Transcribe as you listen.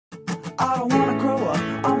I don't wanna grow up,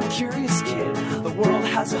 I'm a curious kid. The world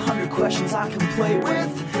has 100 questions I can play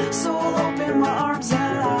with. So I'll open my arms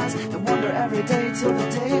and eyes and wonder every day till the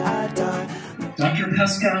day I die. Dr.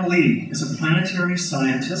 Pascal Lee is a planetary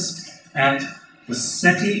scientist at the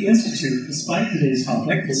SETI Institute, despite today's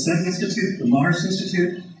topic, the SETI Institute, the Mars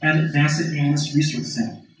Institute, and NASA Ames Research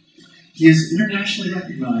Center. He is internationally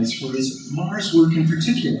recognized for his Mars work in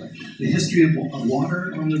particular, the history of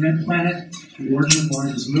water on the red planet, the origin of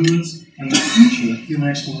Mars' moons, and the future of human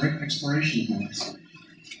exploration of Mars.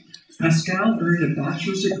 Pascal earned a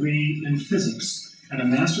bachelor's degree in physics and a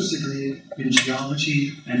master's degree in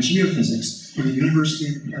geology and geophysics from the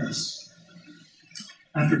University of Paris.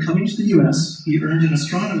 After coming to the US, he earned an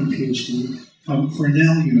astronomy PhD from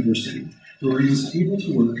Cornell University, where he was able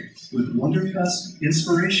to work with Wonderfest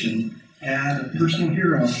inspiration and a personal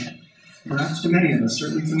hero, perhaps to many of us,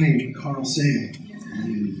 certainly to me, Carl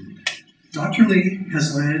Sagan. Dr. Lee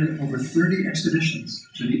has led over 30 expeditions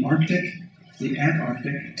to the Arctic, the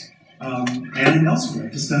Antarctic, and elsewhere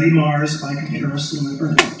to study Mars by comparison with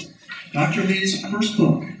Earth. Dr. Lee's first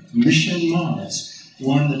book, Mission Mars,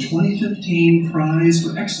 won the 2015 Prize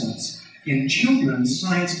for Excellence in Children's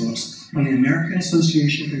Science Books from the American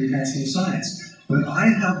Association for the Advancement of Science. But I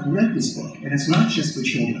have read this book, and it's not just for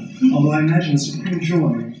children, although I imagine the supreme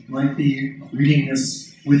joy might be reading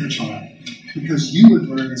this with a child, because you would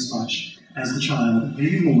learn as much as the child,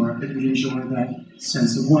 maybe more, if we enjoy that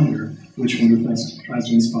sense of wonder which Wonderfest tries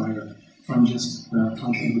to inspire from just the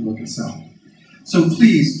content of the book itself. So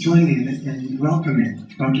please join me in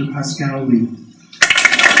welcoming Dr. Pascal Lee.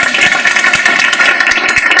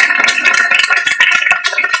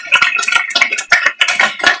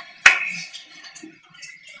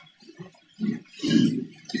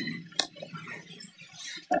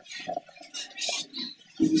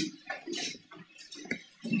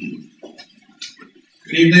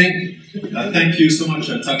 Good evening. Thank you so much,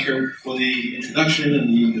 Tucker, for the introduction and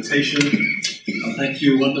the invitation. Thank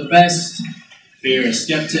you, Wonderfest, Fear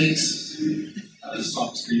Skeptics, this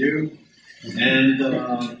talk's for you, and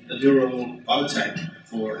Aduro Biotech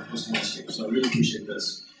for hosting us here. So I really appreciate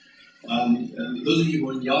this. And those of you who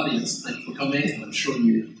are in the audience, thank you for coming. I'm sure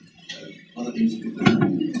you other things you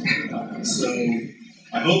can do. So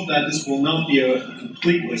I hope that this will not be a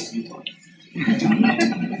complete waste of your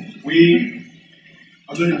time. We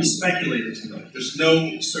are going to be speculating tonight. There's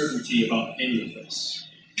no certainty about any of this.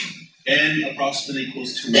 N approximately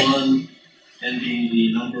equals to 1, N being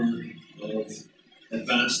the number of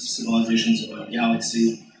advanced civilizations of our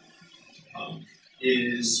galaxy,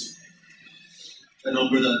 is a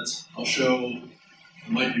number that I'll show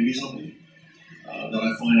might be reasonable, that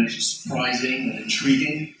I find actually surprising and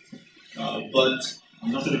intriguing, but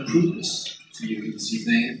I'm not going to prove this to you this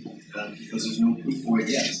evening because there's no proof for it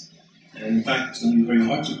yet. And in fact, it's going to be very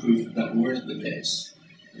hard to prove that that weren't the case.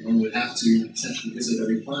 One would have to essentially visit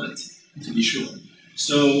every planet to be sure.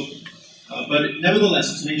 So, but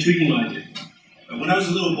nevertheless, it's an intriguing idea. When I was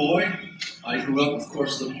a little boy, I grew up, of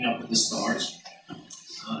course, looking up at the stars.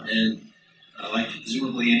 And like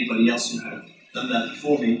presumably anybody else who had done that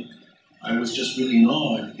before me, I was just really in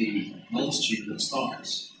awe at the multitude of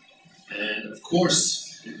stars. And of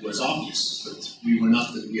course, it was obvious that we were not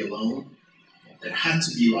going to be alone. There had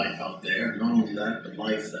to be life out there, and not only that, but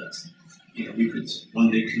life that we could one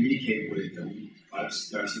day communicate with, and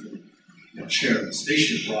perhaps even share a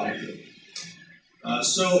spaceship ride with.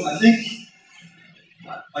 So I think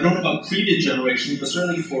I don't know about previous generations, but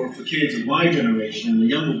certainly for kids of my generation and the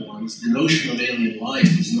younger ones, the notion of alien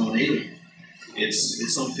life is not alien.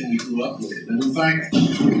 It's something we grew up with, and in fact,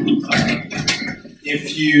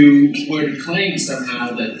 if you were to claim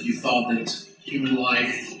somehow that you thought that human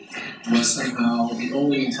life was somehow the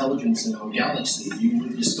only intelligence in our galaxy, you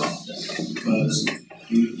would be scoffed at because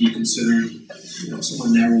you would be considered somewhat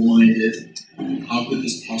narrow-minded. How could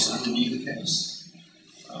this possibly be the case?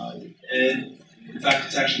 And in fact,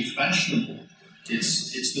 it's actually fashionable.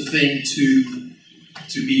 It's the thing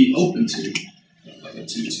to be open to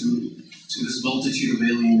this multitude of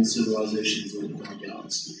alien civilizations in our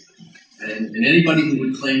galaxy. And anybody who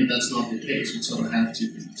would claim that that's not the case would sort of have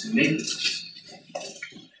to make it.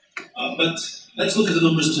 But let's look at the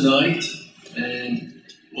numbers tonight, and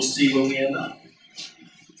we'll see where we end up.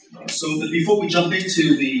 But before we jump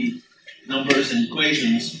into the numbers and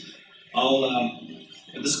equations, I'll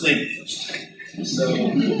a disclaimer first. So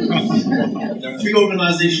there are 3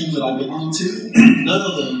 organizations that I belong to. None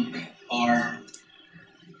of them are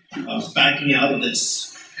backing out of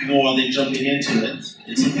this, nor are they jumping into it.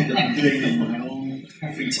 It's something that I'm doing in my own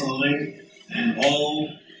free time, and all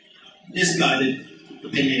misguided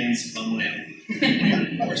opinions on my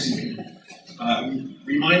own, of course. I'm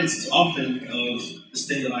reminded often of this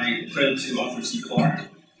thing that I credit to Arthur C. Clarke.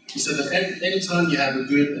 He said that anytime you have a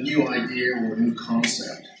new idea or a new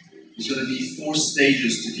concept, there's going to be 4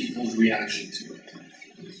 stages to people's reaction to it.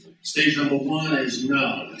 Stage number 1 is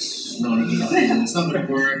no, it's not a good idea, it's not going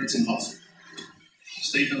to work, it's impossible.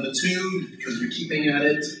 Stage number 2, because you're keeping at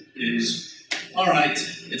it, is all right,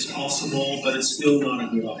 it's possible, but it's still not a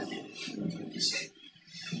good idea.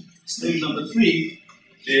 Stage number 3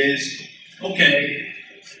 is okay,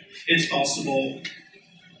 it's possible,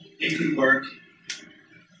 it could work,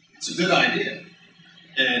 it's a good idea,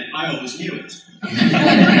 and I always knew it.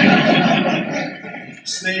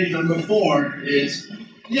 Stage number 4 is,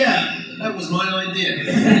 yeah, that was my idea.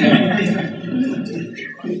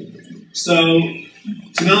 So,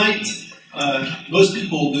 tonight, most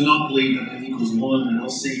people do not believe that n equals 1, and I'll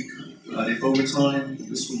see if over time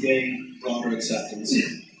this will gain broader acceptance.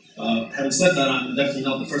 Having said that, I'm definitely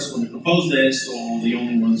not the first one to propose this, or the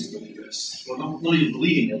only ones to believe this. Well, not even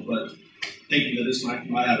believing it, but thinking that this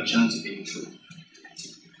might have a chance of being true.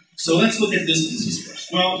 So let's look at distances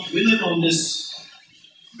first. Well, we live on this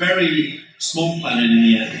very small planet in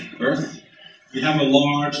the end, Earth. We have a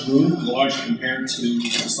large moon, large compared to the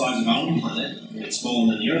size of our own planet. I mean, it's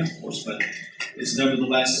smaller than the Earth, of course, but it's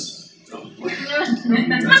nevertheless... There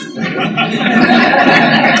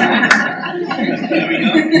we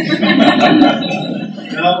go.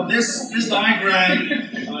 Now, this diagram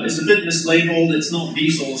is a bit mislabeled. It's not the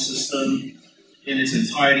solar system in its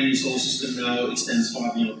entirety. The solar system now extends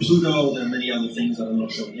far beyond Pluto. There are many other things that are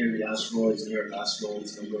not shown here: the asteroids, the Earth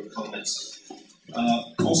asteroids, the number of comets.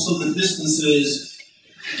 Also, the distances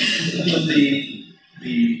of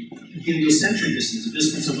the heliocentric distance, the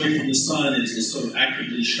distance away from the sun, is sort of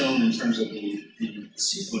accurately shown in terms of the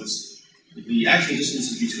sequence. The actual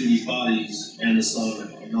distances between these bodies and the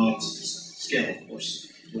sun are not to scale, of course.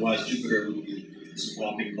 Otherwise, Jupiter would be this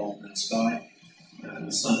whopping bulk in the sky, and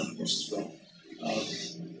the sun, of course, as well.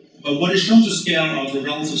 But what is shown to scale are the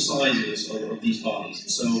relative sizes of these bodies.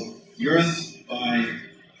 So, the Earth, by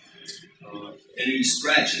any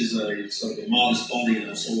stretch, is a sort of a modest body in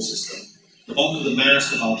our solar system. The bulk of the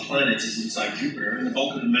mass of our planets is inside Jupiter, and the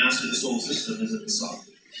bulk of the mass of the solar system is in the sun.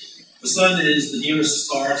 The sun is the nearest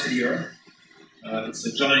star to the Earth. It's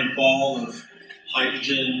a giant ball of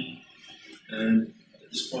hydrogen, and at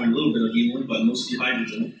this point a little bit of helium, but mostly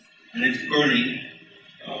hydrogen, and it's burning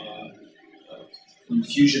from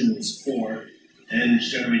fusion in its core, and it's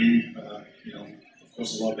generating, of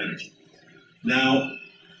course, a lot of energy. Now,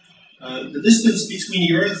 the distance between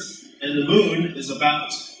the Earth and the Moon is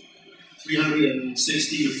about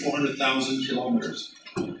 360 to 400,000 kilometers.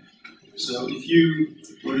 So if you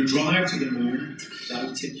were to drive to the Moon, that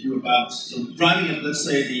would take you about, so driving at, let's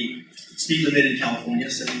say, the speed limit in California,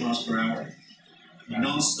 70 miles per hour,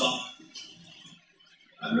 non-stop,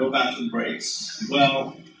 no bathroom breaks.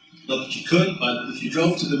 Well, not that you could, but if you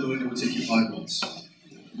drove to the Moon, it would take you 5 months.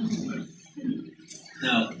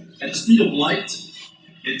 Now, at the speed of light,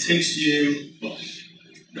 it takes you, well,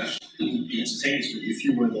 that wouldn't be instantaneous if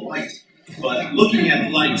you were the light, but looking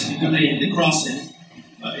at light, the crossing,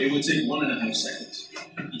 it would take 1.5 seconds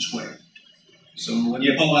each way. So when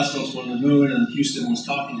the Apollo astronauts were on the Moon and Houston was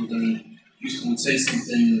talking to them, Houston would say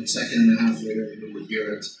something, a second and a half later, they would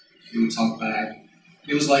hear it, he would talk back.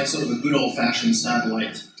 It was like sort of a good old-fashioned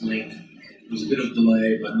satellite link. There was a bit of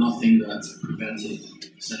delay, but nothing that prevented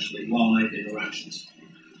essentially live interactions.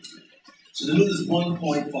 So the Moon is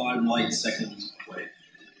 1.5 light seconds away.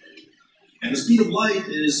 And the speed of light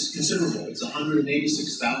is considerable. It's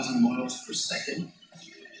 186,000 miles per second,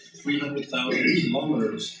 300,000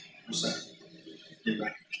 kilometers per second.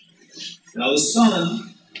 Now the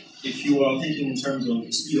sun, if you are thinking in terms of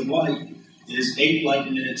the speed of light, is 8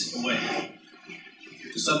 light minutes away.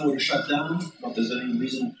 If the sun were to shut down, not that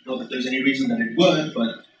there's any reason that it would,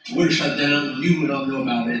 but if it were to shut down, you would not know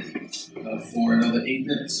about it for another 8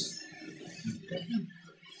 minutes.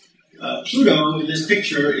 Pluto, in this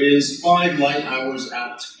picture, is 5 light hours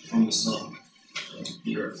out from the sun,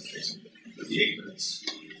 the Earth, basically, with the 8 minutes.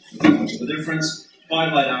 So the difference,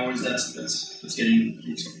 5 light hours, that's getting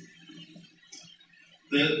Pluto.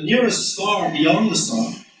 The nearest star beyond the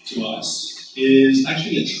sun to us is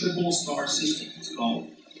actually a triple star system. It's called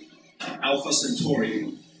Alpha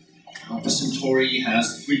Centauri. Alpha Centauri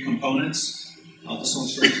has 3 components, Alpha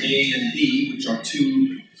Centauri A and B, which are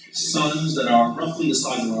 2 suns that are roughly the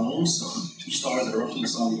size of our own sun, 2 stars that are roughly the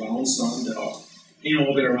size of our own sun that are in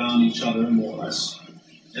orbit around each other, more or less.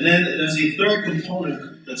 And then there's a 3rd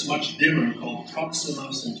component that's much dimmer called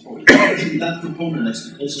Proxima Centauri. That component that's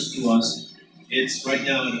the closest to us, it's right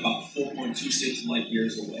now at about 4.26 light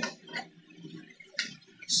years away.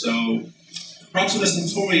 So Proxima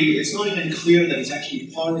Centauri, it's not even clear that it's actually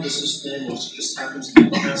part of the system or just happens to be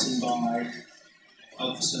passing by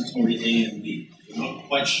Alpha Centauri A and B. We're not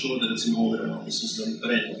quite sure that it's an orbit around the system,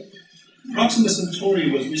 but anyway. Proxima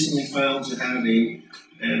Centauri was recently found to have a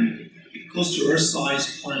close to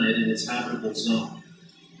Earth-sized planet in its habitable zone.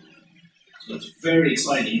 So it's very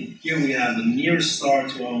exciting. Here we have the nearest star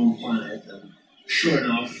to our own planet, and sure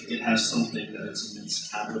enough, it has something that is in its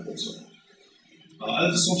habitable zone.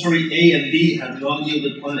 Alpha Centauri A and B have not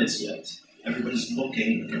yielded planets yet. Everybody's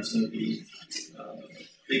looking, and that's going to be a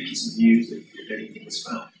big piece of news if anything is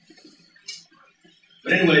found.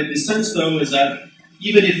 But anyway, the sense, though, is that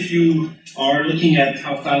even if you are looking at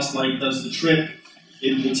how fast light does the trip,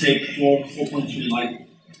 it will take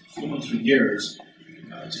 4.3 years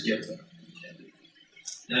to get there.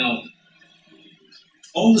 Now,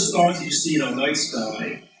 all the stars that you see in our night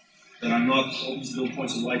sky that are not, all these little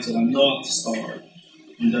points of light that are not stars,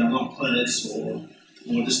 and that are not planets or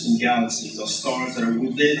more distant galaxies, are stars that are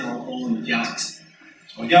within our own galaxy.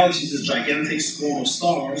 Our galaxy is a gigantic swarm of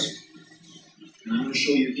stars, and I'm going to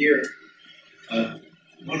show you here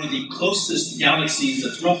one of the closest galaxies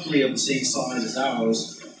that's roughly of the same size as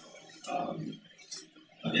ours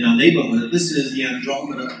in our neighborhood. This is the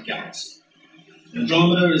Andromeda galaxy.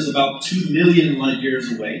 Andromeda is about 2 million light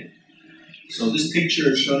years away. So this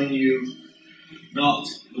picture is showing you not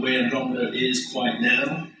the way Andromeda is quite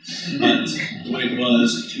now, but the way it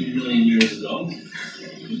was 2 million years ago.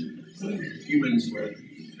 Humans were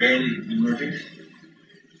barely emerging.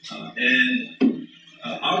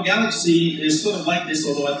 Our galaxy is sort of like this,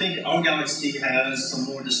 although I think our galaxy has some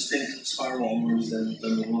more distinct spiral arms than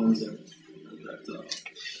the ones that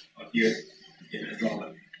are here in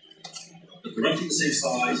Andromeda. But they're roughly the same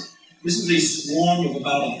size. This is a swarm of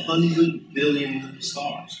about 100 billion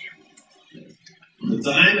stars. The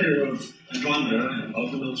diameter of Andromeda and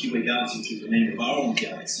of the Milky Way galaxy, which is the name of our own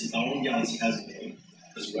galaxy has a name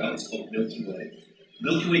as well. It's called Milky Way.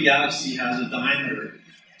 The Milky Way galaxy has a diameter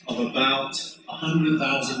of about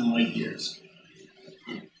 100,000 light years.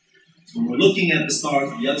 So when we're looking at the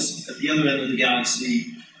stars at the other end of the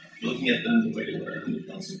galaxy, we're looking at them the way they were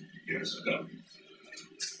 100,000 years ago.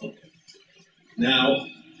 Okay. Now,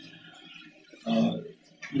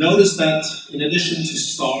 notice that in addition to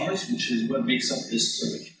stars, which is what makes up this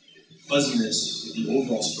sort of fuzziness of the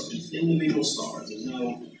overall structure, it's individual stars.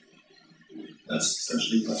 That's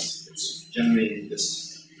essentially what's generating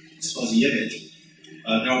this fuzzy image.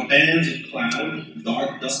 There are bands of cloud,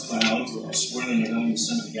 dark dust clouds that are swirling around the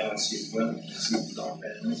center of the galaxy as well. You can see the dark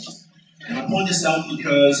bands. And I point this out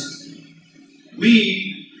because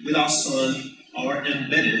we, with our sun, are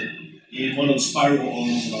embedded in one of the spiral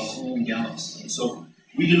arms of our own galaxy. And so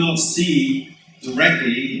we do not see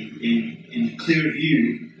directly in clear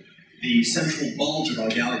view the central bulge of our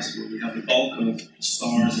galaxy, where we have the bulk of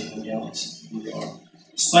stars in our galaxy. We are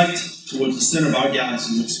sight towards the center of our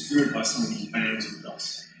galaxy is obscured by some of these bands of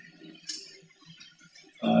dust.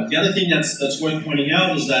 The other thing that's worth pointing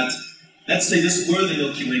out is that, let's say this were the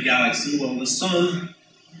Milky Way galaxy. Well, the sun,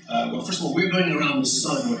 first of all, we're going around the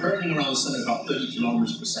sun. We're hurtling around the sun at about 30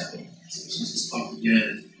 kilometers per second. So since this talk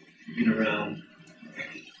began, we've been around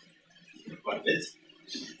quite a bit.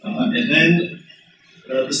 And then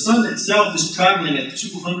the sun itself is traveling at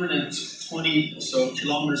 220 or so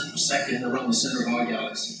kilometers per second around the center of our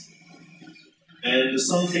galaxy. And the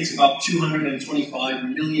sun takes about 225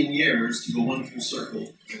 million years to go one full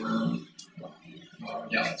circle around our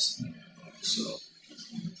galaxy. So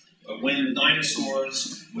when the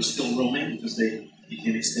dinosaurs were still roaming, because they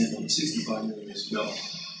became extinct only 65 million years ago,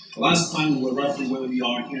 the last time we were roughly where we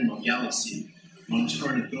are here in our galaxy, one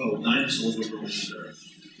turn ago, dinosaurs were roaming the Earth.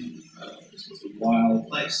 This was a wild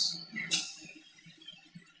place.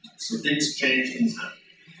 So things change, things happen.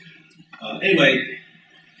 Anyway,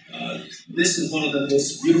 this is one of the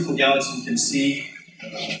most beautiful galaxies you can see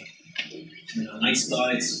in our night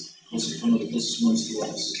sky. It's one of the closest ones to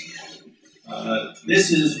us.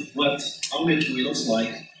 This is what our Milky Way looks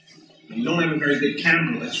like. When you don't have a very good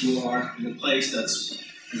camera, but you are in a place that's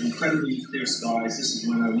incredibly clear skies. This is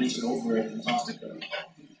when I went over at Antarctica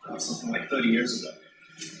something like 30 years ago.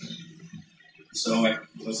 So I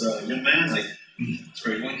was a young man. I was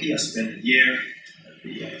very lucky. I spent a year at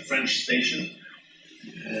the French station,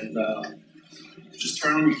 and just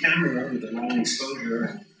turn on your camera with a long exposure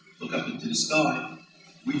and look up into the sky.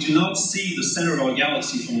 We do not see the center of our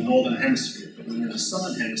galaxy from the northern hemisphere, but when we're in the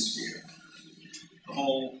southern hemisphere, the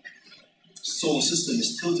whole solar system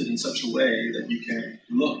is tilted in such a way that you can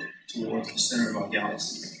look towards the center of our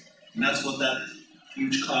galaxy. And that's what that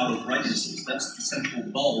huge cloud of brightness is. That's the central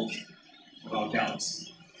bulge of our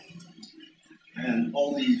galaxy. And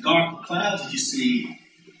all the dark clouds that you see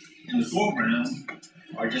in the foreground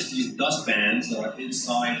are just these dust bands that are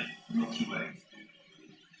inside the Milky Way.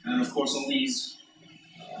 And of course, all these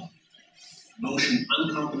motion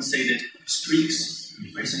uncompensated streaks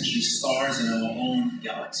are essentially stars in our own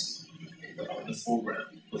galaxy that are in the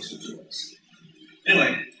foreground closer to us.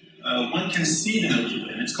 Anyway, one can see the Milky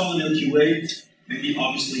Way, and it's called the Milky Way, maybe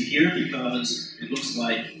obviously here because it looks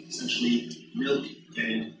like essentially milk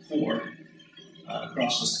getting poured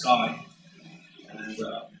across the sky.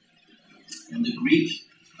 And the Greek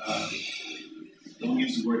don't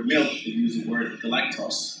use the word milk, they use the word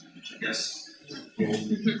galactos, which I guess will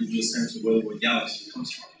give you a sense of where the word galaxy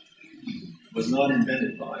comes from. It was not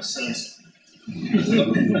invented by science.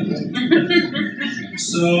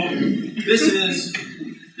 So this is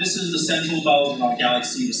the central bulb of our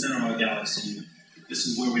galaxy, the center of our galaxy. This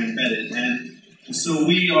is where we're embedded, and so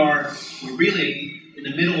we're really in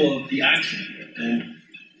the middle of the action. And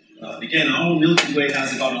again, our Milky Way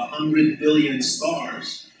has about 100 billion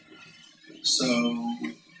stars. So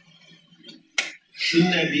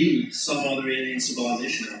shouldn't there be some other alien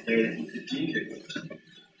civilization out there that we could communicate with?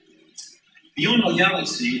 Beyond our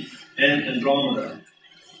galaxy and Andromeda,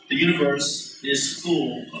 the universe is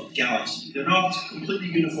full of galaxies. They're not completely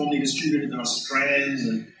uniformly distributed. There are strands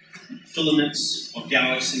and filaments of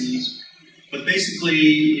galaxies. But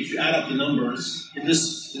basically, if you add up the numbers, in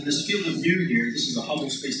this field of view here, this is a Hubble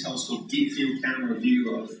Space Telescope deep field camera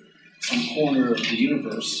view of some corner of the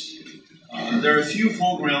universe. There are a few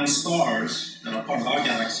foreground stars that are part of our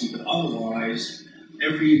galaxy, but otherwise,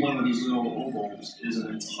 every one of these little ovals is an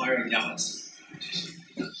entire galaxy.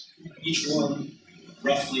 Each one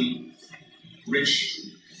roughly rich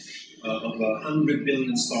of 100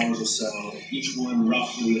 billion stars or so, each one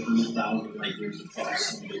roughly 100,000 light years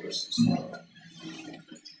across in the universe.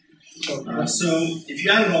 So if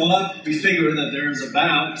you add it all up, we figure that there's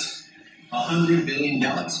about 100 billion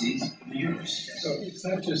galaxies in the universe. So it's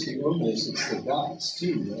not just the ovals, it's the dots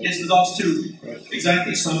too, right? It's the dots too. Right.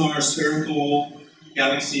 Exactly. Some are spherical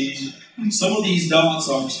galaxies. Some of these dots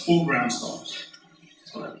are foreground stars.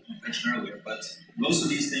 That's what I mentioned earlier. But most of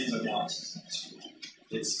these things are galaxies.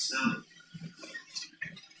 It's astounding.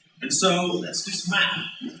 And so let's do some math.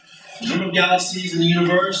 The number of galaxies in the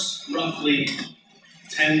universe, roughly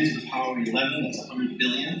 10 to the power of 11. That's 100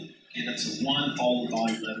 billion. Okay, that's a 1 followed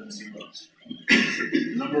by 11 zeros.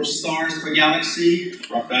 The number of stars per galaxy,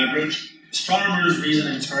 rough average. Astronomers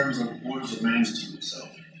reason in terms of orders of magnitude. So,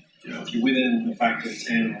 if you're within a factor of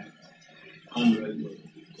 10 or 100, you're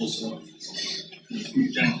close enough.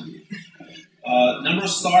 Generally. Number of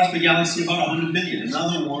stars per galaxy, about 100 billion.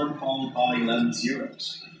 Another 1 followed by 11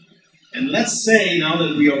 zeros. And let's say now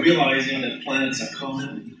that we are realizing that planets are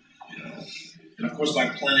common, and of course by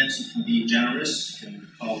planets you can be generous, you can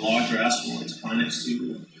call larger asteroids planets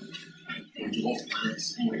too, or dwarf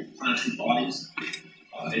planets, anyway, planetary bodies.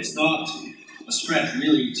 It's not a stretch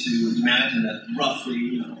really to imagine that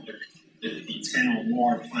roughly there could be 10 or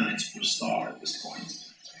more planets per star at this point.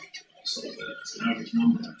 So it's an average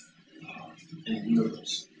number in the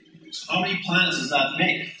universe. So how many planets does that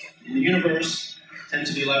make? In the universe, 10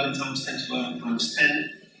 to the 11 times 10 to the 11 times 10,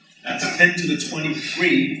 that's 10 to the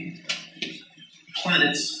 23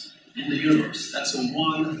 planets in the universe. That's a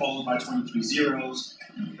 1 followed by 23 zeros.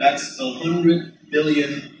 That's 100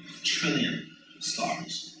 billion trillion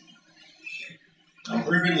stars. Now,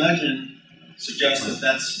 urban legend suggests that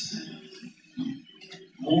that's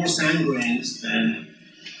more sand grains than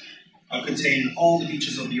are contained in all the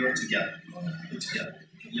beaches of the Earth together.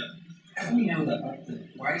 Yeah. How do we know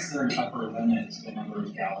why is there an upper limit to the number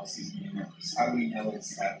of galaxies in the universe? How do we know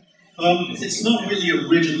it's that? It's not really a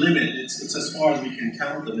rigid limit. It's as far as we can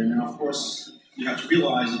count them. And of course, you have to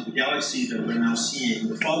realize that the galaxies that we're now seeing,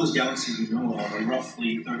 the farthest galaxies we know of, are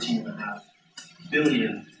roughly 13.5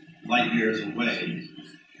 billion light years away.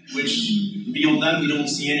 Which, beyond that, we don't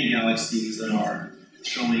see any galaxies that are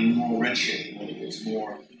showing more redshift, in other words,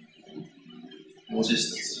 more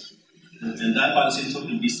distance. And that, by the same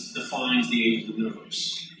token, defines the age of the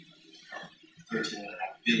universe. 13.5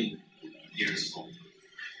 billion years old.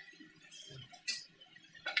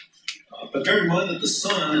 But bear in mind that the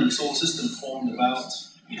sun and the solar system formed about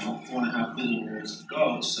 4.5 billion years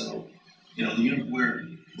ago. So the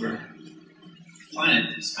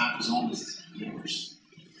planet is half as old as the universe.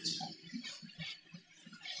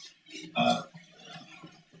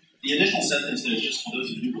 The additional sentence there is just for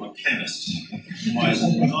those of you who are chemists. I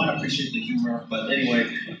will not appreciate the humor, but anyway,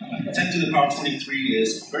 10 to the power 23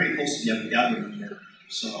 is very close to the Avogadro number.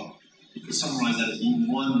 So you could summarize that as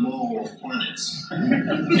being 1 mole of planets.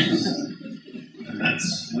 And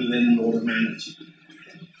that's within an order of magnitude.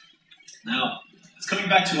 Now, coming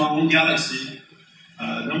back to our own galaxy,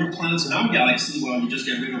 the number of planets in our galaxy, well, you just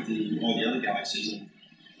get rid of all the other galaxies, and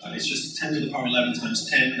it's just 10 to the power 11 times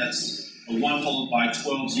 10. That's a 1 followed by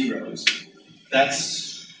 12 zeros.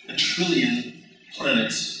 That's a trillion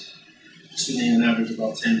planets, assuming an average of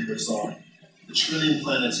about 10 per star. A trillion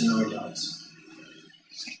planets in our galaxy.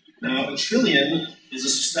 Now, a trillion is a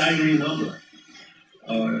staggering number.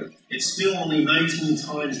 It's still only 19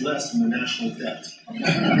 times less than the national debt.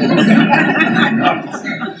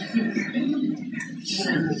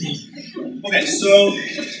 Okay,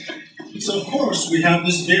 so of course we have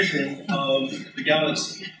this vision of the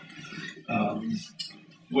galaxy,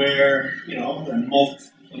 where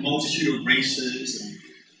a multitude of races and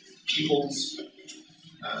peoples.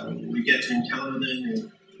 We get to encounter them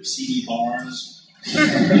in seedy bars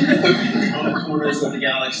on the corners of the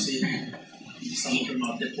galaxy. Some of them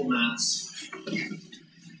are diplomats,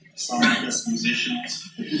 some are just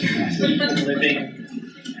musicians, living,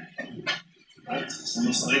 right? Some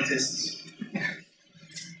are scientists,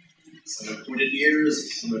 some have pointed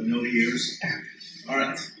ears, some have no ears. All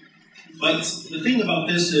right. But the thing about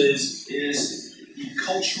this is the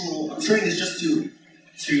cultural. I'm showing this just to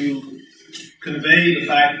convey the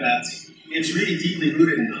fact that it's really deeply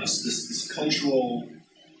rooted in us. This cultural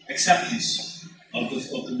acceptance of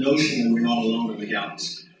the notion that we're not alone in the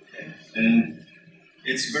galaxy. Okay? And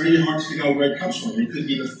it's very hard to figure out where it comes from. It could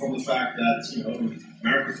be from the fact that, in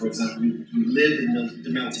America, for example, we live in the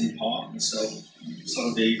melting pot, and so sort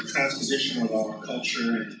of the transposition of our culture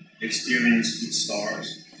and experience to the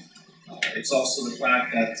stars. It's also the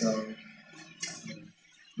fact that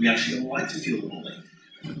we actually don't like to feel lonely.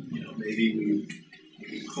 Maybe we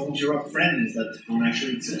conjure up friends that don't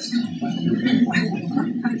actually exist.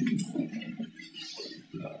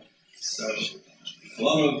 So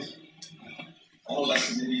all of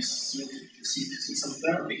us maybe see some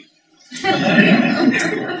therapy.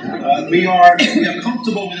 We are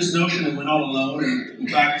comfortable with this notion that we're not alone, and in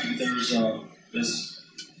fact, there's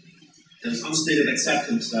unstated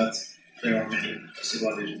acceptance that there are many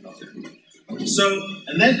civilizations out there. So,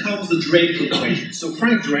 and then comes the Drake equation. So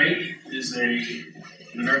Frank Drake is an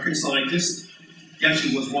American scientist. He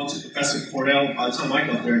actually was once a professor at Cornell. By the time I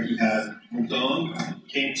got there, he had moved on,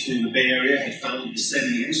 came to the Bay Area, had founded the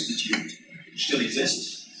SETI Institute, which still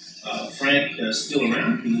exists. Frank is still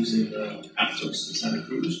around. He lives in Aptos in Santa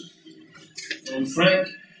Cruz. And Frank,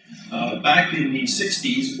 back in the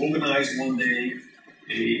 60s, organized one day,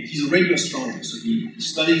 he's a radio astronomer, so he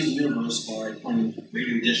studies the universe by pointing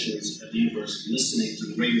radio dishes at the universe, listening to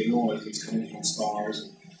the radio noise that's coming from stars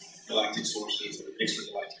and galactic sources or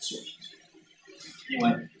extragalactic sources.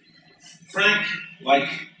 Anyway, Frank, like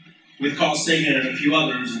with Carl Sagan and a few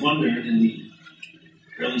others, wondered in the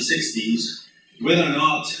early 60s whether or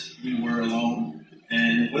not we were alone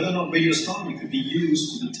and whether or not radio astronomy could be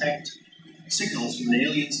used to detect signals from an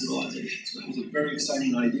alien civilization. So it was a very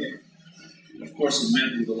exciting idea. Of course, it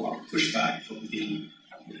met with a lot of pushback from the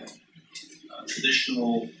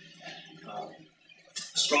traditional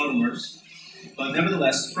astronomers. But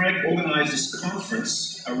nevertheless, Frank organized this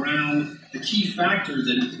conference around the key factors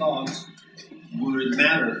that he thought would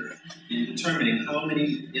matter in determining how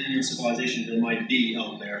many alien civilizations there might be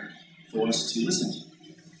out there for us to listen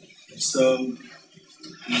to. So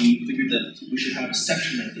he figured that we should have a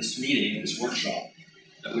section at this meeting, this workshop,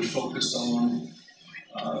 that would focus on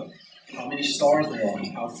how many stars there are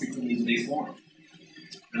and how frequently do they form.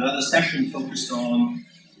 Another section focused on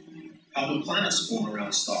how do planets form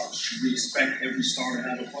around stars. Should we expect every star to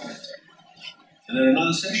have a planet? And then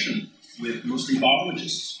another session with mostly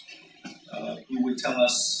biologists who would tell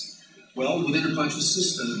us, well, within a planetary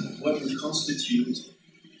system, what would constitute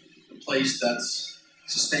a place that's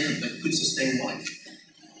that could sustain life?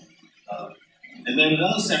 And then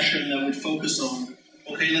another session that would focus on,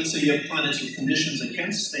 okay, let's say you have planets with conditions that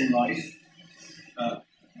can sustain life.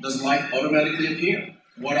 Does life automatically appear?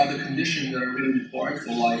 What are the conditions that are really required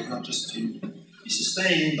for life, not just to be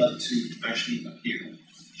sustained, but to actually appear?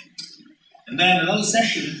 And then another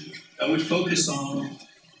session that would focus on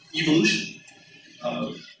evolution.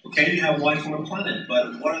 Okay, you have life on a planet,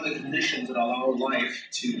 but what are the conditions that allow life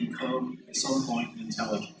to become, at some point,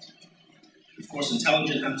 intelligent? Of course,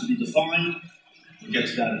 intelligent has to be defined. We'll get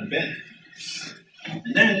to that in a bit.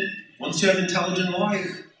 And then, once you have intelligent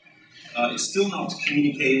life, it's still not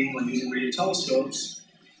communicating when using radio telescopes.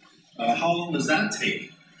 How long does that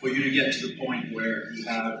take for you to get to the point where you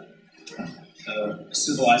have a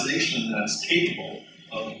civilization that's capable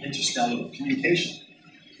of interstellar communication?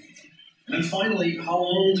 And then finally, how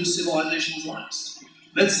long do civilizations last?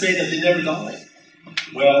 Let's say that they never die.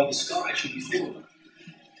 Well, the sky should be full of them.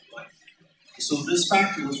 Right? So this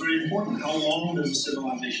factor was very important. How long does a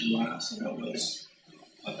civilization last? And that was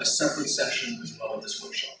a separate session as well as this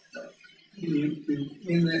workshop.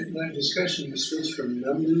 In that discussion, you switched from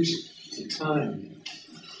numbers to time.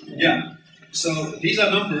 Yeah. So these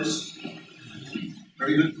are numbers.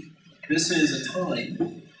 Very good. This is a time.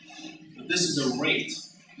 But this is a rate.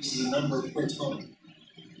 This is a number per time.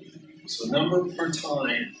 So number per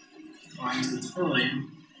time times the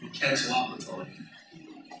time, you cancel out the time.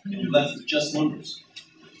 And you're left with just numbers.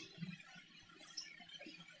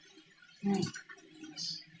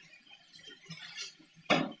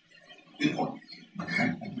 Good point.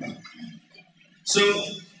 So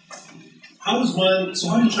how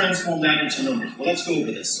do you transform that into numbers? Well, let's go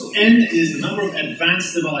over this. So N is the number of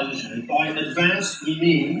advanced civilizations. And by advanced, we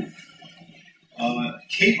mean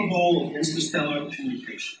capable of interstellar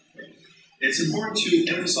communication. It's important to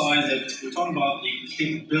emphasize that we're talking about the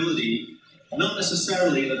capability, not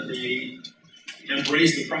necessarily that they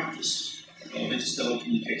embrace the practice of interstellar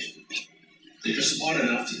communication. They're just smart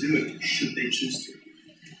enough to do it, should they choose to.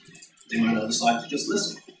 They might not decide to just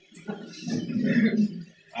listen.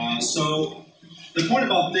 So the point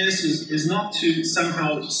about this is not to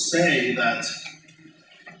somehow say that,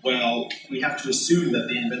 well, we have to assume that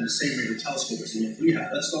they invent the same radio telescope as the one we have.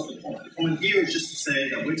 That's not the point. The point here is just to say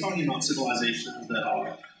that we're talking about civilizations that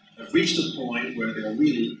have reached a point where they're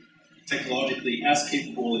really technologically as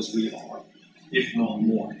capable as we are, if not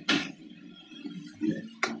more.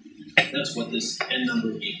 That's what this N number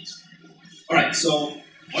means. All right, so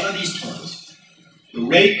what are these terms? The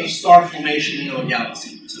rate of star formation in our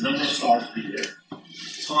galaxy, it's the number of stars per year,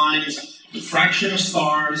 times the fraction of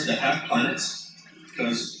stars that have planets,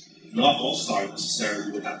 because not all stars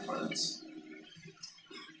necessarily would have planets,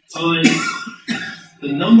 times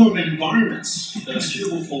the number of environments that are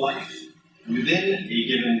suitable for life within a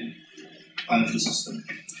given planetary system,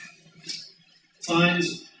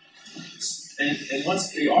 times, and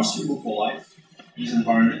once they are suitable for life, these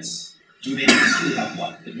environments, do they actually have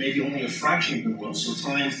life? It may be only a fraction of them will, so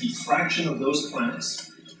times the fraction of those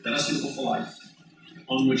planets that are suitable for life,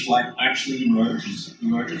 on which life actually emerges,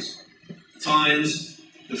 times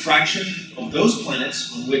the fraction of those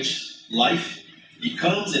planets on which life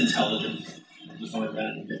becomes intelligent, define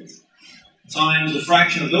that in a bit, times the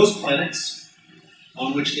fraction of those planets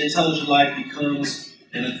on which intelligent life becomes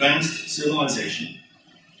an advanced civilization,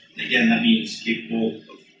 and again that means capable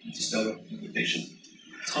of interstellar communication,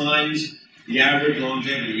 times the average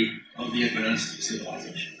longevity of the advanced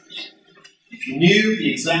civilization. If you knew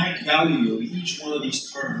the exact value of each one of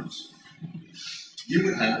these terms, you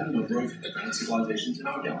would have a number of advanced civilizations in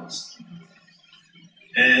our galaxy.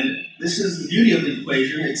 And this is the beauty of the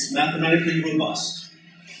equation. It's mathematically robust.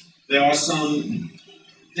 There are some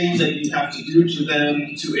things that you have to do to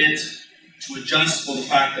it, to adjust for the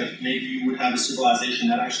fact that maybe you would have a civilization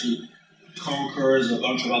that actually conquers a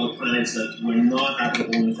bunch of other planets that were not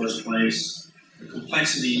habitable in the first place, the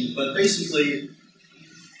complexity, but basically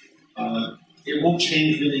it won't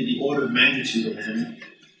change really the order of magnitude of M,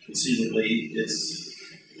 conceivably.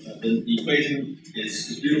 The equation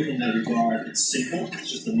is beautiful in that regard. It's simple,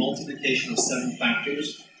 it's just a multiplication of 7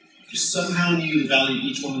 factors. If you somehow knew the value of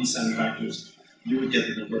each one of these 7 factors, you would get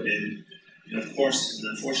the number N. And of course,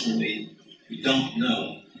 and unfortunately, we don't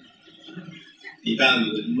know the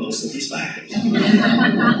value of most of these factors.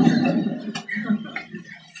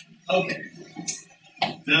 Okay.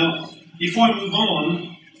 Now, before I move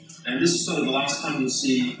on, and this is sort of the last time you'll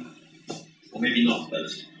see, or maybe not, but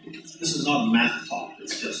this is not a math talk.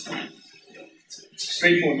 It's just it's a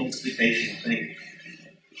straightforward multiplication thing.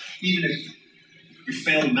 Even if you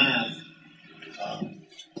fail math,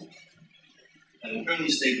 at an early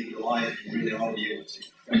stage of your life, you really ought to be able to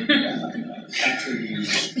capture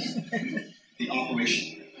the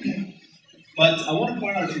operation. But I want to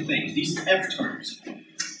point out a few things. These F terms.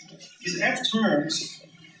 These F terms,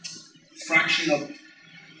 fraction of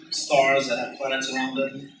stars that have planets around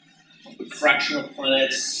them, fraction of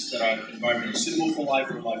planets that are environmentally suitable for life,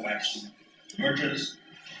 where life actually emerges,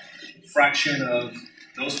 fraction of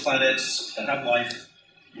those planets that have life,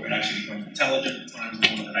 where it actually becomes intelligent, times the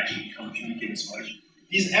one that actually becomes communicating intelligent.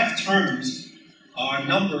 These F terms are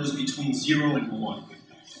numbers between 0 and 1.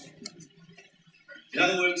 In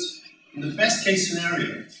other words, in the best case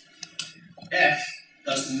scenario, F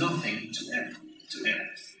does nothing to M.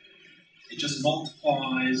 It just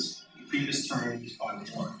multiplies the previous terms by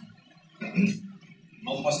 1.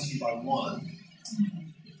 Multiplies something by 1,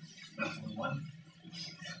 math 1,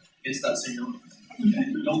 it's that same number.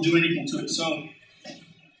 Okay? Don't do anything to it. So,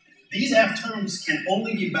 these F terms can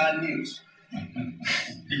only be bad news.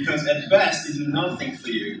 Because at best, they do nothing for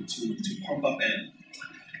you to pump up N.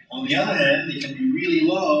 On the other hand, it can be really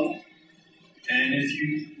low, and if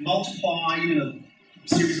you multiply even a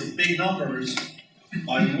series of big numbers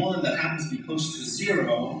by one that happens to be close to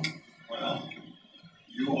 0, well,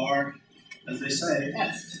 you are, as they say,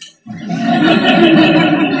 effed.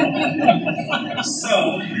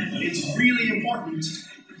 So, it's really important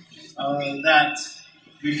that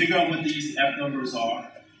we figure out what these F numbers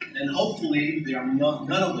are, and hopefully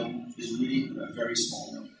none of them is really a very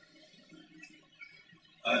small number.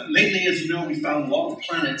 Lately, as you know, we found a lot of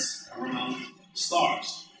planets around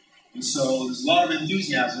stars. And so there's a lot of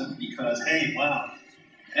enthusiasm because, hey, wow,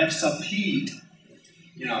 F sub p,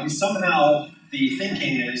 somehow the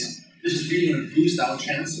thinking is this is really going to boost our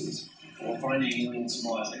chances for finding alien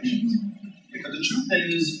civilizations. Because the truth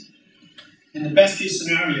is, in the best case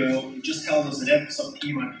scenario, it just tells us that F sub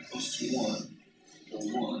p might be close to 1, or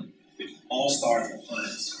 1, with all stars and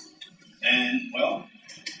planets. And, well,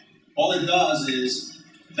 all it does is,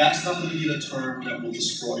 that's not going to be the term that will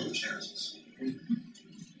destroy your chances.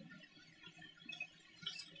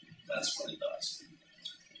 That's what it does.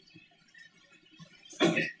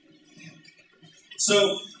 Okay.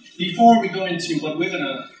 So, before we go into what we're going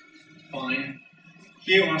to find,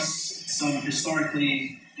 here are some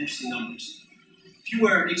historically interesting numbers. If you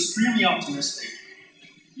were extremely optimistic,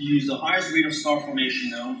 you use the highest rate of star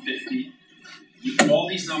formation known, 50. You put all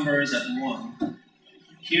these numbers at 1.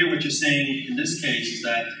 Here, what you're saying in this case is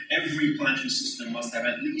that every planetary system must have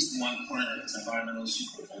at least one planet that's environmentally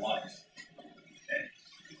suitable for life. Okay.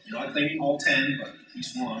 You're not claiming all 10, but at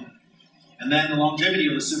least one. And then the longevity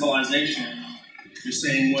of the civilization, you're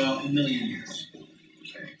saying, well, a million years.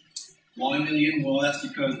 Okay. Why a million? Well, that's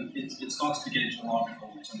because it starts to get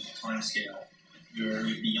geological in terms of time scale. You're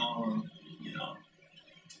beyond,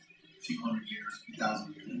 a few hundred years, a few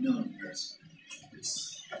thousand years, a million years.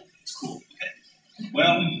 It's cool. Okay.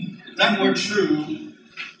 Well, if that were true,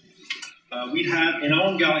 we'd have in our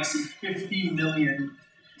own galaxy 50 million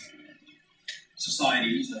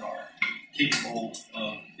societies that are capable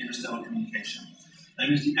of interstellar communication. That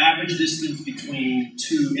means the average distance between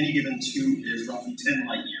any given two is roughly 10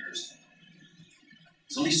 light years.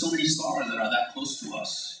 There's only so many stars that are that close to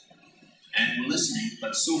us, and we're listening,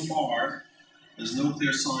 but so far, there's no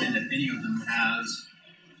clear sign that any of them has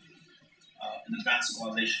an advanced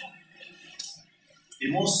civilization. A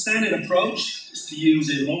more standard approach is to use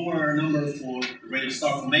a lower number for the rate of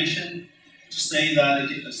star formation, to say that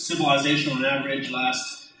a civilization on average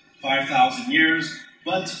lasts 5,000 years,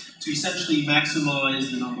 but to essentially maximize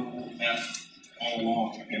the number of F all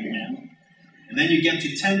along again. And then you get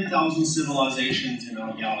to 10,000 civilizations in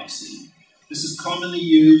our galaxy. This is commonly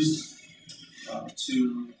used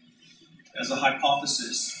as a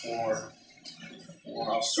hypothesis for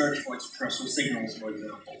our search for extraterrestrial signals, for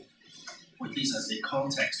example, or at least as a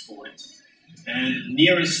context for it. And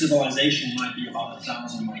nearest civilization might be about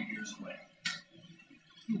 1,000 light years away.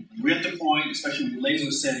 We're at the point, especially with laser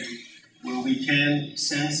SETI, where we can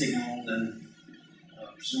send signals and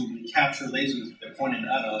presumably capture lasers that are pointed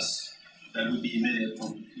at us that would be emitted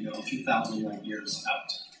from a few thousand light years out.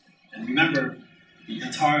 And remember, the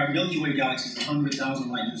entire Milky Way galaxy is 100,000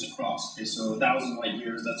 light years across. Okay, so 1,000 light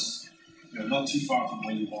years, that's not too far from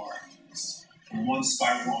where you are. It's from one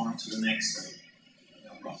spiral arm to the next,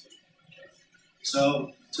 roughly.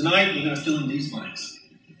 So tonight we're going to fill in these blanks.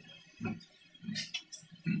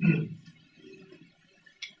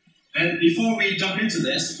 And before we jump into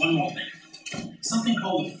this, one more thing. Something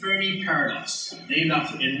called the Fermi paradox, named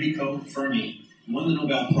after Enrico Fermi, who won the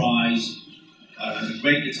Nobel Prize, a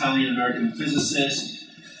great Italian-American physicist,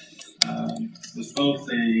 was both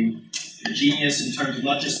a genius in terms of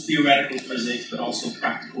not just theoretical physics, but also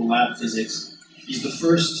practical lab physics. He's the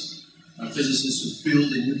first physicist who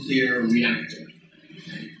built a nuclear reactor.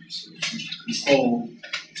 Okay? So he's called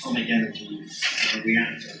atomic energy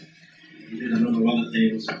reactor. He did a number of other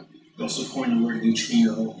things. He also coined the word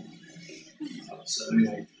neutrino. So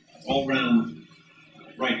anyway, all around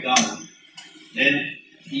right guy. And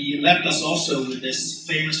he left us also with this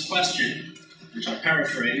famous question, which I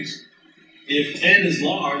paraphrase. If n is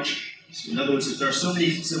large, so in other words, if there are so many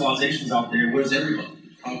civilizations out there, where's everybody?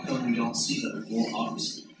 How come we don't see them more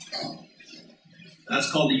obviously?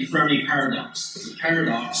 That's called the Fermi paradox. It's a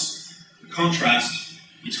paradox, a contrast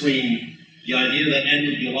between the idea that n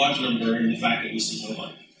would be a large number and the fact that we see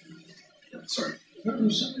nobody. Yeah, sorry.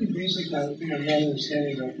 There's something basic thing I'm not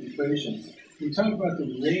understanding about the equation. We talk about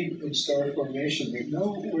the rate of star formation, but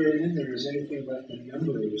nowhere in there is anything about the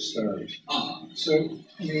number of the stars. So,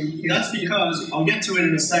 that's because, I'll get to it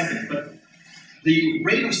in a second, but the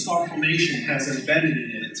rate of star formation has embedded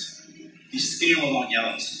in it the scale of our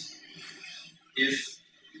galaxy. If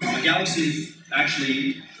our galaxy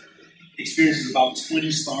actually experiences about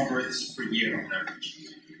 20 star births per year on average.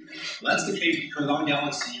 Well, that's the case because our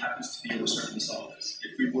galaxy happens to be of a certain size.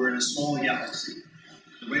 If we were in a smaller galaxy,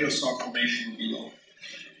 the rate of star formation would be low.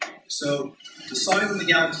 So the size of the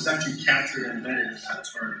galaxy is actually captured and embedded in that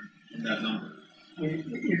term, in that number.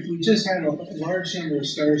 If we just had a large number of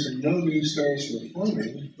stars and no new stars were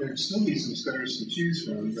forming, there'd still be some stars to choose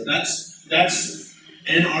from. But That's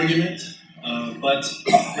an argument, but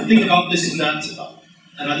the thing about this is that,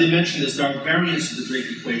 and I did mention this, there are variants of the Drake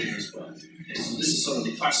equation as well. Okay, so this is sort of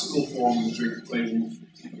the classical form of the Drake equation.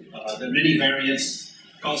 There are many variants.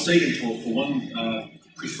 Carl Sagan, for one,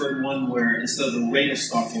 preferred one where instead of the rate of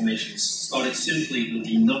star formation, started simply with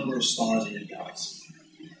the number of stars in a galaxy.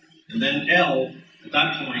 And then L, at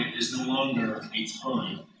that point, is no longer a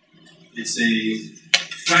time. It's a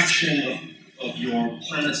fraction of your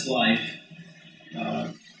planet's life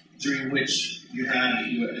during which you had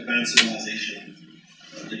your advanced civilization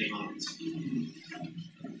living on it.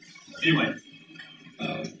 Anyway,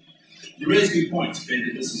 you raise good points, okay?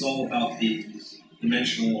 That this is all about the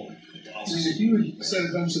dimensional analysis. if you would set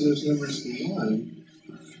a bunch of those numbers to 1,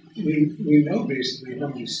 we know basically how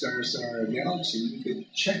many stars are in a galaxy. We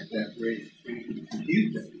could check that rate. We could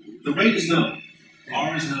compute that. The rate is known.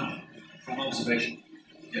 R is known from observation.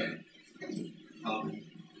 Yeah.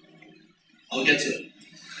 I'll get to it.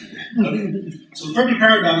 Okay. So the Fermi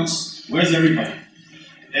paradox, where's everybody?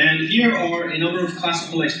 And here are a number of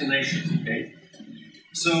classical explanations, okay?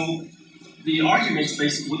 So the arguments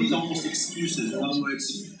basically, well, these are almost excuses. In other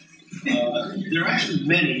words, there are actually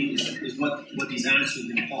many, is what these answers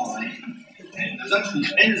imply. And there's actually,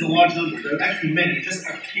 n is a large number. There are actually many. It just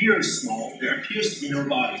appears small. There appears to be no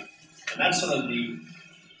body. And that's sort of the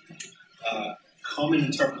common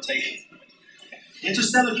interpretation.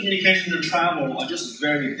 Interstellar communication and travel are just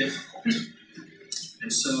very difficult.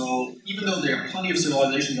 And so, even though there are plenty of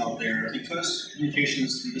civilizations out there, because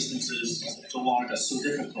communications through distances so large are so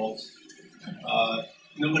difficult,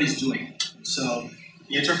 nobody's doing it. So,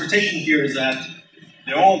 the interpretation here is that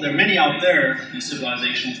there are many out there, these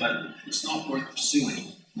civilizations, but it's not worth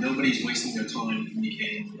pursuing. Nobody's wasting their time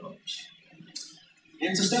communicating with others.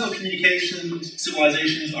 Interstellar communication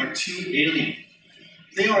civilizations are too alien.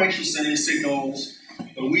 They are actually sending signals,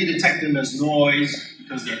 but we detect them as noise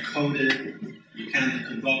because they're coded. You can't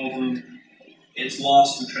convolve them. It's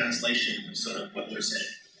lost in translation, is sort of what we're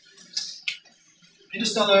saying.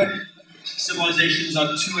 Interstellar civilizations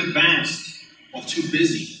are too advanced or too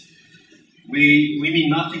busy. We mean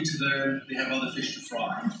nothing to them. They have other fish to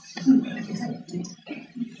fry.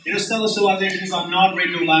 Interstellar civilizations are not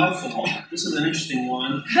radio loud for long. This is an interesting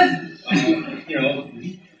one.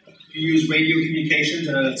 You use radio communications,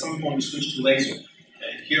 and at some point you switch to laser.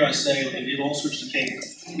 Okay. Here I say they did all switch to cable.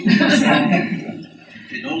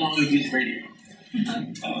 They no longer use radio.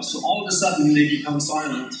 So all of a sudden they become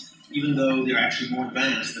silent, even though they're actually more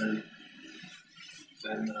advanced than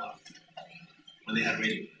when they had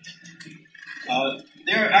radio.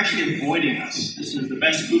 They're actually avoiding us. This is the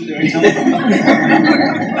best proof they're intelligent.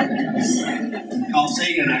 Carl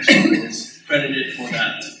Sagan actually is credited for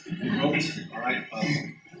that. He wrote, all right.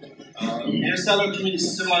 Interstellar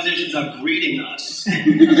civilizations are greeting us.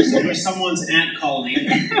 So we're someone's ant colony.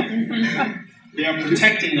 They are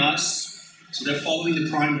protecting us, so they're following the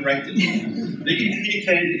prime directive. They can communicate,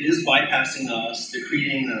 it is bypassing us. They're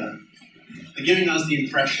they're giving us the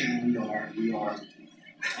impression we are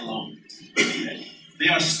alone. They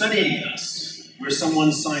are studying us. We're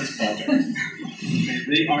someone's science project.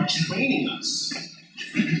 They are training us.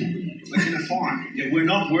 Like in a farm. We're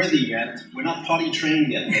not worthy yet. We're not potty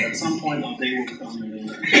trained yet. But at some point, they will come and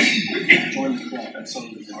join the club. That's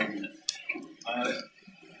sort of the argument.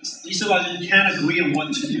 These civilizations can't agree on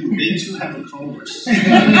what to do. They too have a Congress. They're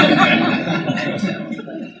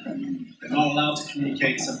not allowed to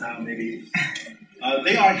communicate somehow, maybe.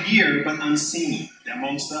 They are here, but unseen. They're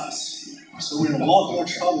amongst us. So we're in a lot more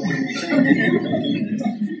trouble than we think.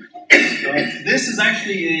 This is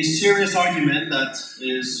actually a serious argument that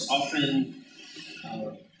is often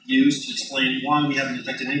used to explain why we haven't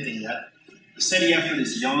detected anything yet. The SETI effort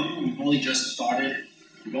is young. We've only just started.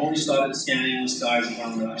 We've only started scanning the skies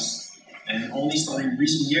around us, and only starting in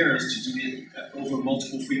recent years to do it over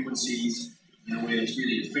multiple frequencies in a way that's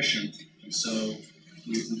really efficient. And so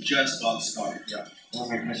we've just got started. Yeah. One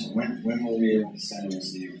more question. When will we be able to send and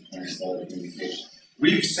receive interstellar communication?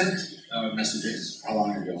 We've sent messages. How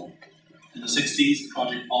long ago? In the 60s,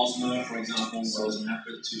 Project Ozma, for example, was an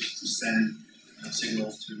effort to send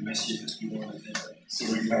signals to Messier people. So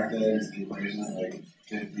we factor that into the equation that like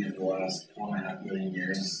 50 of the last 4.5 billion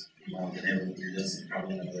years, we've been able to do this and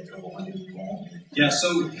probably another couple hundred as well. Yeah,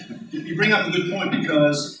 so you bring up a good point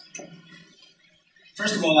because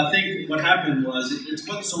First of all, I think what happened was it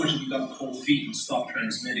wasn't so much that you got cold feet and stopped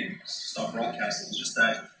transmitting, stopped broadcasting. It's just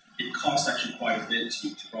that it cost actually quite a bit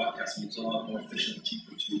to broadcast. It was a lot more efficient and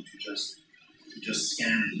cheaper to just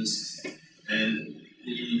scan and listen. And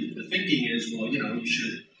the thinking is, well, you know, you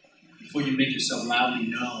should, before you make yourself loudly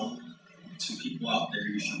known to people out there,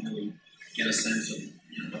 you should really get a sense of,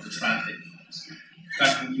 you know, what the traffic is. In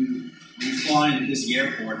fact, when you fly into this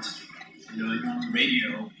airport, you know, you're on the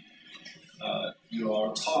radio. You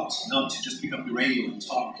are taught not to just pick up the radio and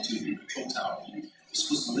talk to the control tower. You're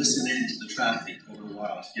supposed to listen in to the traffic over a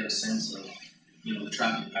while to get a sense of, you know, the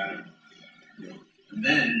traffic pattern. You know, and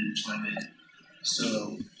then you chime in.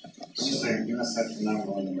 So you're not such a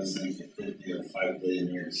number when you're listening for 50 or 5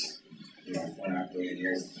 billion years. You know, 4.5 billion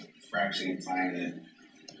years, a fraction of time that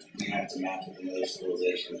we have to map with another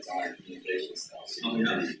civilization that's on our communication stuff. So oh,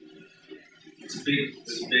 yeah. It's a big,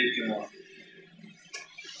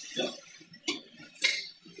 yeah.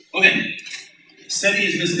 Okay, SETI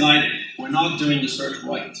is misguided. We're not doing the search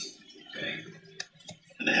right. Okay,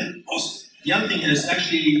 and then also the other thing is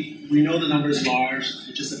actually we know the number is large.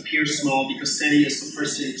 It just appears small because SETI is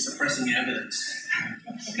suppressing evidence.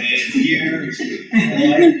 Okay, here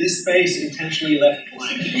this space intentionally left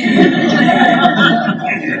blank.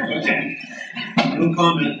 Okay, no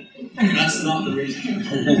comment. That's not the reason.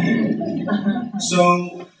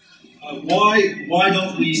 So. Why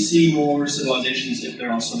don't we see more civilizations if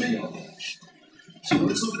there are so many of them? So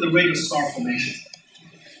let's look at the rate of star formation.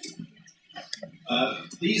 I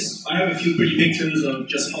have a few pretty pictures of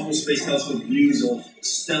just Hubble Space Telescope views of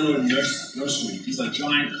stellar nursery. These are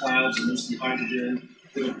giant clouds of mostly hydrogen,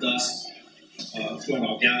 bit of dust throughout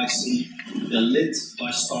our galaxy. They're lit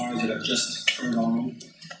by stars that have just turned on,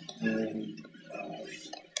 and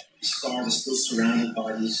stars are still surrounded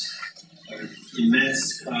by these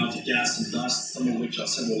immense clouds of gas and dust, some of which are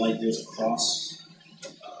several light years across.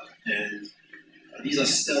 These are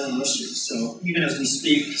stellar nurseries, so even as we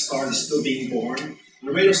speak, stars are still being born.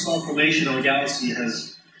 The rate of star formation in our galaxy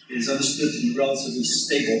is understood to be relatively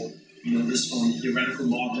stable. You know this from theoretical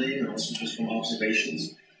modeling and also just from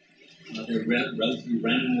observations. They're relatively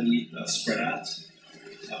randomly spread out.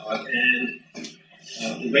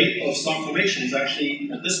 The rate of star formation is actually,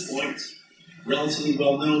 at this point, relatively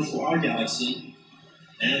well known for our galaxy,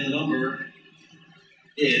 and the number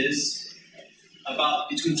is about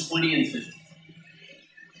between 20 and 50.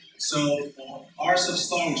 So for our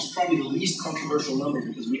substar, which is probably the least controversial number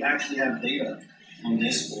because we actually have data on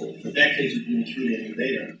this for decades we've been accumulating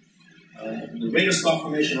data. The rate of star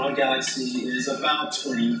formation in our galaxy is about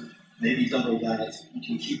 20, maybe double that. You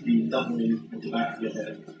can keep the doubling at the back of your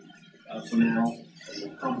head for now as a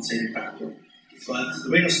compensating factor. But the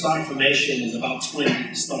rate of star formation is about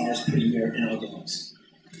 20 stars per year in our galaxy.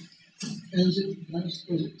 And you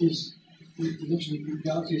mentioned the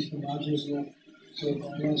galaxy is homogeneous enough, so if I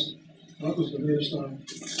ask, what was the rate of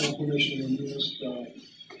star formation in the newest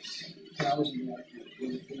 1,000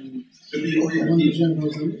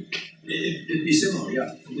 It'd be similar,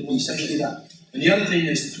 yeah. It would be essentially that. And the other thing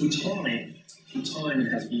is through time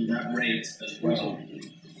it has been that rate as well.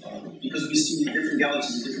 Because we see different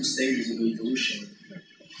galaxies in different stages of evolution,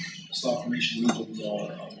 star formation regions are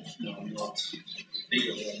not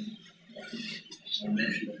bigger than or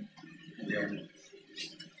measured than they are now.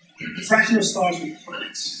 The fraction of stars with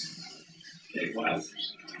planets. Okay, wow.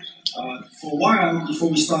 For a while, before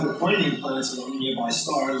we started finding planets along nearby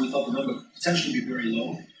stars, we thought the number could potentially be very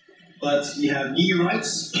low. But we have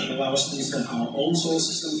meteorites that allow us to understand how our own solar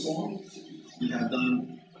system formed. We have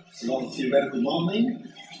done a lot of theoretical modeling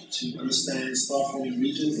to understand star-forming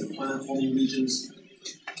regions and planet-forming regions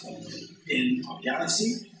in our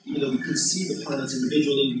galaxy. Even though we could see the planets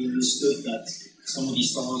individually, we understood that some of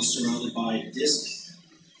these stars are surrounded by a disk,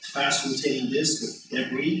 fast-rotating disk with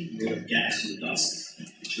debris made of gas and dust,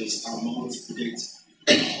 which is how models predict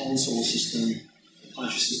our own solar system,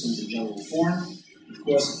 planetary systems in general form. Of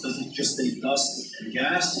course, it doesn't just stay dust and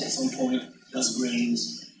gas. At some point, dust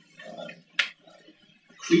grains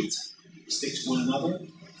accrete, stick to one another,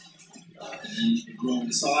 and then they grow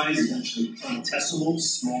in size. Eventually, planetesimals,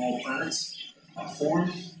 small planets, are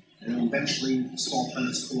formed, and then eventually, small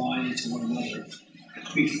planets collide into one another,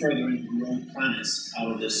 accrete further and grow planets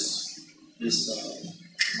out of this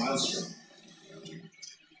maelstrom.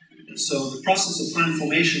 And so, the process of planet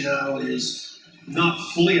formation now is not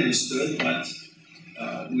fully understood, but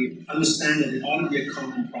we understand that it ought to be a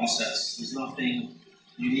common process. There's nothing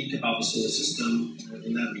unique about the solar system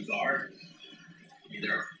in that regard. I mean,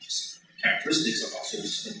 there are characteristics of our solar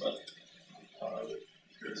system, but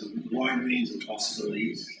there's a wide range of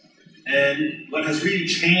possibilities. And what has really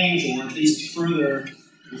changed, or at least further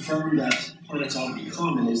confirmed that planets ought to be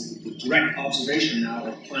common is the direct observation now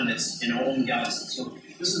of planets in our own galaxy. So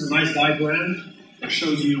this is a nice diagram that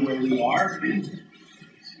shows you where we are.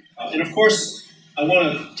 And of course, I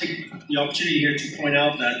want to take the opportunity here to point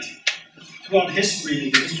out that throughout history,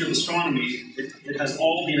 the history of astronomy, it has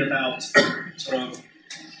all been about sort of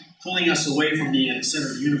pulling us away from being at the center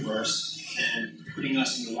of the universe and putting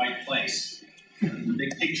us in the right place in the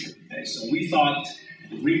big picture. Okay? So we thought,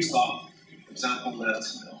 the Greeks thought, for example, that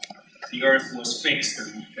the Earth was fixed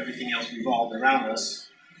and everything else revolved around us.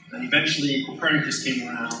 And eventually Copernicus came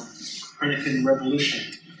around, Copernican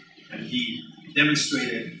revolution, and he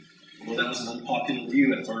demonstrated, although that was an unpopular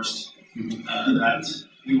view at first, that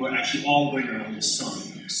we were actually all going around the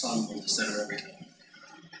sun. The sun was the center of everything.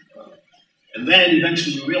 And then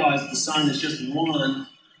eventually we realized that the sun is just one,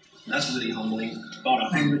 and that's really humbling, about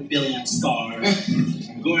 100 billion stars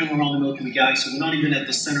going around the Milky Way galaxy. We're not even at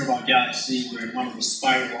the center of our galaxy, we're in one of the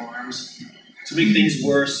spiral arms. To make things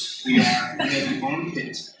worse, we are in the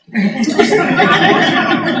armpit.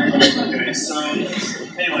 Okay, so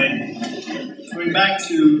anyway, going back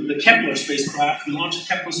to the Kepler spacecraft, we launched a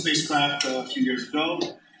Kepler spacecraft a few years ago.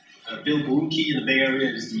 Bill Barucki in the Bay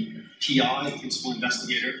Area is the PI, principal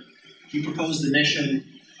investigator. He proposed the mission,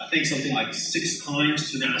 I think something like 6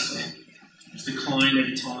 times to NASA. It's declined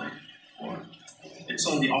every time. Or it's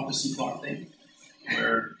sort of the opposite Clark thing,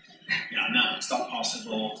 where, no, it's not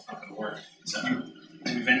possible, it's not going to work, etc.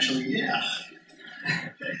 And eventually, yeah.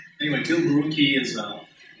 Okay. Anyway, Bill Barucki is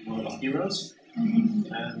one of our heroes, and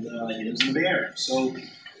he lives in the Bay Area. So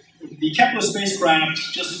the Kepler spacecraft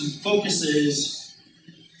just focuses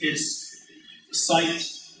its sight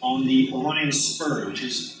on the Orion Spur, which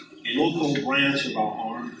is a local branch of our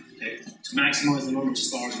arm, okay, to maximize the number of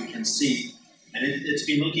stars we can see. And it's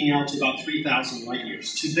been looking out to about 3,000 light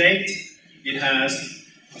years. To date, it has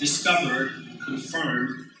discovered,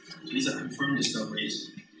 confirmed, so these are confirmed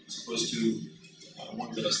discoveries, as opposed to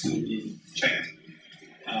ones that are still being checked,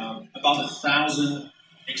 about 1,000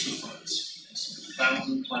 exoplanets, so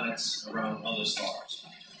 1,000 planets around other stars.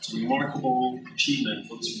 It's a remarkable achievement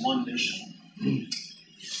for this one mission.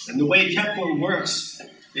 And the way Kepler works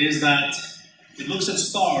is that it looks at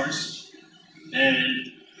stars,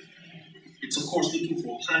 and it's of course looking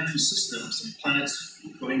for planetary systems and planets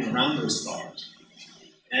going around those stars.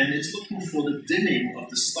 And it's looking for the dimming of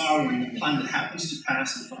the star when the planet happens to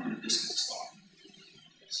pass in front of the distant star.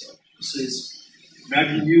 So this is,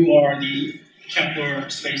 imagine you are the Kepler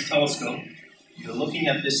Space Telescope. You're looking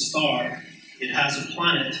at this star. It has a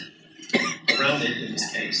planet around it in this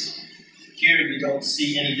case. Here you don't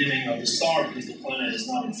see any dimming of the star because the planet is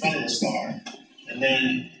not in front of the star. And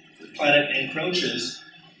then the planet encroaches.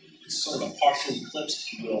 It's sort of a partial eclipse,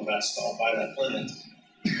 if you will, of that star by that planet.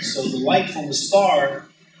 So the light from the star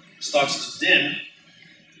starts to dim.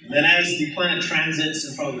 And then as the planet transits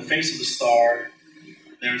in front of the face of the star,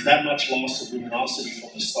 there's that much loss of luminosity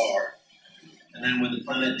from the star. And then when the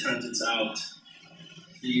planet transits out,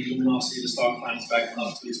 the luminosity of the star climbs back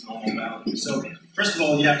up to its normal value. So, first of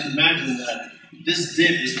all, you have to imagine that this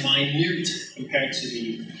dip is minute compared to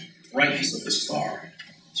the brightness of the star.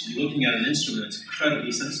 So you're looking at an instrument that's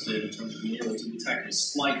incredibly sensitive in terms of being able to detect a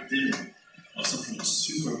slight dimming of something that's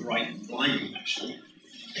super bright and blinding, actually.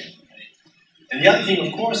 And the other thing,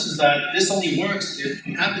 of course, is that this only works if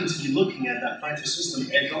you happen to be looking at that planetary system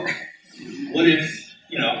edge on. What if,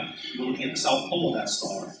 you're looking at the south pole of that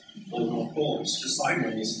star, or the north pole, it's just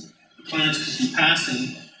sideways, the planets could be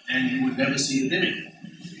passing and you would never see the dimming.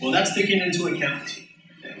 Well, that's taken into account.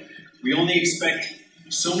 Okay. We only expect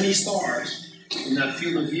so many stars in that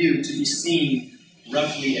field of view to be seen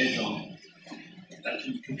roughly edge on. That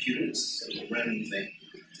can be computed, it's a random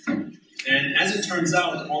thing. And as it turns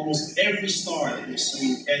out, almost every star that we're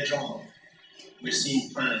seeing edge on, we're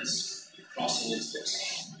seeing planets crossing its disk.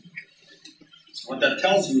 So what that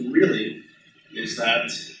tells you really is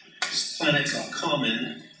that planets are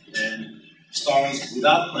common, and stars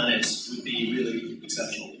without planets would be really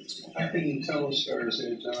exceptional. How can you tell a star's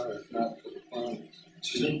age on if not for the planets?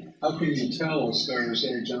 Excuse me? How can you tell a star's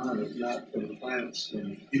age on if not for the planets?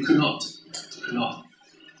 You could not. You could not.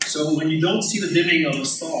 So when you don't see the dimming of a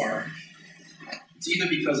star, it's either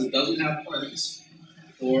because it doesn't have planets,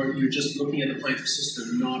 or you're just looking at the planetary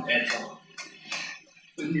system not edge on.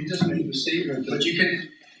 But you just made the statement But you can,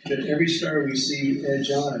 that every star we see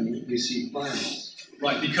edge on, we see planets.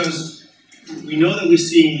 right, because we know that we're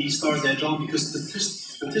seeing these stars edge on because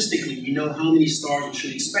statistically we know how many stars we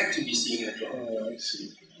should expect to be seeing edge on. Oh, I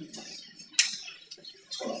see.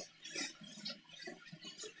 That's what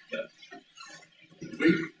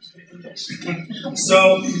Great.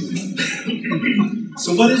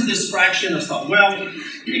 So what is this fraction of stars? Well,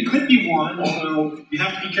 It could be one, although you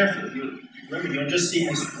have to be careful. Remember, you're just seeing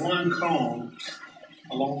this one cone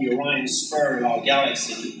along the Orion spur of our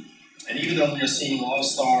galaxy. And even though we are seeing a lot of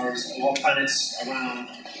stars, a lot of planets around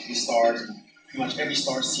these stars, pretty much every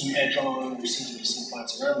star is seen edge on, we seem to be seeing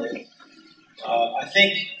planets around it. I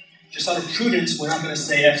think, just out of prudence, we're not going to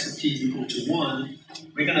say f sub p is equal to 1.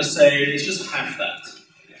 We're going to say it's just half that.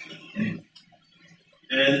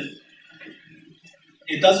 And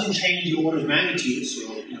it doesn't change the order of magnitude,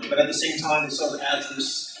 so, but at the same time, it sort of adds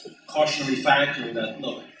this cautionary factor that,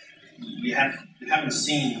 look, we haven't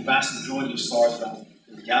seen the vast majority of stars around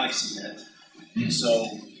the galaxy yet. So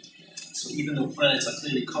even though planets are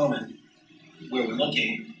clearly common where we're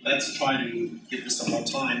looking, let's try to give this some more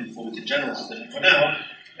time before we can generalize it. For now,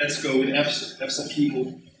 let's go with f sub p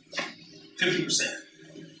equal 50%.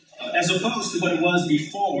 As opposed to what it was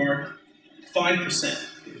before, 5%.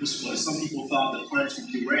 This was, some people thought that planets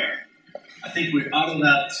would be rare. I think we're out of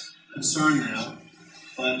that concern now,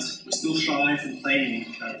 but we're still shy from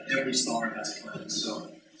claiming that every star has planets.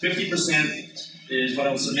 So 50% is what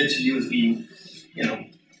I will submit to you as being,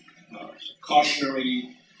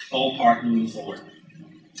 cautionary ballpark moving forward.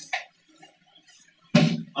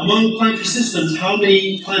 Among planetary systems, how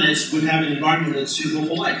many planets would have an environment that's suitable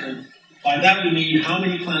for life? And by that we mean how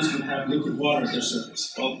many planets would have liquid water at their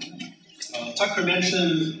surface? Well, Tucker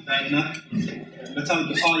mentioned that Natalie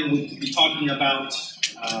Battaglia would be talking about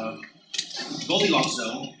the Goldilocks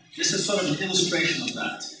zone. This is sort of an illustration of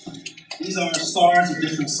that. These are stars of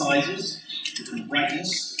different sizes, different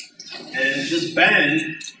brightness, and this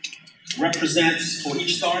band represents, for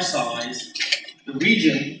each star size, the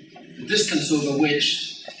region, the distance over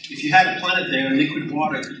which, if you had a planet there, liquid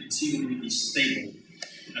water could conceivably be stable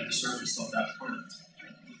at the surface of that planet.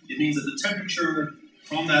 It means that the temperature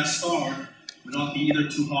from that star would not be either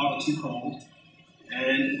too hot or too cold,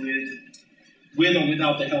 and with or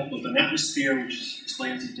without the help of an atmosphere, which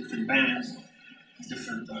explains these different bands, these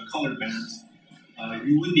different colored bands,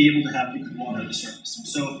 you would be able to have liquid water at the surface. And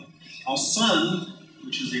so our sun,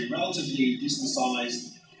 which is a relatively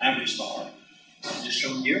decent-sized average star, is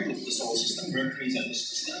shown here with the solar system. Mercury is at this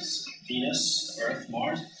distance, Venus, Earth,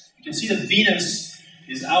 Mars. You can see that Venus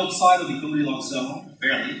is outside of the Goldilocks zone,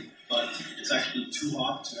 barely, but it's actually too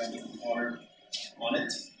hot to have liquid water on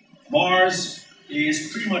it. Mars is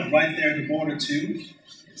pretty much right there at the border too.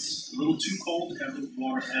 It's a little too cold to have liquid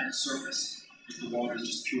water at the surface if the water is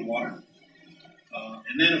just pure water.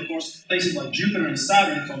 And then, of course, places like Jupiter and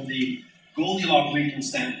Saturn, from the Goldilocks region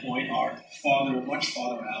standpoint, are much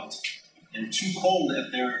farther out, and too cold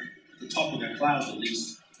at the top of their clouds, at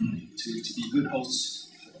least, to be good hosts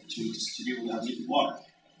to be able to have liquid water.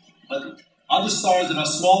 But other stars that are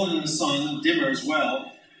smaller than the Sun, dimmer as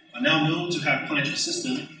well, are now known to have planetary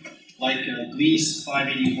system, like Gliese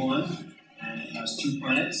 581, and it has 2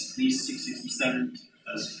 planets. Gliese 667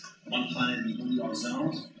 has 1 planet in the Goldilocks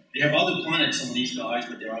zone. They have other planets, some of these guys,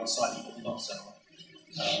 but they're outside the Goldilocks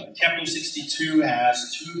zone. Kepler 62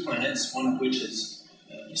 has 2 planets, one of which is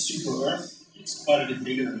a super Earth. It's quite a bit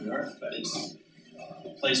bigger than the Earth, but it's a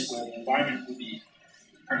place where the environment would be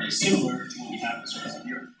apparently similar to what we have on the surface of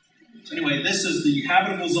the Earth. So anyway, this is the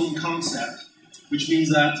habitable zone concept, which means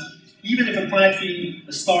that even if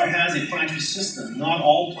a star has a planetary system, not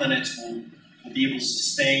all planets will be able to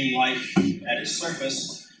sustain life at its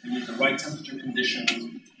surface. You need the right temperature conditions,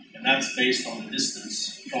 and that's based on the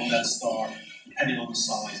distance from that star, depending on the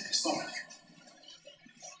size of the star.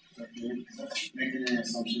 Making any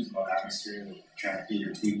assumptions about atmosphere that trap heat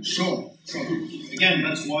or heat? Sure. Again,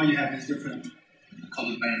 that's why you have these different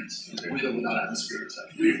colored bands, with or without atmosphere,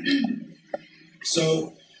 etc.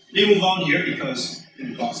 So, we move on here because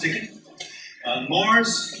the clock's ticking.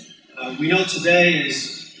 Mars, we know today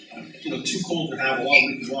is too cold to have a lot of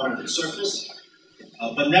liquid water at the surface.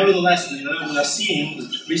 But nevertheless, we are seeing,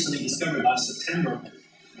 recently discovered last September,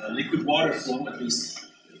 liquid water flow, at least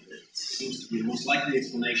it seems to be the most likely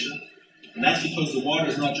explanation. And that's because the water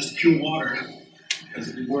is not just pure water, because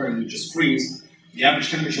if it were, it would just freeze. The average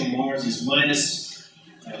temperature on Mars is minus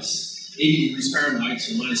 80 degrees Fahrenheit,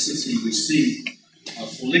 so minus 60 degrees C.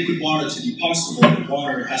 For liquid water to be possible, the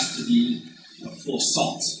water has to be full of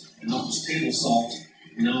salt, and not just table salt.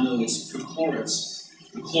 We now know it's perchlorates.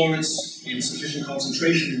 Perchlorates in sufficient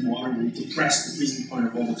concentration in water will depress the freezing point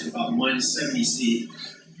of water to about minus 70 C.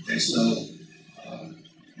 Okay, so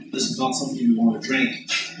this is not something we want to drink,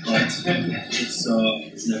 but it's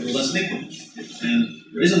nevertheless liquid. And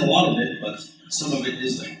there isn't a lot of it, but some of it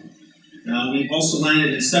is there. Now, we've also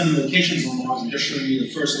landed in 7 locations on Mars. I'm just showing you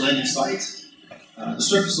the first landing site. The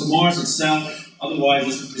surface of Mars itself otherwise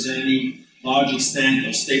doesn't present any large extent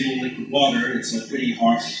of stable liquid water. It's a pretty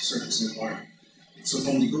harsh surface environment. So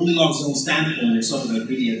from the Goldilocks zone standpoint, it's sort of like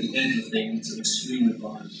really at the edge of things, it's an extreme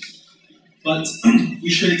environment. But we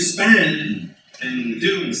should expand, and we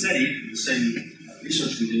do in SETI, the same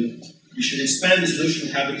research we do, we should expand this notion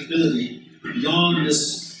of habitability beyond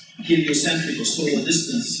this heliocentric or solar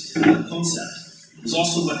distance concept. There's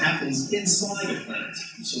also what happens inside a planet.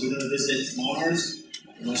 So we're going to visit Mars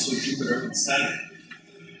and also Jupiter and Saturn.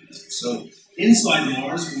 So inside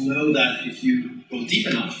Mars, we know that if you go deep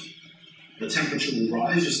enough, the temperature will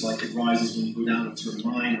rise, just like it rises when you go down into a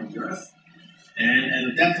mine on the Earth. And at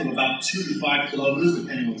a depth of about 2 to 5 kilometers,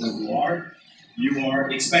 depending on where you are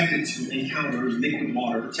expected to encounter liquid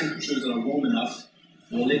water, temperatures that are warm enough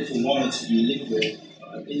for liquid water to be liquid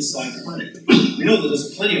inside the planet. We know that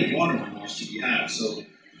there's plenty of water on Mars to be had, so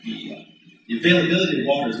the availability of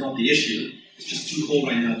water is not the issue. It's just too cold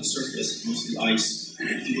right now to surface, mostly ice.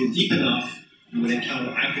 If you go deep enough, you would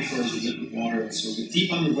encounter aquifers with liquid water. So the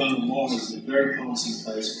deep underground of Mars is a very promising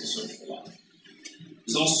place for search for life.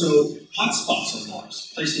 There's also hot spots on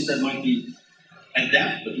Mars, places that might be at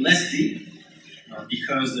depth but less deep,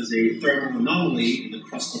 because there's a thermal anomaly in the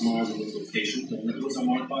crust of Mars in those locations, and those are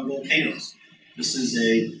marked by volcanoes. This is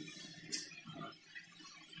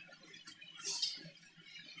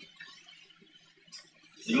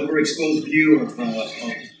an overexposed view of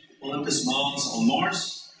Olympus Mons on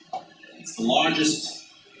Mars. It's the largest,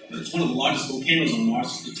 it's one of the largest volcanoes on Mars.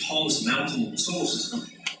 It's the tallest mountain in the solar system.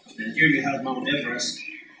 And here you have Mount Everest,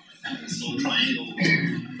 this little triangle,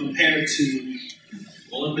 compared to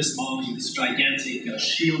Olympus Mons with this gigantic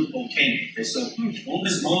shield volcano. Okay, so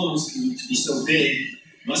Olympus Mons, to be so big,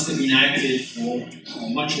 must have been active for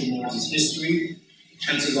much of Mars' history.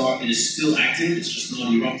 Chances are it is still active, it's just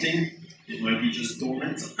not erupting. It might be just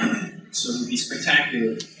dormant. So it would be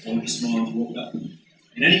spectacular if Olympus Mons woke up.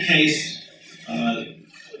 In any case,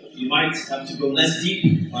 you might have to go less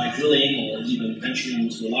deep by drilling or even venturing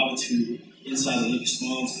into a lava tube inside Olympus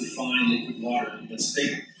Mons to find liquid water that's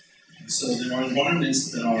stable. So there are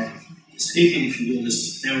environments that are escaping, if you will,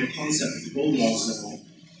 this narrow concept of the Goldilocks zone,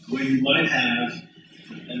 where you might have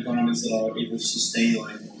environments that are able to sustain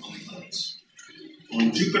life on planets.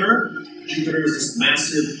 On Jupiter, Jupiter is this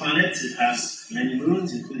massive planet. It has many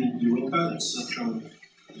moons, including Europa, that's shown on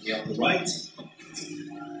the right.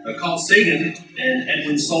 Carl Sagan and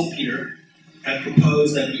Edwin Saltpeter had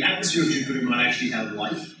proposed that the atmosphere of Jupiter might actually have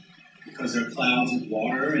life, because there are clouds of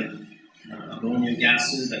water and ammonia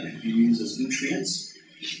gases that could be used as nutrients.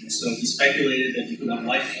 And so he speculated that you could have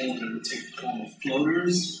life forms that would take the form of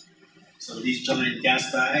floaters. So these giant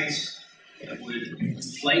gas bags that would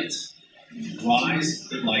inflate and rise, a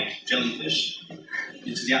bit like jellyfish,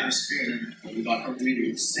 into the atmosphere, and without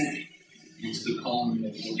hurry, sink into the column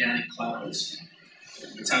of organic clouds,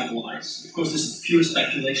 metabolize. Of course, this is pure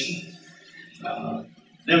speculation.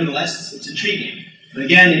 Nevertheless, it's intriguing. But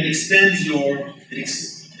again, it expands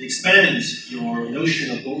your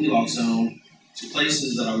notion of Goldilocks zone to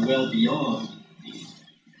places that are well beyond the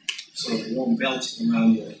sort of warm belt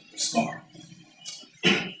around the star.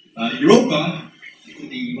 Europa,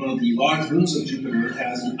 one of the large moons of Jupiter,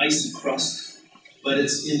 has an icy crust, but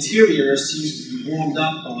its interior seems to be warmed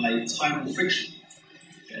up by tidal friction.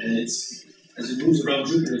 And as it moves around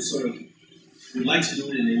Jupiter, it's sort of, we'd like to do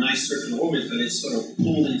it in a nice circular orbit, but it's sort of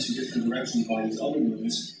pulled into different directions by these other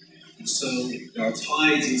moons. And so there are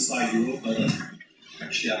tides inside Europa that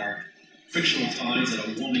actually are frictional tides that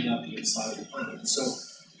are warming up the inside of the planet. And so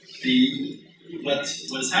what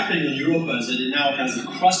is happening in Europa is that it now has a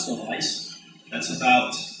crust of ice that's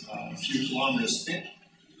about a few kilometers thick,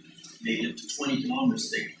 maybe up to 20 kilometers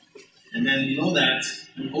thick. And then below that,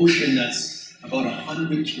 an ocean that's about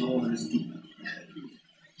 100 kilometers deep.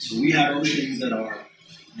 So we have oceans that are,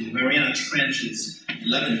 the Mariana Trench is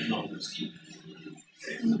 11 kilometers deep.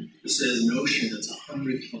 Okay. This is an ocean that's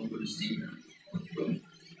 100 kilometers deep.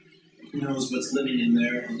 Who knows what's living in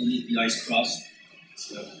there underneath the ice crust?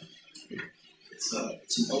 It's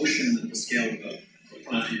an ocean at the scale of a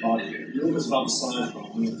planetary body here. Europa is about the size of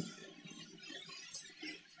our moon.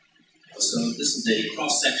 So this is a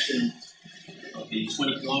cross-section of the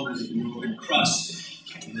 20 kilometers of European crust,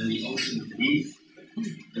 and then the ocean beneath.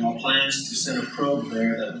 There are plans to send a probe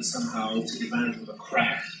there that would somehow take advantage of a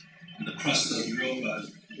crack in the crust of Europa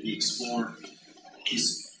and maybe explore,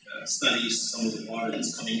 study some of the water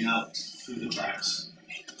that's coming out through the cracks.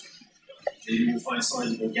 Maybe we'll find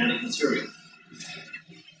signs of organic material.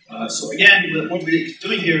 So again, what we're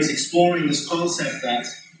doing here is exploring this concept that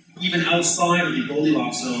even outside of the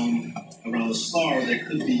Goldilocks zone around the star, there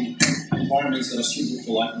could be environments that are suitable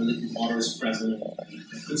for life, where liquid water is present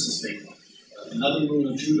and could sustain life. Another moon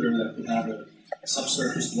of Jupiter that could have a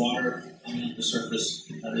subsurface water underneath the surface,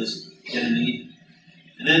 that is Ganymede,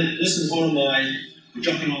 And then this is one of my, we're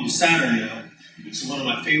jumping on to Saturn now. This is one of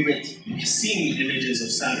my favorite Cassini images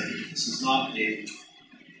of Saturn. This is not a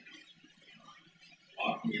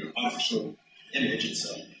artificial image, it's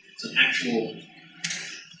an actual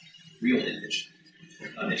real image.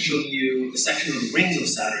 It's showing you a section of the rings of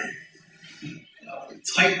Saturn,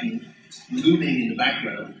 Titan looming in the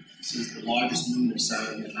background. This is the largest moon of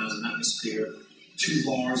Saturn that has an atmosphere, 2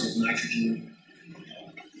 bars of nitrogen,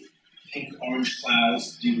 pink-orange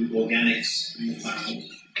clouds due to organics in the clouds.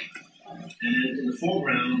 And then in the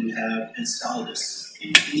foreground, we have Enceladus,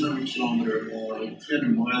 a 300-kilometer long,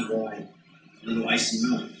 300-mile wide little icy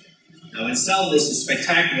moon. Now, Enceladus is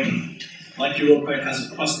spectacular. Like Europa, it has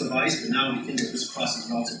a crust of ice, but now we think that this crust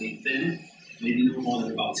is relatively thin, maybe no more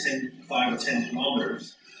than about 5 or 10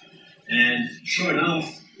 kilometers. And sure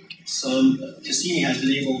enough, Cassini has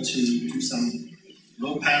been able to do some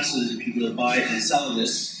low passes, if you will, by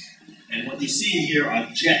Enceladus. And what you see in here are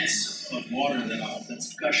jets of water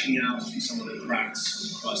that's gushing out through some of the cracks in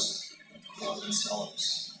the crust of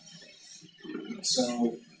Enceladus.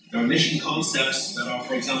 So there are mission concepts that are,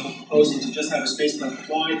 for example, proposing to just have a spacecraft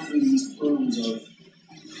fly through these plumes of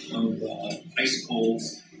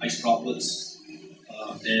icicles, ice droplets,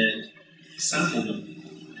 and sample them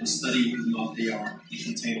and study whether or not they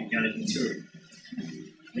contain organic material.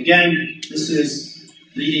 Again, this is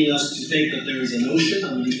leading us to think that there is an ocean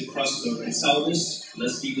underneath the crust of Enceladus,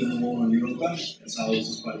 less deep than the one on Europa. Enceladus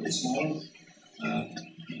is quite a bit smaller.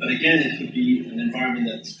 But again, it could be an environment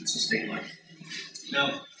that could sustain life.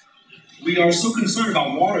 Now, we are so concerned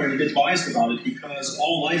about water and a bit biased about it because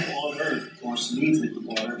all life on Earth, of course, needs liquid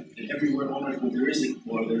water, and everywhere on Earth where there is liquid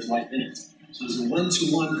water, there's life in it. So there's a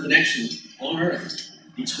one-to-one connection on Earth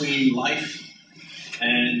between life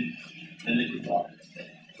and liquid water.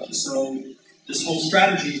 So this whole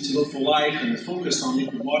strategy to look for life and the focus on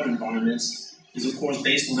liquid water environments is, of course,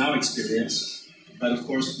 based on our experience. But of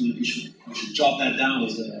course, we should jot that down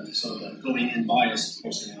as a sort of a going-in bias, of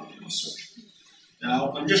course, in our research.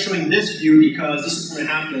 Now, I'm just showing this view because this is going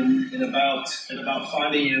to happen at about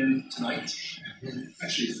 5 a.m. tonight.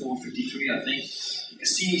 Actually, 4:53, I think. The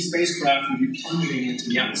Cassini spacecraft will be plunging into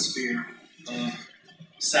the atmosphere of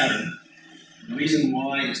Saturn. The reason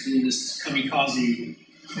why it's doing this kamikaze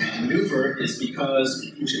maneuver is because,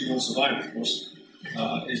 which it won't survive, of course,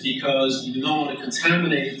 is because you do not want to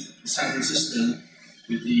contaminate the Saturn system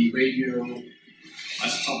with the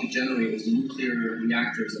radioisotopic generators, the nuclear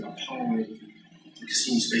reactors that are powering the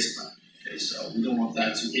Cassini spacecraft. Okay, so we don't want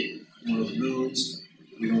that to hit one of the moons.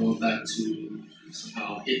 We don't want that to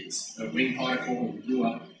somehow hit a ring particle and blow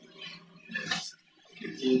up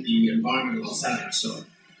and pollute the environment on Saturn. So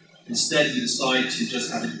instead, we decide to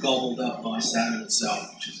just have it gobbled up by Saturn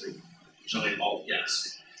itself, which is a giant ball of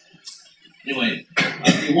gas. Anyway,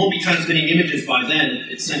 it won't be transmitting images by then.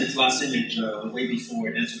 It sent its last image way before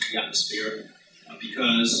it entered the atmosphere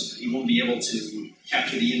because it won't be able to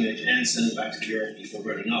capture the image and send it back to the Earth before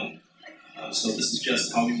burning up. So this is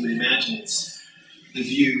just how we would imagine it's the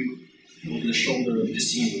view over the shoulder of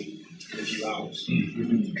Cassini in a few hours.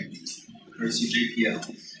 Courtesy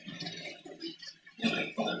JPL. Yeah,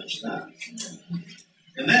 I thought I mentioned that.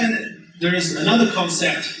 And then there is another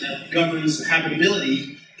concept that governs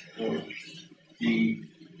habitability, or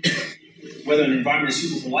whether an environment is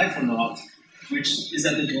suitable for life or not, which is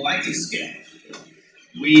at the galactic scale.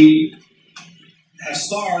 We have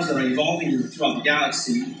stars that are evolving throughout the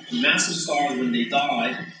galaxy. Massive stars, when they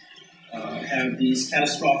die, have these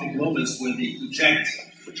catastrophic moments where they eject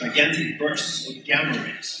gigantic bursts of gamma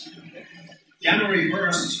rays. Gamma ray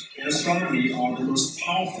bursts in astronomy are the most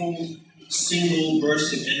powerful single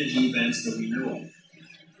burst of energy events that we know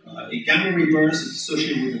of. A gamma ray burst is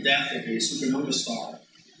associated with the death of a supernova star.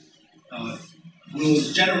 Will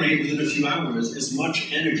generate within a few hours as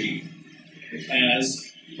much energy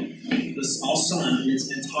as our sun in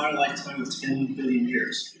its entire lifetime of 10 billion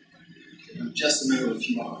years, in just a matter of a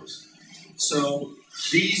few hours. So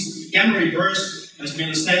these gamma ray bursts, as we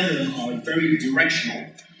understand them, are very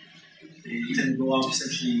directional. They can go out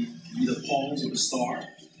essentially near the poles of the star,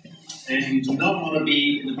 and you do not want to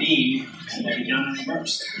be in the beam of a gamma ray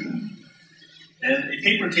burst. And a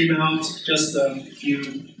paper came out just a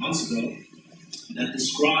few months ago that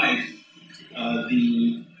described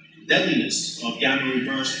the deadliness of gamma ray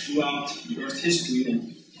bursts throughout the Earth's history,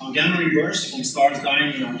 and how gamma ray bursts from stars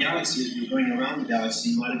dying in our galaxy as we're going around the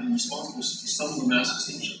galaxy might have been responsible for some of the mass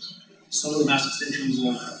extinctions. Some of the mass extinctions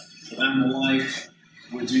of animal life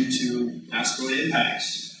were due to asteroid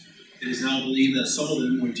impacts. It is now believed that some of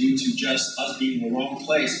them were due to just us being in the wrong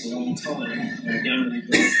place at the wrong time, where gamma ray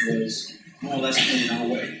burst was more or less coming our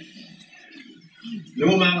way.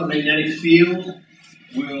 No amount of magnetic field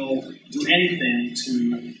will do anything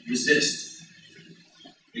to resist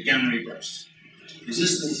a gamma ray burst.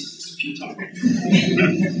 Resistance is futile.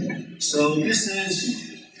 So this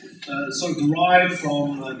is sort of derived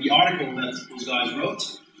from the article that those guys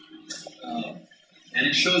wrote. And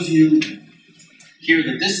it shows you here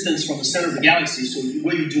the distance from the center of the galaxy. So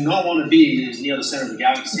where you do not want to be is near the center of the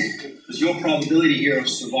galaxy, because your probability here of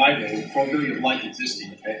survival, probability of life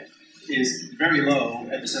existing, okay, is very low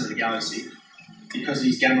at the center of the galaxy, because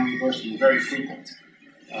these gamma ray bursts are very frequent.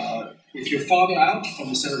 If you're farther out from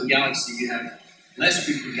the center of the galaxy, you have less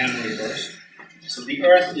frequent gamma ray bursts. So the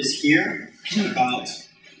Earth is here, about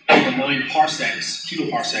 9 parsecs,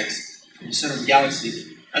 kiloparsecs, from the center of the galaxy.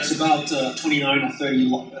 That's about 29 or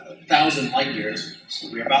 30,000 light years. So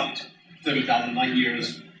we're about 30,000 light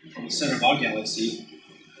years from the center of our galaxy.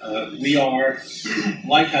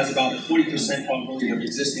 Life has about a 40% probability of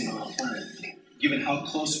existing on our planet, given how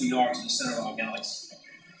close we are to the center of our galaxy.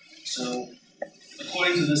 So,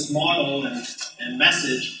 according to this model and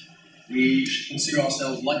message, we should consider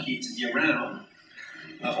ourselves lucky to be around,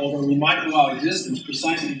 although we might owe our existence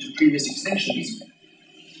precisely to previous extinctions.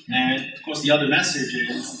 And, of course, the other message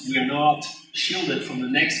is we are not shielded from the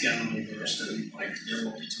next gamma ray burst that we might very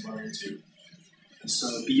likely to run into. And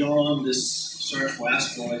so, beyond this search for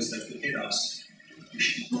asteroids that could hit us, we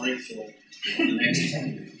should be mindful of the next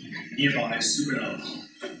nearby supernova.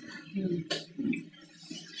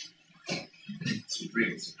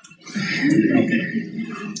 Okay.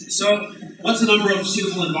 So, what's the number of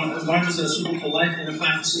suitable environments that are suitable for life in a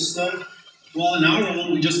planet system? Well, in our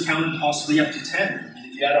own, we just counted possibly up to 10. And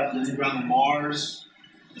if you add up the underground of Mars,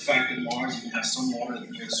 the fact that Mars even has some water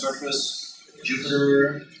near the surface,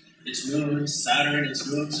 Jupiter, its moons, Saturn, its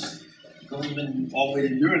moons, going even all the way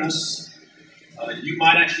to Uranus, you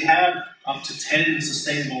might actually have up to 10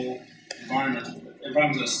 sustainable environments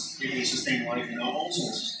that can sustain life in our own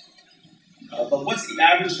solar system. But what's the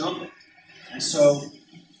average number? And so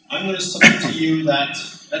I'm going to submit to you that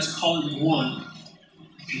let's call it 1.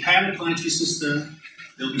 If you have a planetary system,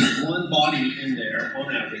 there'll be one body in there,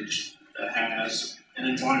 on average, that has an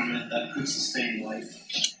environment that could sustain life.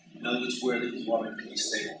 In other words, where the water can be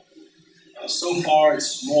stable. So far,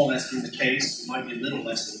 it's more or less been the case. It might be a little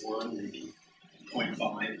less than 1, maybe 0.5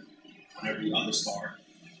 on every other star.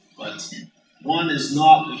 But 1 is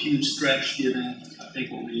not a huge stretch given, I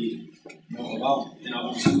think, what we know about in our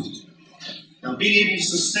own solar system. Now, being able to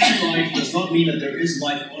sustain life does not mean that there is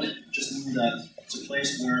life on it. It just means that it's a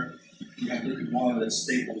place where you have liquid water that's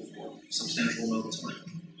stable for a substantial amount of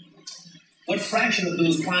time. What fraction of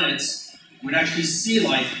those planets would actually see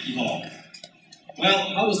life evolve?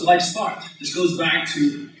 Well, how does life start? This goes back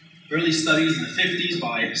to early studies in the 50s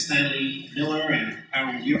by Stanley Miller and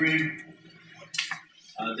Harold Urey.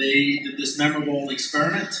 They did this memorable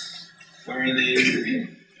experiment where they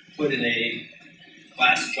put in a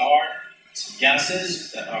glass jar some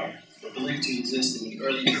gases that are believed to exist in the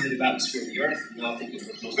early primitive atmosphere of the Earth. Now I think it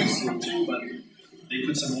was mostly CO2, but they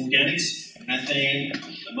put some organics, methane,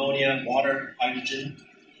 ammonia, water, hydrogen,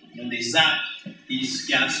 and they zap these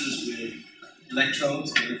gases with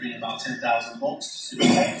electrodes delivering about 10,000 volts to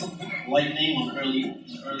lightning on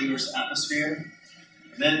early Earth's atmosphere.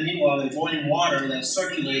 And then meanwhile, they're boiling water that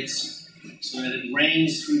circulates so that it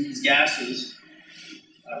rains through these gases,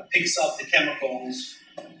 picks up the chemicals,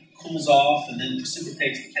 cools off, and then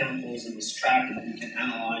precipitates the chemicals in this track, and then you can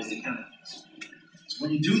analyze the chemicals. So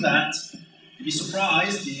when you do that, you'd be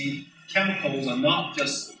surprised, the chemicals are not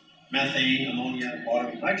just methane, ammonia, water,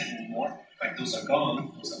 and nitrogen anymore. In fact, those are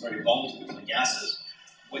gone. Those are very volatile gases.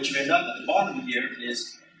 What you end up at the bottom here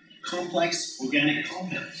is complex organic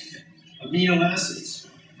compounds, amino acids,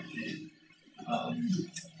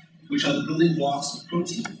 which are the building blocks of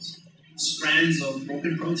proteins, strands of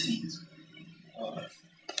broken proteins.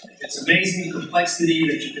 It's amazing the complexity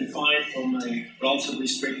that you can find from a relatively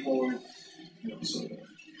straightforward, sort of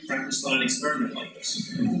Frankenstein experiment like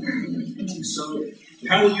this. So, the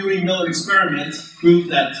Harold Urey Miller experiment proved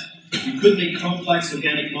that you could make complex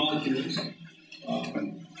organic molecules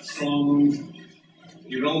from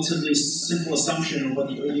a relatively simple assumption of what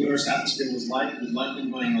the early Earth's atmosphere was like, with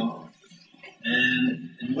lightning going on.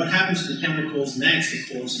 And what happens to the chemicals next,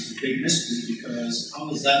 of course, is a big mystery, because how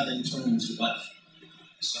does that then turn into life?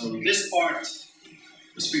 So this part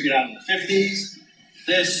was figured out in the 50s.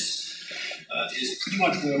 This is pretty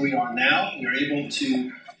much where we are now. We're able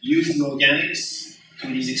to use the organics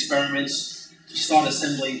from these experiments to start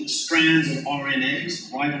assembling strands of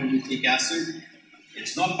RNAs, ribonucleic acid.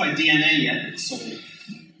 It's not quite DNA yet. It's sort of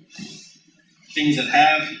things that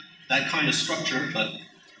have that kind of structure, but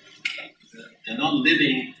they're not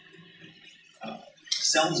living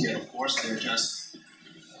cells yet, of course. They're just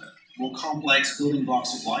more complex building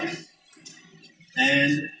blocks of life.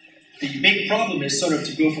 And the big problem is sort of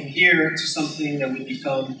to go from here to something that would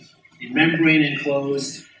become a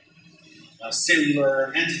membrane-enclosed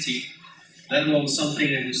cellular entity, let alone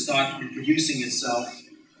something that would start reproducing itself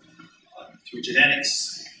through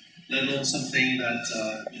genetics, let alone something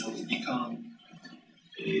that would become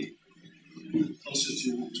closer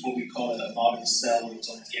to what we call a modern cell with its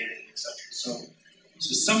own DNA, etc.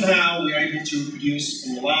 So somehow we are able to produce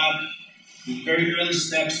in the lab the very early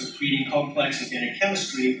steps of creating complex organic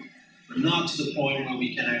chemistry, but not to the point where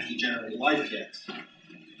we can actually generate life yet.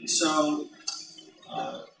 And so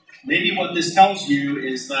maybe what this tells you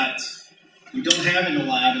is that we don't have in the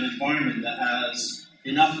lab an environment that has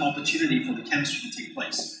enough opportunity for the chemistry to take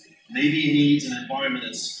place. Maybe it needs an environment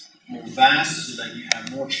that's more vast so that you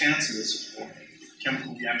have more chances for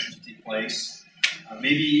chemical reactions to take place.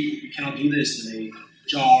 Maybe you cannot do this in a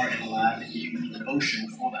jar in a lab, and you need an ocean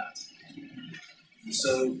for that. And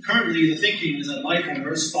so currently the thinking is that life on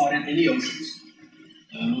Earth started in the oceans,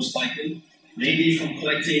 most likely, maybe from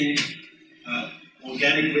collecting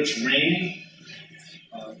organic rich rain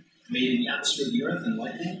made in the atmosphere of the Earth and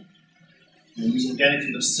lightning. And these organics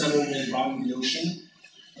would have settled in the bottom of the ocean,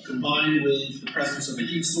 combined with the presence of a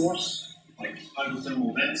heat source, like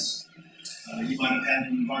hydrothermal vents. You might have had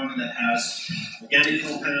an environment that has organic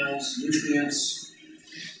compounds, nutrients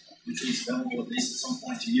available at least at some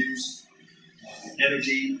point to use,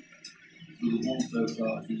 energy through the warmth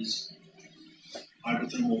of these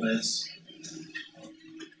hydrothermal vents,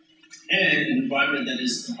 and an environment that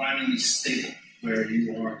is environmentally stable, where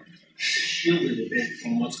you are shielded a bit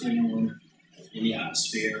from what's going on in the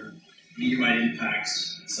atmosphere, meteorite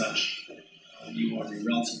impacts, and such. You are in a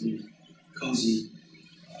relatively cozy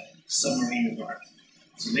submarine environment.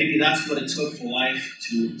 So maybe that's what it took for life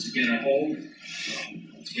to get a hold,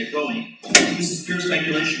 to get going. This is pure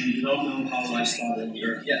speculation. We do not know how life started on the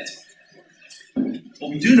Earth yet.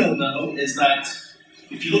 What we do know, though, is that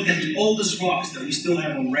if you look at the oldest rocks that we still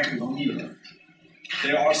have on record on the Earth,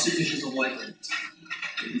 there are signatures of life in it.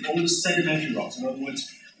 The oldest sedimentary rocks. In other words,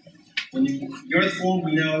 when the Earth formed,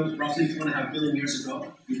 we know roughly 4.5 billion years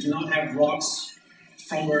ago. We do not have rocks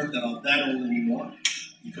from Earth that are that old anymore,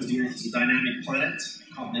 because the Earth is a dynamic planet.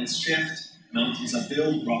 Continents shift, mountains are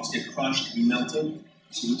built, rocks get crushed and melted.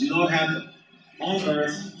 So we do not have on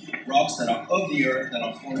Earth rocks that are of the Earth that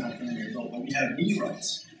are 4.5 billion years old, but we have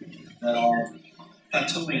meteorites that are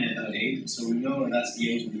plateauing at that age, so we know that's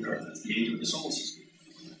the age of the Earth, that's the age of the solar system.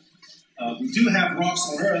 We do have rocks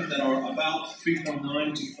on Earth that are about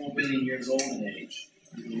 3.9 to 4 billion years old in age,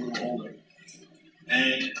 maybe a little older.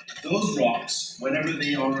 And those rocks, whenever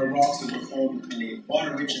they are rocks that were formed in a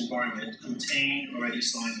water-rich environment, contain already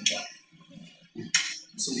signs of life.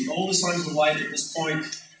 So the oldest signs of life at this point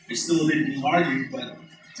is still a bit being argued, but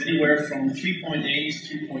it's anywhere from 3.8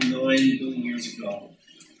 to 3.9 billion years ago.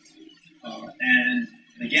 And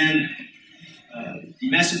again, the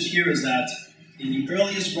message here is that in the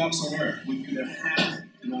earliest rocks on Earth, we could have had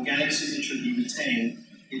an organic signature be retained.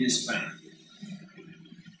 It is found.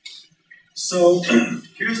 So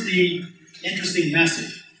here's the interesting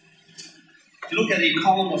message. If you look at a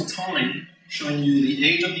column of time showing you the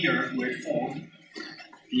age of the Earth, where it formed,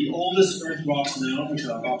 the oldest Earth rocks now, which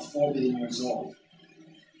are about 4 billion years old,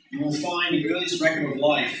 you will find the earliest record of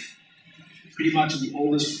life pretty much in the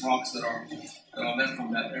oldest rocks that are left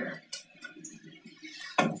from that era.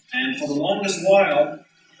 And for the longest while,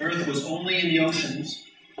 Earth was only in the oceans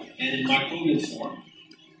and in microbial form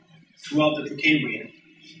throughout the Precambrian.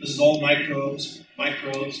 This is all microbes,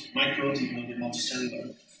 even though they're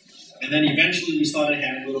multicellular. And then eventually we started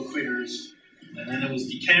having little critters, and then there was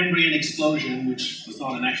the Cambrian explosion, which was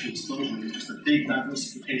not an actual explosion, it was just a big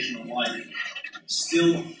diversification of life,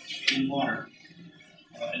 still in water.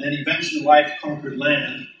 And then eventually life conquered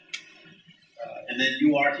land, and then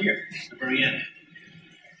you are here at the very end.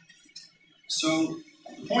 So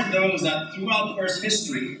the point, though, is that throughout Earth's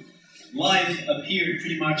history, life appeared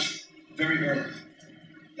pretty much very early.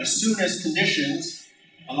 As soon as conditions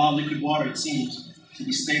allow liquid water, it seems, to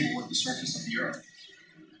be stable at the surface of the Earth.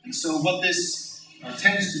 And so what this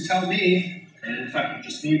tends to tell me, and in fact not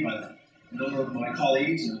just me, but a number of my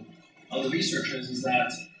colleagues and other researchers, is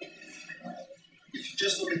that if you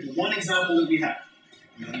just look at the one example that we have,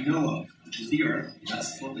 that we know of, which is the Earth,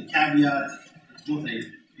 that's both a caveat, it's both a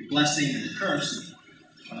blessing and a curse.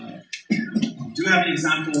 We do have an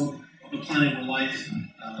example of a planet where life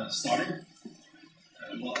started.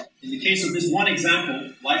 Well, in the case of this one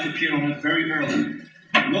example, life appeared on Earth very early.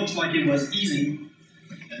 It looked like it was easy,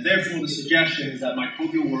 and therefore the suggestion is that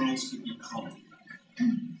microbial worlds could be common.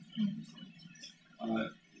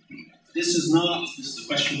 this is a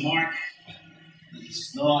question mark. This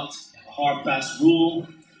is not a hard, fast rule.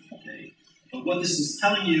 Okay. But what this is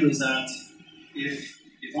telling you is that if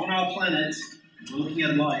on our planet, we're looking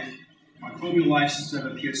at life, microbial life seems to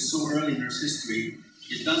have appeared so early in Earth's history,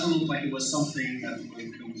 it doesn't look like it was something that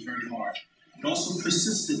was very hard. It also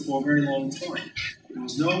persisted for a very long time. There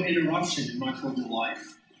was no interruption in microbial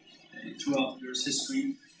life throughout Earth's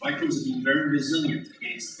history. Microbes have been very resilient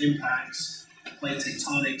against impacts, plate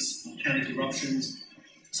tectonics, volcanic eruptions.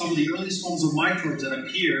 Some of the earliest forms of microbes that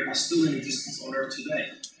appear are still in existence on Earth today.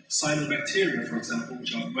 Cyanobacteria, for example,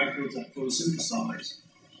 which are microbes that photosynthesize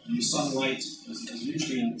and use sunlight as a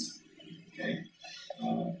nutrient, okay,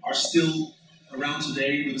 are still around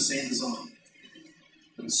today with the same design.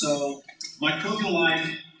 And so, microbial life,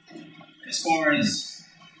 as far as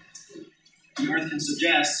the Earth can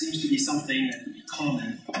suggest, seems to be something that can be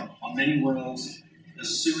common on many worlds as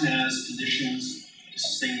soon as conditions to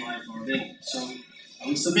sustain life are available. So, I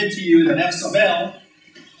would submit to you that F sub L,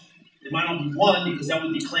 it might not be 1 because that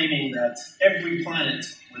would be claiming that every planet,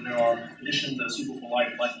 when there are conditions that are suitable for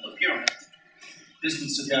life will appear on it. This would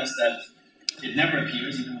suggest that it never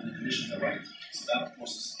appears even when the conditions are right. So that, of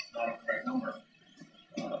course, is not a correct number.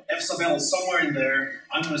 F sub L is somewhere in there.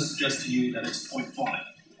 I'm going to suggest to you that it's 0.5.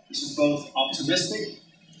 This is both optimistic.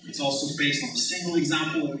 It's also based on the single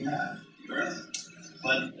example that we have, the Earth.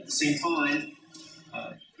 But at the same time,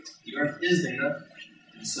 the Earth is data,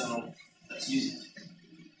 and so let's use it.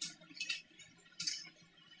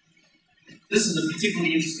 This is a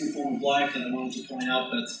particularly interesting form of life that I wanted to point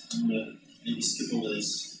out, but I'm going to maybe skip over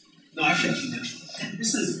this. No, actually, I should mention that.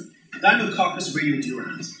 This is Deinococcus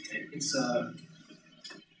radiodurans. Okay? It's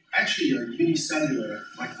actually a unicellular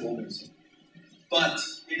microorganism, but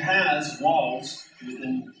it has walls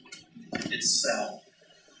within its cell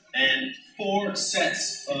and 4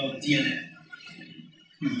 sets of DNA.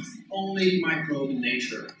 It's the only microbe in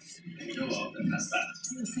nature that we know of that has that.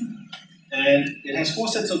 And it has 4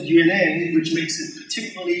 sets of DNA, which makes it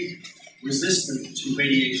particularly resistant to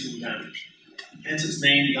radiation damage. Hence its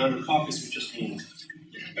name, Deinococcus, which just means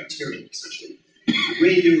bacterium, essentially.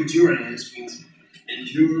 Radiodurans means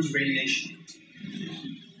endures radiation.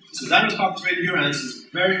 So Deinococcus radiodurans is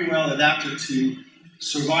very well adapted to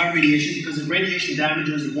survive radiation because if radiation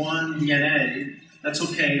damages one DNA, that's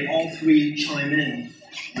okay, all 3 chime in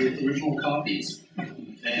with original copies.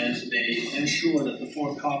 And they ensure that the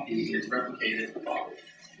 4th copy is replicated properly.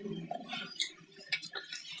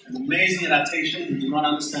 An amazing adaptation. We do not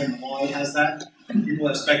understand why it has that. People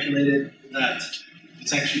have speculated that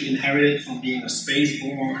it's actually inherited from being a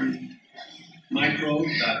space-borne microbe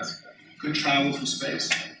that could travel through space.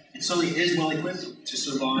 It certainly is well equipped to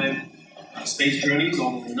survive space journeys,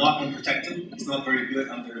 although not unprotected. It's not very good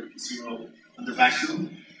under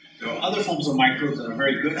vacuum. There are other forms of microbes that are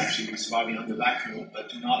very good actually surviving under vacuum, but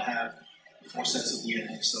do not have 4 sets of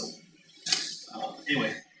DNA. So,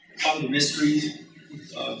 anyway, part of the mysteries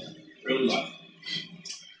of early life.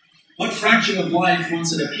 What fraction of life,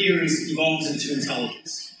 once it appears, evolves into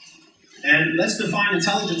intelligence? And let's define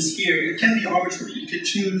intelligence here. It can be arbitrary. You could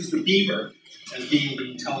choose the beaver as being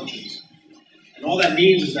the intelligence. And all that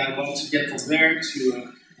means is that, well, to get from there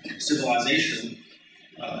to civilization,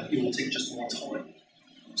 it will take just more time.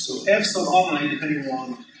 So F sub I, depending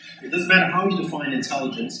on, it doesn't matter how you define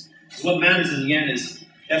intelligence, because what matters in the end is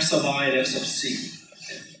F sub I and F sub C.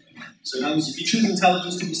 Okay. So in other words, if you choose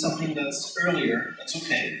intelligence to be something that's earlier, that's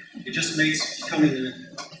okay. It just makes becoming an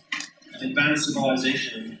advanced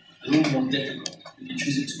civilization a little more difficult. If you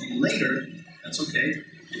choose it to be later, that's okay.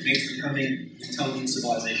 It makes becoming intelligent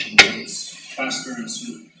civilization faster and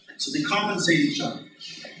smoother. So they compensate each other.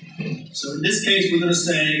 So in this case, we're going to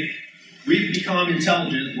say, we've become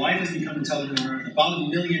intelligent, life has become intelligent on Earth about 1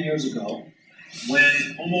 million years ago when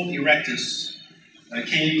Homo erectus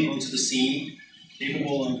came onto the scene,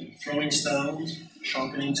 capable of throwing stones,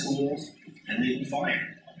 sharpening tools, and making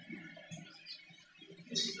fire.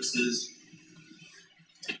 So this is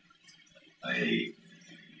a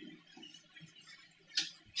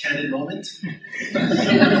candid moment in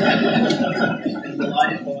the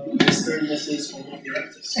life of Mr. and Mrs. Homo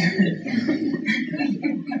erectus.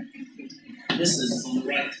 This is on the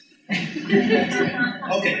right.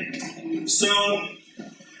 Okay, so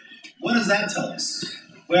what does that tell us?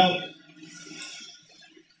 Well,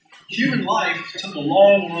 human life took a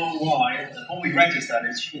long, long while, and Homo erectus, that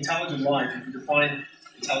is, intelligent life, if you define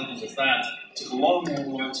intelligence as that, took a long,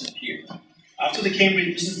 long while to appear. After the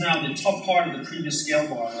Cambrian, this is now the top part of the previous scale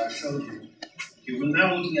bar that I showed you. Okay, we're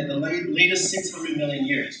now looking at the latest 600 million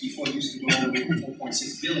years. Before it used to go all the way to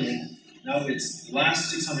 4.6 billion. Now it's the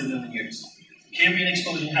last 600 million years. Cambrian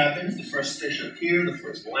explosion happens, the first fish appear, the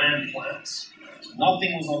first land plants.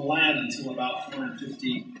 Nothing was on land until about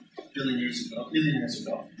 450 million years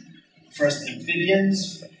ago. First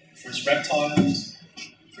amphibians, first reptiles,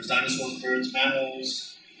 first dinosaurs, birds,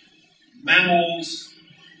 mammals. Mammals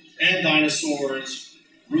and dinosaurs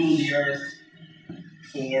ruled the Earth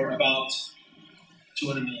for about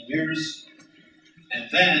 200 million years. And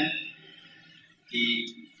then the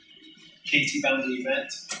KT boundary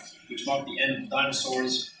event, which marked the end of the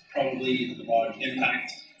dinosaurs, probably the large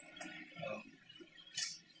impact.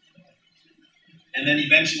 And then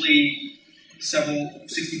eventually,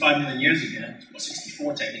 65 million years again, or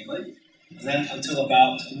 64 technically, and then until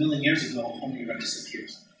about 1 million years ago, Homo erectus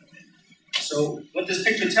appears. So what this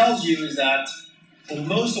picture tells you is that for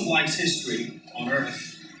most of life's history on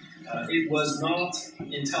Earth, it was not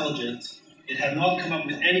intelligent. It had not come up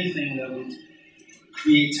with anything that would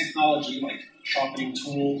create technology like sharpening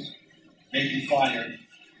tools, making fire,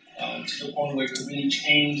 to the point where it could really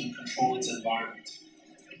change and control its environment.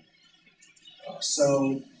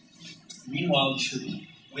 So, meanwhile, you should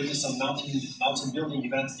witness some mountain building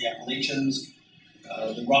events, the Appalachians,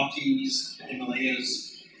 the Rockies, the Himalayas.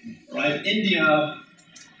 Right? India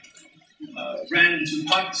ran into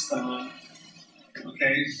Pakistan,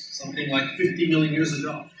 okay, something like 50 million years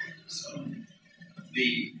ago. So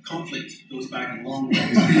the conflict goes back a long way.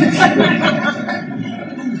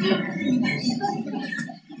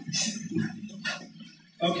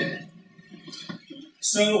 Okay.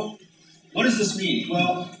 So what does this mean?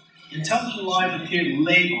 Well, intelligent life appeared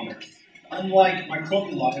late on Earth. Unlike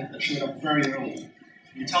microbial life that showed up very early,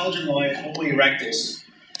 intelligent life, Homo erectus,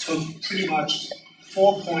 took pretty much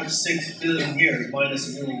 4.6 billion years, minus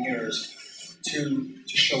a million years, to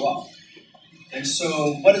show up. And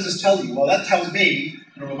so, what does this tell you? Well, that tells me,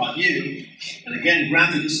 I don't know about you, and again,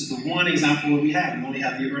 granted, this is the one example we have. We only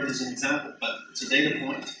have the Earth as an example, but it's a data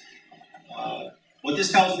point. What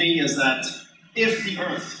this tells me is that if the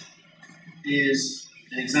Earth is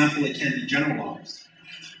an example that can be generalized,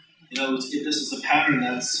 in other words, if this is a pattern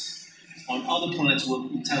that's on other planets where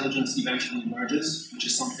intelligence eventually emerges, which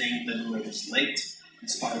is something that emerges late, in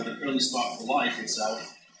spite of an early start for life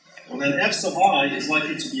itself, well then f sub I is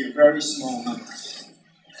likely to be a very small number.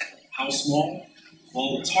 How small?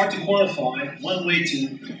 Well, it's hard to quantify. One way to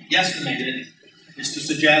guesstimate it is to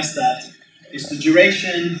suggest that it's the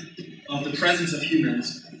duration of the presence of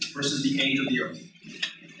humans versus the age of the Earth.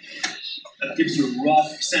 That gives you a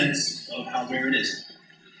rough sense of how rare it is.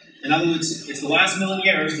 In other words, it's the last million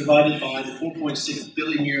years divided by the 4.6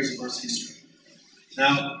 billion years of Earth's history.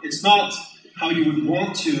 Now, it's not how you would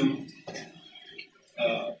want to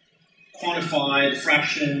quantify the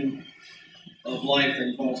fraction of life that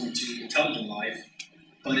evolves into intelligent life,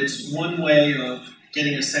 but it's one way of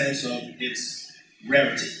getting a sense of its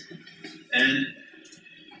rarity. And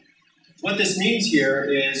what this means here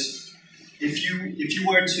is, if you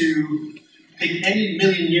were to pick any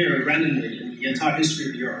million year randomly in the entire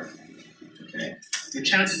history of the Earth, okay, the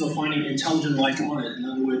chances of finding intelligent life on it, in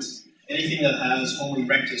other words, anything that has Homo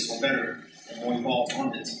erectus or better or more evolved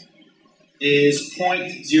on it, is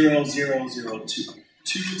 0.0002.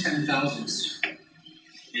 2/10,000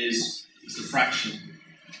 is the fraction,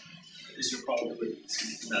 is your probability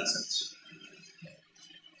in that sense.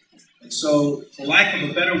 And so, for lack of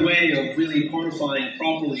a better way of really quantifying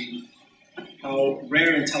properly how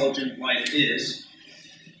rare intelligent life is,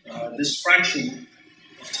 this fraction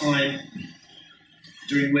of time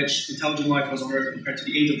during which intelligent life was on Earth compared to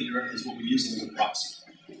the age of the Earth is what we're using as a proxy.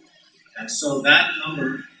 And so that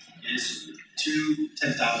number is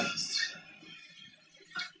 2/10,000.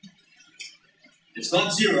 It's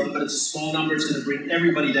not zero, but it's a small number. It's going to bring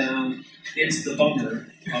everybody down. It's the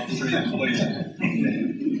bummer of the great equation.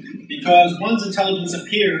 Because once intelligence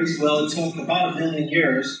appears, well, it took about 1 million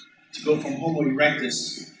years to go from Homo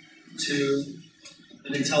erectus to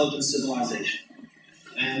an intelligent civilization.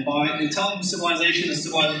 And by intelligent civilization, a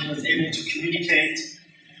civilization that's able to communicate,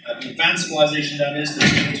 an advanced civilization that is,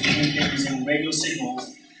 that's able to communicate using radio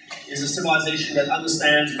signals, is a civilization that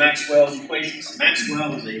understands Maxwell's equations.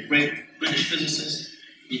 Maxwell was a great British physicist.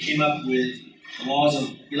 He came up with the laws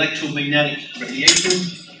of electromagnetic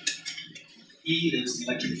radiation. E is the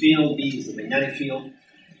electric field, B is the magnetic field.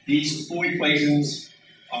 These 4 equations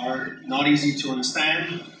are not easy to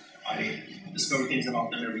understand. I discover things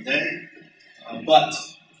about them every day. But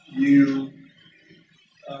to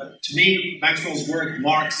me, Maxwell's work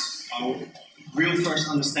marks our real first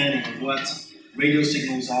understanding of what radio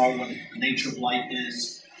signals are, what the nature of light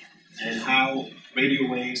is, and how radio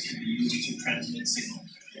waves can be used to transmit signals.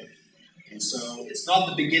 And so it's not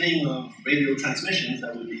the beginning of radio transmissions.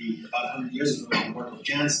 That would be about 100 years ago in the work of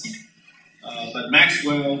Jansky. But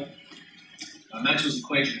Maxwell's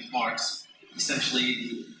equation marks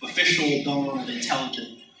essentially the official dawn of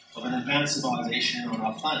intelligence of an advanced civilization on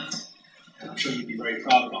our planet. And I'm sure you'd be very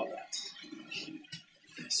proud about that.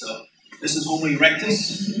 So this is Homo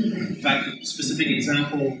erectus. In fact, a specific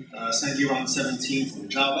example, Sangiran 17 from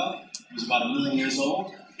Java, he was about 1 million years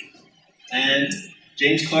old. And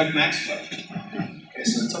James Clerk Maxwell. Okay,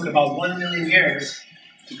 so it took about 1 million years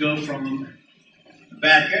to go from a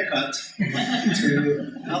bad haircut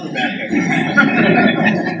to another bad haircut.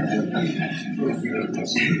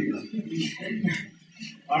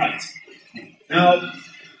 All right. Now,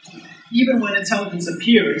 even when intelligence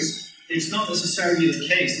appears, it's not necessarily the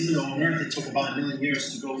case, even though on Earth it took about 1 million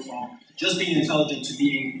years to go from just being intelligent to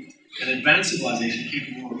being an advanced civilization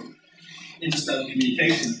capable of interstellar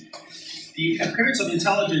communication. The appearance of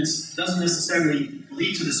intelligence doesn't necessarily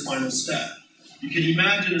lead to this final step. You can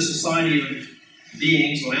imagine a society of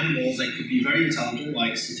beings or animals that could be very intelligent,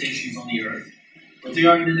 like cetaceans on the Earth, but they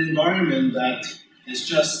are in an environment that is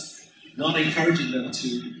just not encouraging them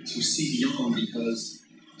to see beyond because,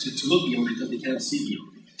 to look beyond because they can't see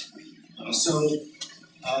beyond.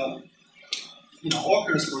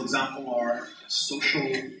 Orcas, for example, are social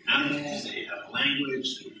animals. They have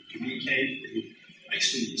language, they communicate, they're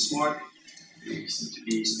extremely smart. They seem to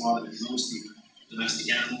be smarter than most of the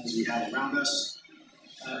domestic animals we have around us.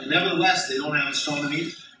 And nevertheless, they don't have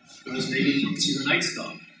astronomy because maybe they don't see the night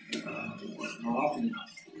sky not often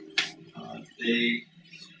enough. They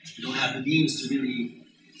don't have the means to really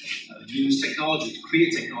use technology, to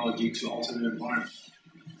create technology to alter their environment.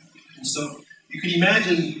 And so you can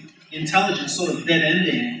imagine intelligence sort of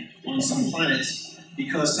dead-ending on some planets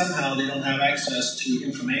because somehow they don't have access to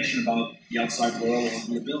information about the outside world or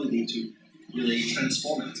the ability to really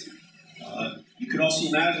transform it. You could also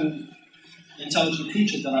imagine intelligent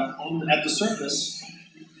creatures that are at the surface,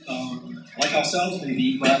 like ourselves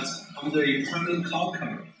maybe, but under a permanent cloud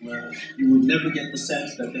cover, where you would never get the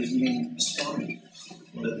sense that there's even astronomy,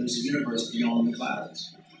 or that there's a universe beyond the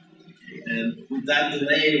clouds. And with that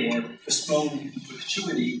delay or postponed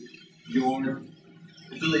perpetuity, your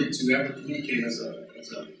ability to ever communicate as a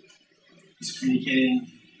communicating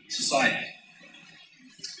society.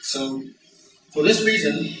 So, for this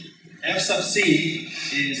reason, F sub c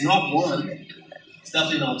is not 1, it's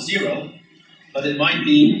definitely not 0, but it might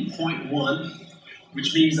be 0.1,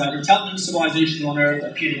 which means that intelligent civilization on Earth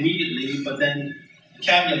appeared immediately, but then the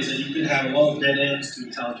caveat is that you could have a lot of dead ends to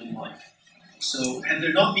intelligent life. So, had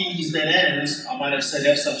there not been these dead ends, I might have said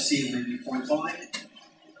F sub c is maybe 0.5,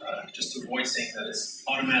 just to avoid saying that it's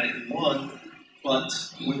automatically 1. But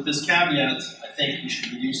with this caveat, I think we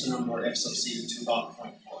should reduce the number of F sub c to about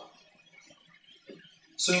 0.1.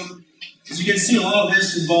 So, as you can see, a lot of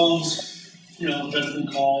this involves,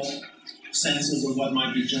 judgment calls, senses of what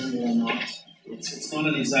might be general or not. It's not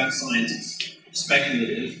an exact science, it's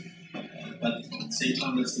speculative, but at the same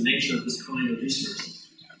time, that's the nature of this kind of research.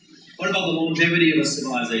 What about the longevity of a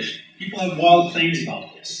civilization? People have wild claims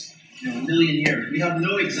about this. 1 million years. We have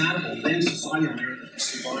no example of any society on Earth that has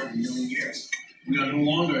survived 1 million years. We are no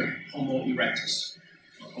longer Homo erectus,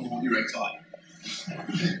 or Homo erecti.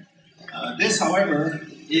 This, however,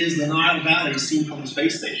 is the Nile Valley seen from the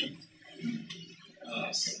space station.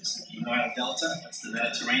 The Nile Delta, that's the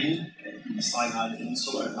Mediterranean, and the Sinai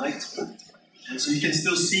Peninsula at night. And so you can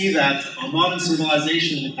still see that our modern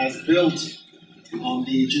civilization has built on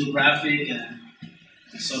the geographic and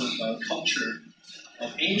sort of culture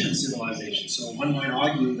of ancient civilization. So one might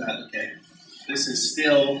argue that, okay, this is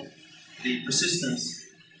still the persistence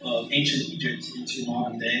of ancient Egypt into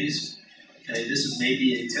modern days. Okay, this is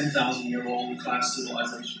maybe a 10,000-year-old class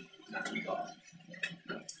civilization in that regard.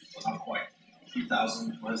 Not quite.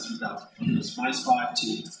 3,000 minus 3,000. Minus 5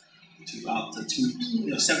 to about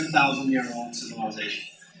 7,000-year-old civilization.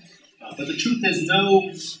 But the truth is,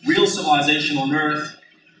 no real civilization on Earth,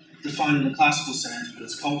 defined in the classical sense with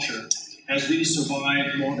its culture, has really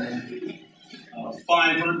survived more than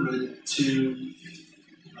 500 to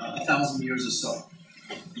 1,000 years or so.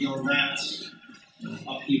 Beyond that,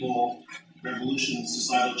 upheaval, revolutions,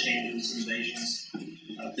 societal changes, invasions,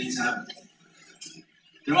 things happen.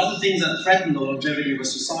 There are other things that threaten the longevity of a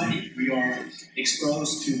society. We are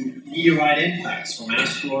exposed to meteorite impacts from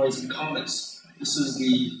asteroids and comets. This is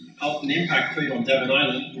the Alpine impact crater on Devon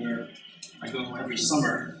Island, where I go every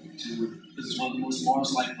summer to. This is one of the most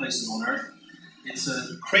Mars-like places on Earth. It's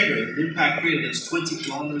a crater, an impact crater that's 20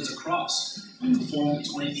 kilometers across, formed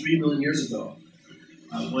 23 million years ago.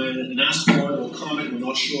 When an asteroid or comet, we're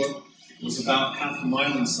not sure, was about half a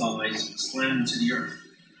mile in size, slammed into the Earth.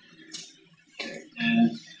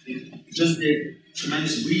 And it just did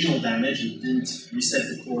tremendous regional damage and didn't reset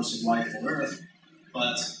the course of life on Earth,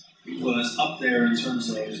 but it was up there in terms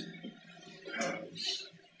of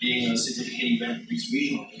being a significant event, at least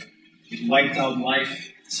regionally. It wiped out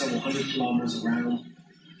life several hundred kilometers around,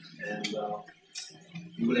 and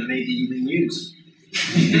it would have made the evening news.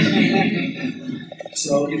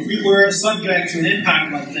 So if we were subject to an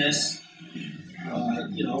impact like this,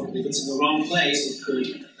 if it's in the wrong place, it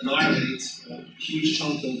could annihilate a huge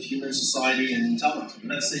chunk of human society and intelligence.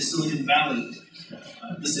 Let's say Silicon Valley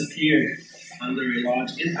disappeared under a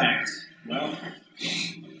large impact. Well,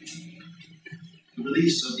 the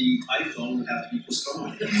release of the iPhone would have to be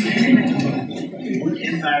postponed. It would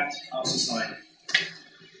impact our society.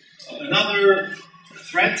 Another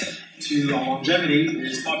threat to our longevity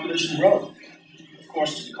is population growth. Of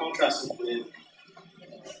course, to be contrasted with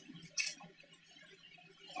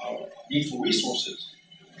our need for resources.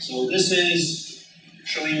 So this is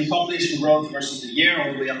showing population growth versus the year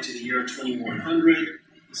all the way up to the year 2100.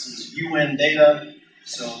 This is UN data.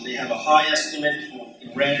 So they have a high estimate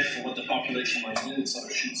in red for what the population might do. It sort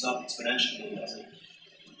of shoots up exponentially as it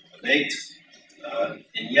abate.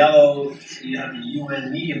 In yellow, you have the UN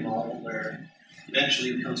median model where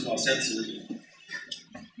eventually we come to our senses and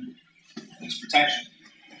there's protection.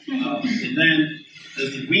 And then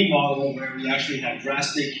there's the green model where we actually have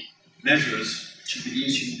drastic measures to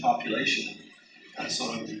reduce human population. That's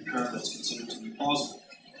sort of the curve that's considered to be plausible.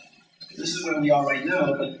 This is where we are right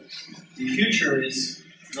now, but the future is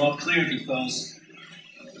not clear because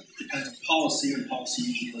it depends on policy, and policy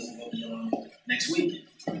usually doesn't go beyond next week.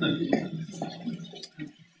 Of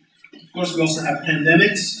course, we also have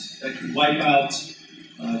pandemics that could wipe out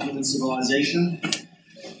human civilization.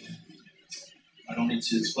 I don't need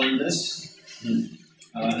to explain this. And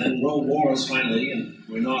then world wars, finally, and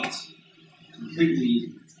we're not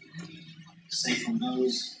completely safe from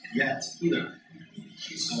those yet either.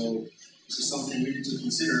 So this is something we need to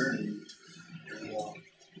consider and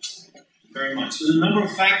very much. So there's a number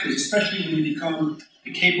of factors, especially when you become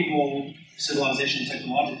a capable civilization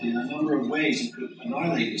technologically, in a number of ways you could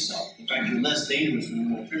annihilate yourself. In fact, you're less dangerous when you're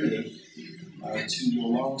more primitive to your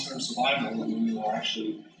long-term survival than when you are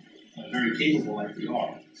actually very capable like we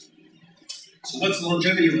are. So what's the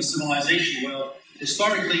longevity of a civilization? Well,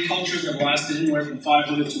 historically, cultures have lasted anywhere from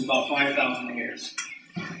 500 to about 5,000 years.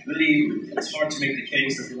 Really, it's hard to make the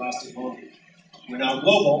case that we lasted longer. We're now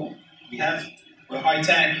global, we're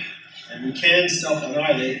high-tech, and we can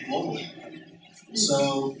self-annihilate globally.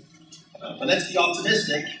 So, but let's be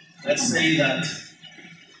optimistic. Let's say that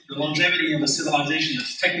the longevity of a civilization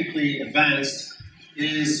that's technically advanced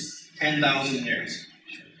is 10,000 years.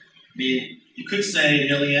 I mean, you could say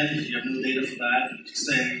 1 million, if you have no data for that. You could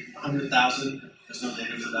say 100,000, there's no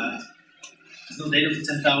data for that. There's no data for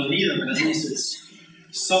 10,000 either, but at least it's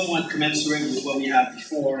somewhat commensurate with what we had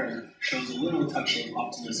before and shows a little touch of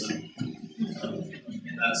optimism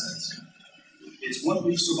in that sense. It's what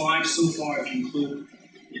we've survived so far, if you include,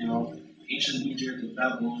 ancient Egypt and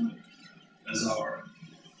Babylon as our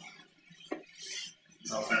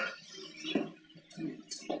family.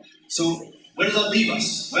 So where does that leave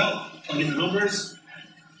us? Well, plug in the numbers.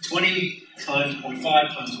 20 times 0.5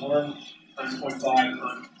 times 1 times 0.5 times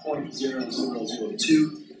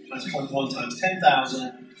 0.0002 times 0.1 times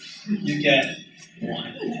 10,000, you get 1.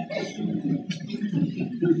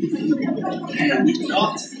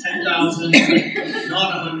 Not 10,000, not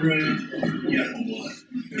 100, you get 1.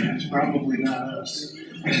 It's probably not us.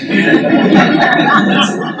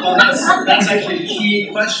 That's actually a key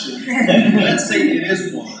question. Let's say it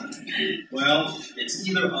is 1. Well, it's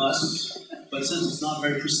either us, but since it's not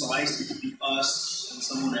very precise, it could be us and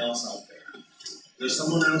someone else out there. There's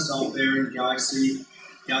someone else out there in the galaxy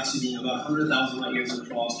being about 100,000 light years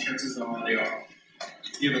across. Chances are they are,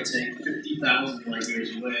 give or take, 50,000 light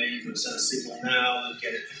years away. You could send a signal now, they'll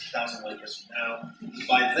get it 50,000 light years from now.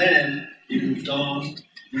 By then, it moved on.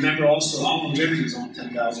 Remember also, our longevity is on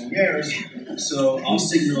 10,000 years, so our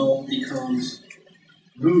signal becomes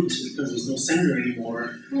moot because there's no sender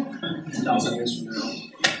anymore 10,000 years from now.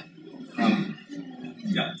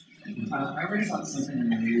 I read about something in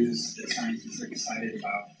the news that scientists are excited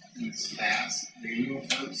about these vast radio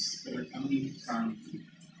waves that are coming from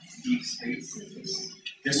deep space.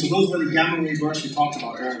 Yeah, so those were the gamma ray bursts we talked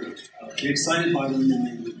about earlier. They're excited by them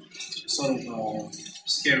in the sort of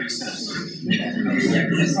scary sense.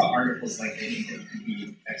 I saw articles like they think it could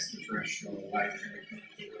be extraterrestrial life trying to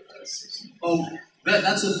communicate with us. Oh,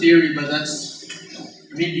 that's a theory, but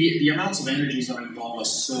the amounts of energies that are involved are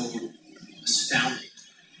so astounding.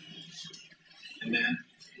 And then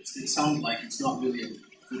it sounds like it's not really a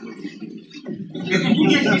good way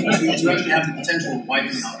to actually have the potential of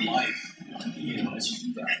wiping out life. as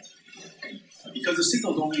you do that. Because the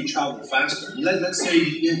signals only travel faster. Let's say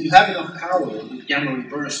you have enough power with gamma ray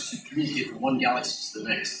bursts to communicate from one galaxy to the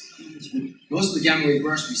next. Most of the gamma ray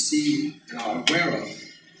bursts we see and are aware of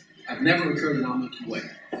have never occurred in our Milky Way.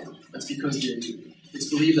 That's because it's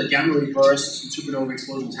believed that gamma ray bursts and supernova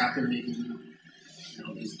explosions happen maybe,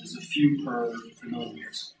 there's a few per million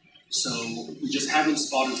years. So we just haven't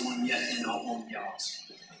spotted one yet in our own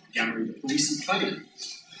galaxy. Gamma ray, but we see plenty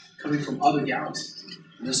coming from other galaxies.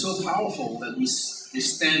 And they're so powerful that they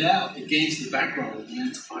stand out against the background of the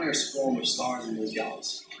entire swarm of stars in those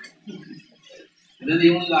galaxies. And then they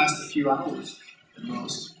only last a few hours at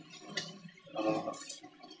most.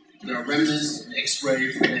 There are remnants of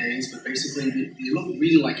X-ray for days, but basically they look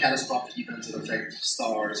really like catastrophic events that affect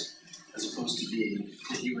stars as opposed to being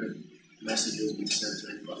coherent messages being sent to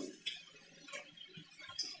anybody.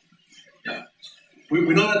 Yeah.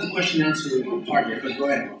 We're not at the question and answer part yet, but go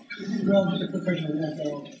ahead. Well, just a quick question on that,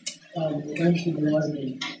 though. Eventually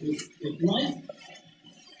realizing if life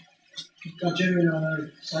got generated on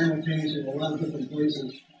Earth simultaneously in a lot of different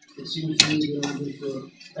places, it seems to me that it would be for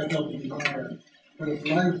that to be higher. But if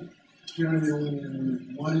life generated only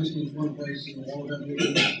in one instance, one place, and all that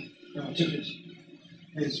different tickets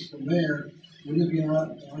is from there, wouldn't it be a lot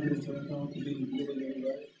harder for that to be living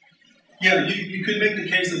anyway? Yeah, you could make the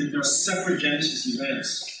case that if there are separate genesis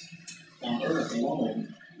events on Earth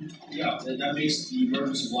alone, yeah, that makes the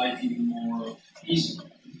emergence of life even more easy.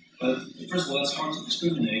 But first of all, that's hard to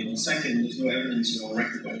discriminate, and second, there's no evidence in our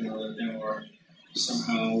record right now that there are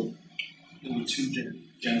somehow two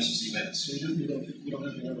genesis events. So you don't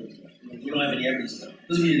have any evidence of that. We don't have any evidence of that.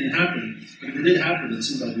 Doesn't mean it didn't happen, but if it did happen, it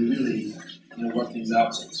seems like we really work things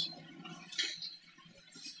out since.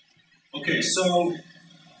 Okay, so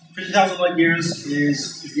 50,000 light years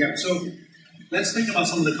is the average. So let's think about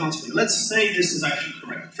some of the consequences. Let's say this is actually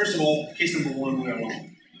correct. First of all, case number one, we're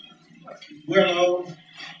alone. We're alone.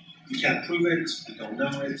 We can't prove it. We don't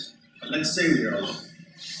know it. But let's say we're alone.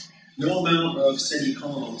 No amount of SETI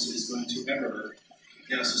comms is going to ever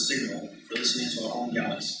get us a signal for listening to our own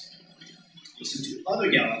galaxy. Listen to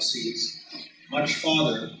other galaxies much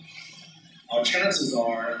farther. Our chances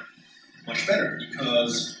are much better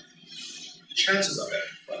because the chances are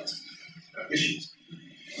better, but there are issues.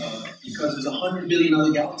 Because there's 100 billion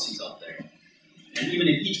other galaxies out there. And even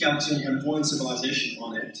if each galaxy only had one civilization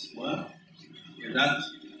on it, well, if that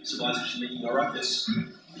civilization making a ruckus,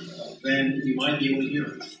 then we might be able to hear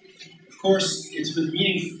it. Of course, it's been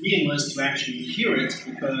meaningless to actually hear it,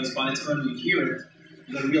 because by the time you hear it,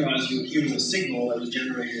 you're going to realize you're hearing a signal that was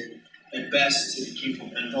generated, at best, it came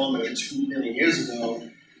from Andromeda 2 million years ago,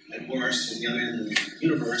 at worst, from the other end of the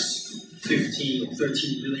universe, 15 or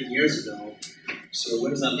 13 billion years ago. So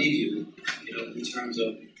where does that leave you, in terms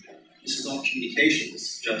of, this is not communication, this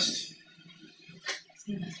is just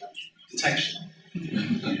detection.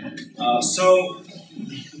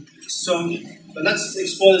 But let's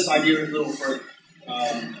explore this idea a little further.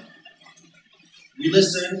 We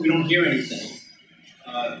listen, we don't hear anything.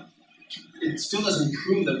 It still doesn't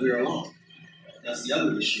prove that we're alone. That's the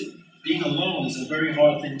other issue. Being alone is a very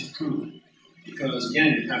hard thing to prove, because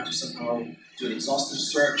again, you have to somehow do an exhaustive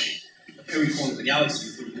search of every corner of the galaxy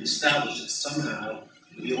before you can establish that somehow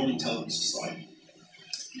we're the only intelligent society.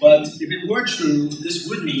 But if it were true, this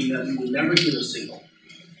would mean that we will never hear a signal.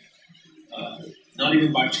 Not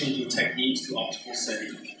even by changing techniques to optical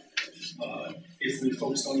SETI, if we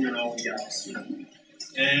focused only on our galaxy.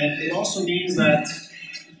 And it also means that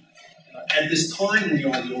at this time we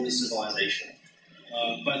are the only civilization.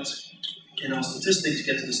 But in our statistics,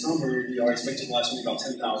 to get to this number, we are expected to last only about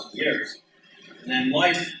 10,000 years. And then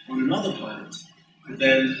life on another planet could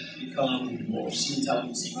then become, or see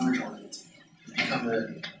intelligence emerge on it, become a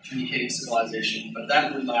communicating civilization, but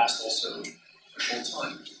that would last also a short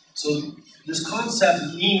time. So this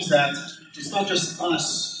concept means that it's not just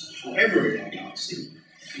us forever in our galaxy.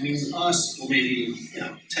 It means us for maybe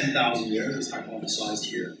 10,000 years, as hypothesized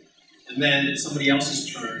here, and then it's somebody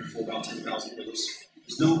else's turn for about 10,000 years.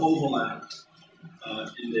 There's no overlap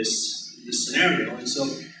in this scenario, and so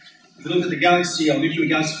if you look at the galaxy, our Milky Way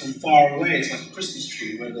galaxy from far away, it's like a Christmas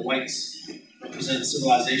tree where the lights represent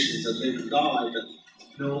civilizations that live and die, but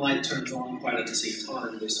no light turns on quite at the same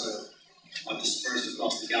time. They sort of are dispersed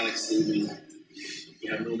across the galaxy, and we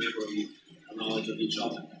have no memory or knowledge of each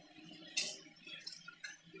other.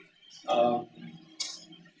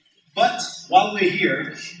 But while we're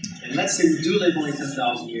here, and let's say we do live only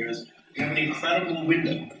 10,000 years, we have an incredible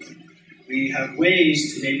window. We have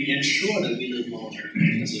ways to maybe ensure that we live longer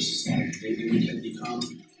as a society. Maybe we can become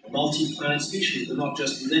a multi-planet species, but not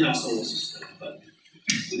just within our solar system, but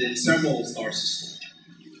within several star systems.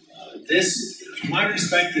 this, from my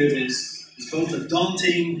perspective, is both a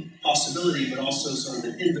daunting possibility, but also sort of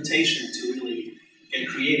an invitation to really get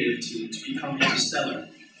creative, to become interstellar,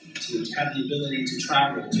 to have the ability to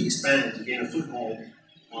travel, to expand, to gain a foothold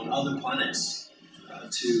on other planets,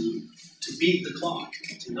 to beat the clock,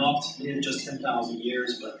 to not live just 10,000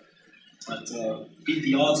 years, but beat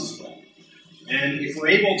the odds as well. And if we're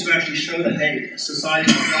able to actually show that, hey, a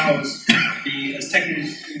society like ours, be as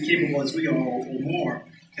technically capable as we are or more,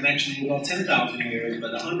 can actually live 10,000 years,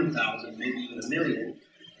 but 100,000, maybe even 1 million,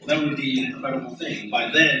 well, that would be an incredible thing.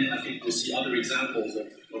 By then, I think we'll see other examples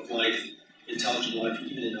of life, intelligent life,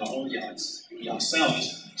 even in our own galaxy,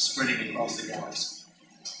 ourselves, spreading across the galaxy.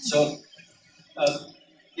 So,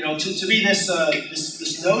 to me,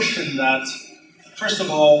 this notion that, first of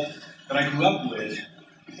all, that I grew up with,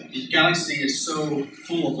 the galaxy is so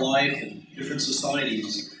full of life and different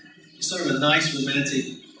societies. It's sort of a nice romantic,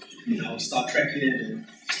 Star Trekian and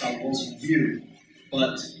Star Warsian view,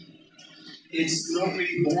 but it's not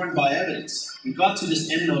really borne by evidence. We got to this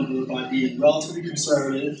end number by being relatively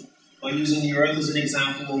conservative, by using the Earth as an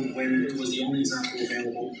example when it was the only example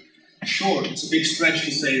available. Sure, it's a big stretch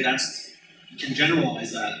to say you can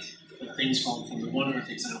generalize that, things from the one Earth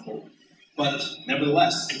example, but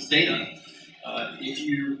nevertheless, it's data. If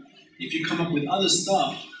you come up with other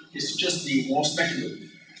stuff, it's just the more speculative.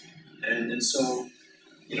 And so,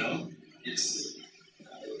 it's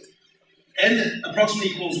n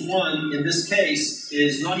approximately equals 1 in this case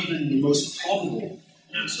is not even the most probable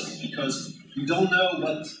answer, because we don't know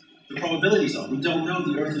what the probabilities are. We don't know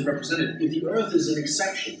the Earth is represented. If the Earth is an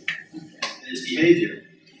exception in its behavior,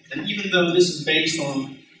 and even though this is based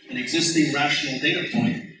on an existing rational data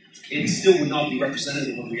point, it still would not be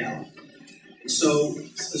representative of reality. And so,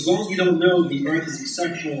 as long as we don't know the Earth is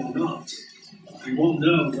exceptional or not, we won't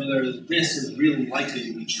know whether this is really likely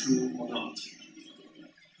to be true or not.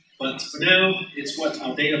 But for now, it's what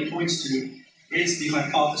our data points to. It's the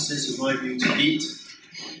hypothesis, in my view, to beat.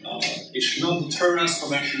 It should not deter us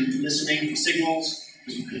from actually listening for signals,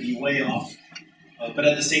 because we could be way off. But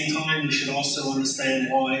at the same time, we should also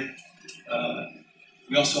understand why.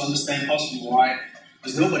 We also understand possibly why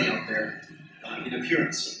there's nobody out there in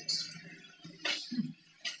appearance.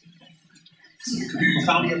 So we could be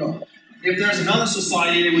profoundly alone. If there's another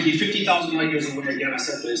society, it would be 50,000 light years away. Again, I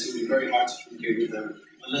said this, it would be very hard to communicate with them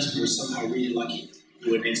unless we were somehow really lucky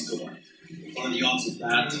to were next door. One of the odds of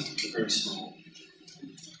that are very small.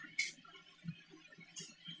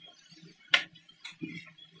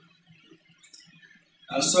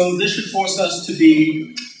 So this should force us to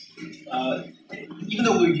be, even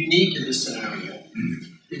though we're unique in this scenario,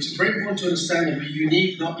 it's very important to understand that we're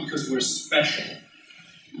unique not because we're special,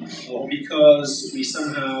 or because we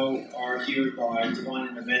somehow are here by divine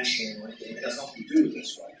intervention or anything. It has nothing to do with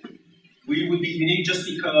this, right? We would be unique just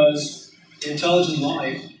because intelligent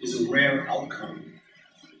life is a rare outcome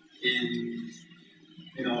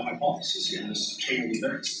in our hypothesis here, in this chain of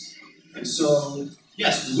events. And so,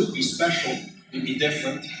 yes, we would be special, we'd be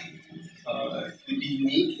different, we'd be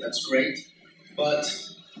unique, that's great, but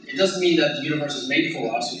it doesn't mean that the universe is made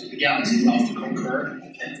for us, or that the galaxy allows to concur.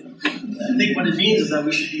 Okay? I think what it means is that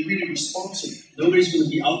we should be really responsive. Nobody's going to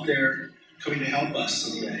be out there coming to help us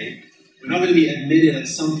someday. We're not going to be admitted at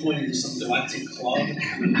some point into some galactic club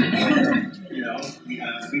where, we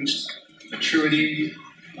have reached maturity.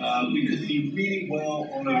 We could be really well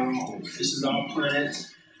on our own. This is our planet.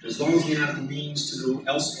 As long as we have the means to go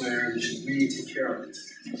elsewhere, we should really take care of it.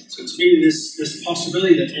 So to me, this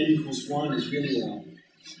possibility that n equals 1 is really a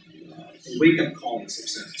wake-up call in some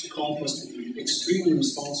sense. It's a call for us to be extremely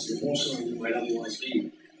responsible, more so than we might otherwise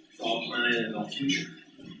be, for our planet and our future.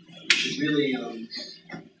 We should really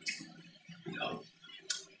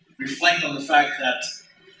reflect on the fact that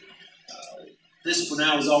this, for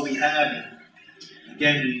now, is all we have. And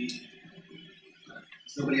again,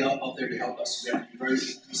 there's nobody out there to help us. We have to be very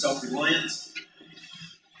self-reliant.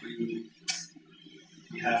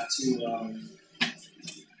 We have to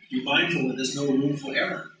be mindful that there's no room for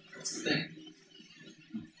error. That's the thing.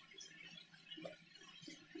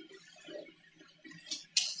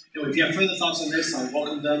 If you have further thoughts on this, I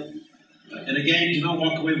welcome them. And again, do not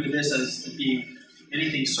walk away with this as being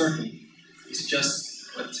anything certain. It's just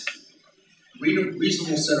a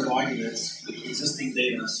reasonable set of arguments that the existing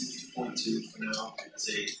data seems to point to for now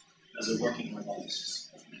as a working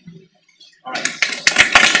hypothesis. All right.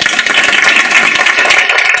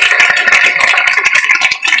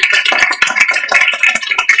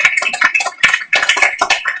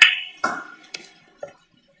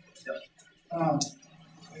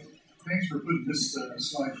 Thanks for putting this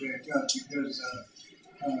slide back up, because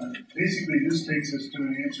Basically, this takes us to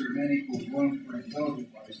an answer of n equals 1 for intelligent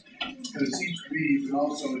life. Because it seems to me you can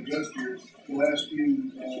also adjust the last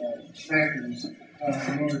few factors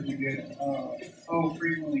in order to get how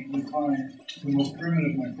frequently we find the most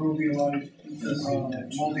primitive microbial life,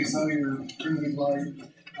 multicellular primitive life,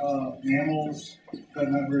 mammals that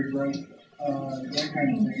are not very bright, that kind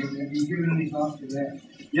of thing. Have you given any thought to that?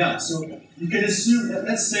 Yeah, so you can assume that,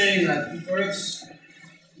 let's say that the Earth's,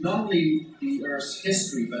 not only the Earth's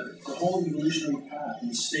history, but the whole evolutionary path and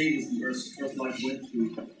the stages the Earth life went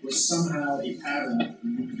through was somehow a pattern that we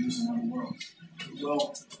reproduce in other worlds.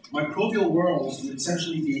 Well, microbial worlds would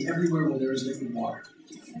essentially be everywhere where there is liquid water.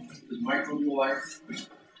 Because microbial life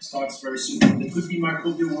starts very soon. There could be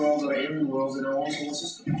microbial worlds or alien worlds in our own solar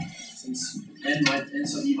system, since N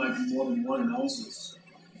sub E might be more than one in our own solar system.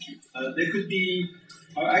 There could be,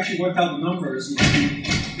 I actually worked out the numbers.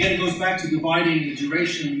 Again, it goes back to dividing the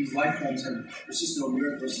duration these life forms have persisted on the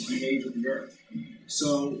Earth versus the age of the Earth.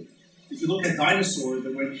 So, if you look at dinosaurs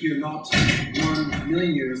that went here not 1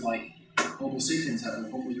 million years like Homo sapiens have,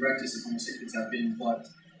 Homo erectus and Homo sapiens have been, but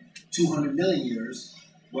 200 million years,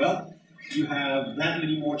 well, you have that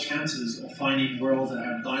many more chances of finding worlds that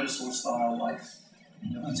have dinosaur-style life,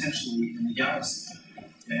 potentially in the galaxy.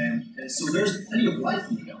 And so there's plenty of life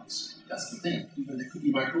in the galaxy. That's the thing. Even there could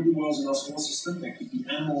be microbial worlds in our solar system. There could be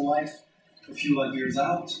animal life a few light years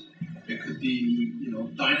out. There could be,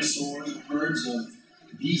 dinosaurs, herds of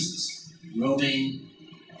beasts roaming,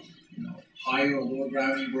 higher or lower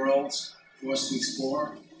gravity worlds for us to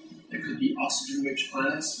explore. There could be oxygen-rich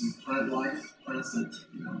planets with plant life, planets that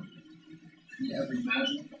you ever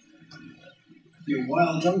imagine. There could be a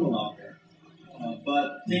wild jungle out there.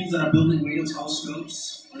 But things that are building radio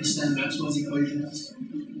telescopes, understand Maxwell's equations,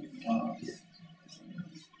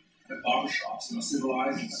 at barbershops and are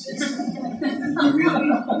civilized, it's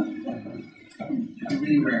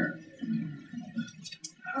really rare.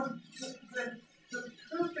 The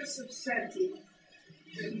purpose of SETI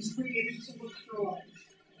that was created to look for life.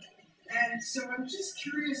 And so I'm just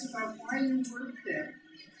curious about why you work there.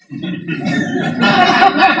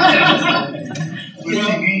 What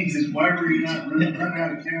she means is, why were you not run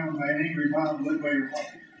out of town by an angry mom led by your mom?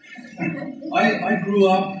 I grew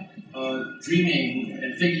up dreaming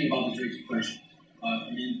and thinking about the Drake equation.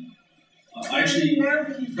 I'd like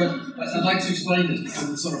to explain this because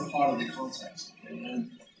it's sort of part of the context. Okay?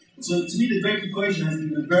 And so to me, the Drake equation has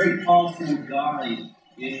been a very powerful guide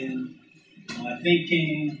in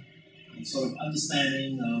thinking and sort of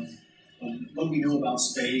understanding of what we know about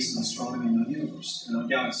space and astronomy and our universe and our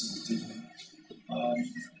galaxy in particular.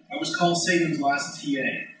 I was Carl Sagan's last TA,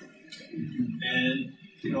 and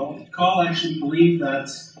Carl actually believed that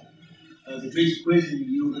the Drake equation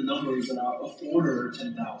yielded numbers that are of order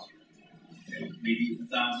 10,000, maybe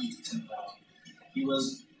 1,000 to 10,000. He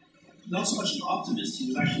was not so much an optimist; he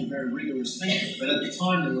was actually a very rigorous thinker. But at the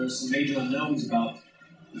time, there were some major unknowns about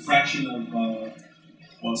the fraction of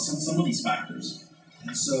some of these factors,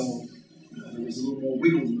 and so there was a little more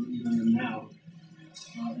wiggle room even than now.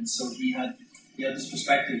 And so he had this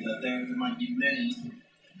perspective that there might be many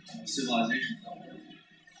civilizations out there.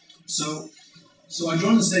 So I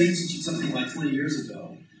joined the SETI Institute something like 20 years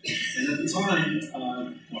ago. And at the time,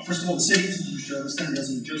 first of all, the SETI Institute, you should understand,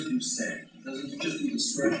 doesn't just do SETI. It doesn't just do the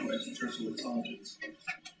search for extra terrestrial intelligence.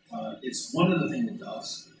 It's one of the things it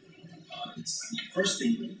does. It's the first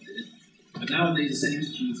thing that it did. But nowadays, the SETI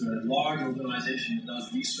Institute is a large organization that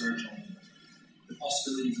does research on the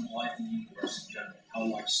possibilities of life in the universe in general. How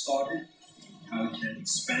life started, how it can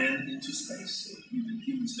expand into space. So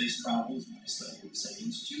human space travel is being studied at the SETI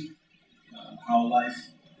Institute. How life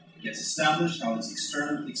gets established, how it's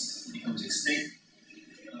becomes extinct,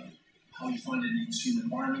 how you find it in extreme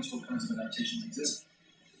environments, what kinds of adaptations exist.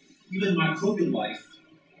 Even microbial life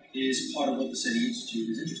is part of what the SETI Institute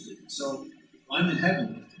is interested in. So I'm in heaven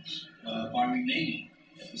with it by remaining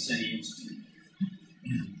at the SETI Institute.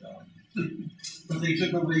 But they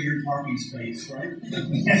took away your parking space, right? They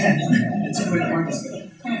took away the parking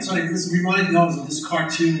space. It's funny, this reminded me of this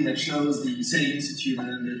cartoon that shows the SETI Institute and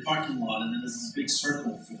then the parking lot, and then there's this big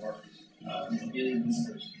circle for alien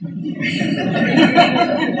visitors.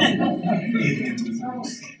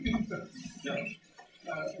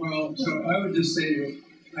 Well, so I would just say that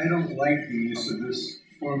I don't like the use of this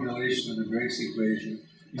formulation of the Drake's equation.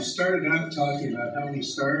 You started out talking about how many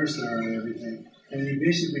stars there are and everything, and you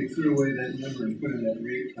basically threw away that number and put in that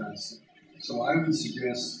rate constant. So I would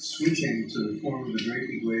suggest switching to the form of the Drake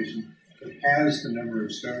equation that has the number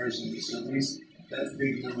of stars in it, so at least that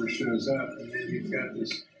big number shows up, and then you've got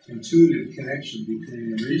this intuitive connection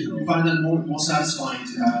between the regional. You find that more satisfying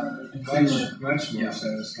to have. Much more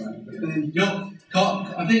satisfying. But then,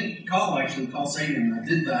 I think Carl Sagan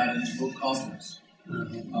did that in his book Cosmos.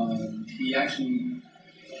 He actually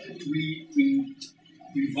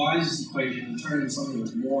revised this equation and turned it into something that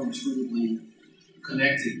was more intuitively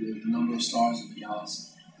connected with the number of stars in the galaxy.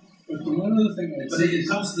 But the one other thing But it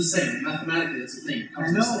comes to the same. Mathematically, it's the thing.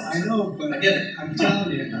 I know, but I get it. I'm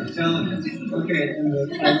telling you. Okay, and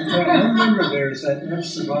what I remember there is that F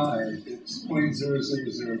sub I, it's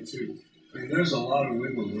 0.0002. I mean, there's a lot of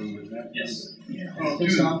wiggle room in that. Yes. Yeah.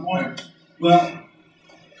 It's on point. Well,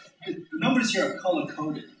 the numbers here are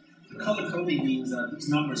color-coded. The color-coding means that these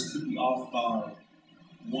numbers could be off by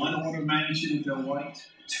 1 order of magnitude if they're white,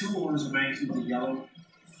 2 orders of magnitude if they're yellow,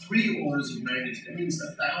 3 orders of magnitude. That means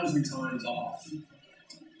 1,000 times off if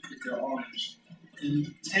they're orange,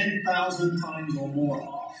 and 10,000 times or more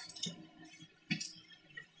off.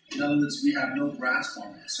 In other words, we have no grasp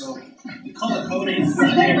on it. So the color coding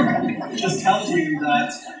here just tells you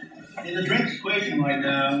that in the Drake equation right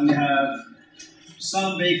now, we have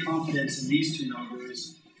some vague confidence in these two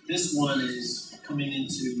numbers. This one is coming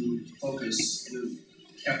into focus with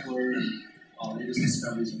Kepler and our latest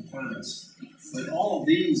discoveries in planets. But all of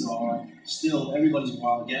these are still everybody's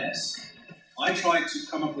wild guess. I tried to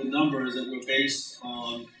come up with numbers that were based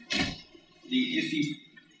on the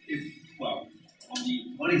on the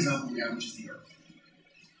one example we have, which is the Earth.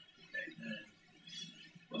 Okay,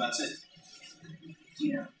 well, that's it.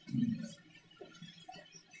 Yeah.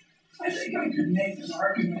 I think I could make an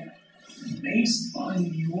argument based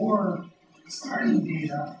on your starting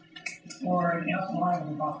data for an FI of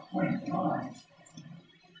about 0.5,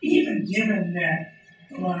 even given that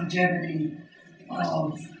the longevity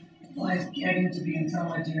of life getting to be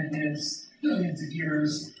intelligent is billions of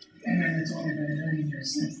years, and then it's only been 1 million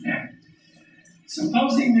years since then.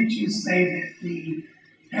 Supposing that you say that the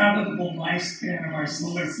habitable lifespan of our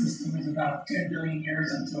solar system is about 10 billion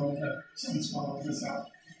years until the sun swallows us up,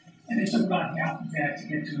 and it took about half of that to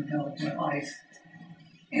get to intelligent life.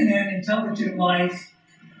 And then intelligent life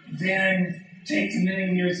then takes 1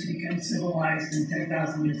 million years to become civilized and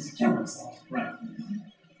 10,000 years to kill itself. Right.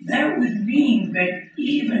 That would mean that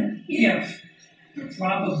even if the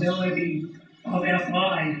probability of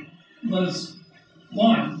Fi was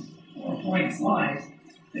 1 or 0.5,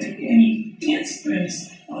 that any instance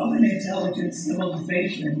of an intelligent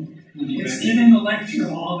civilization would sit in the lecture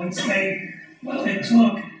hall and say, well, it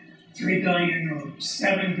took 3 billion or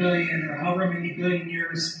 7 billion or however many billion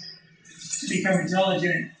years to become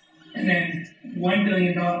intelligent, and then 1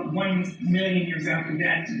 million years after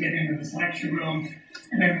that to get into this lecture room,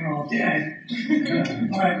 and then we're all dead.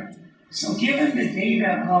 But so given the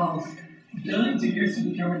data of billions of years to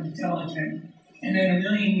become intelligent, and then 1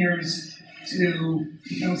 million years to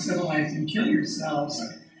become civilized and kill yourselves,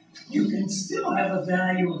 you can still have a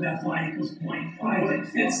value of Fi equals 0.5 that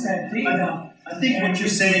fits that data. I think what you're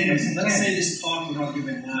saying is, let's say this talk we're not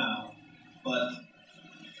giving now, but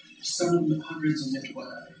some hundreds of million,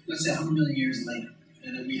 let's say 100 million years later,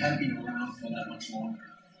 and that we have been around for that much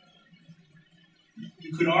longer.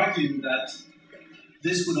 You could argue that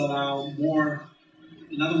this would allow more,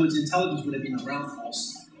 in other words, intelligence would have been around for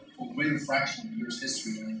us for a greater fraction of the Earth's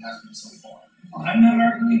history than it has been so far. I'm not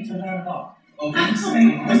arguing for that at all. Okay. I'm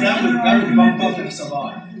saying, that would bump up if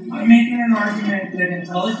survive. I'm making an argument that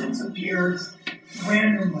intelligence appears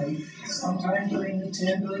randomly, sometime during the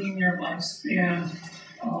 10 billion year lifespan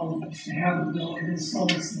of habitability of the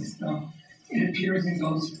solar system. It appears and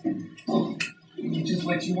goes boom, which is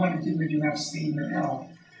what you want to do when you have C or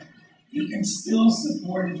L. You can still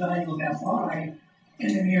support a value of Fi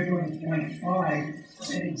in the neighborhood of 0.5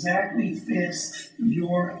 that exactly fits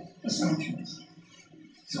your assumptions.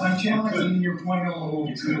 So I'm challenging your point a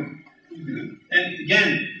little too. And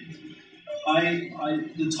again,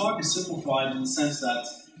 the talk is simplified in the sense that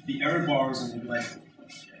the error bars are neglected.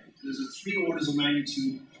 There's a 3 orders of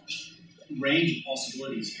magnitude range of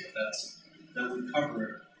possibilities here that would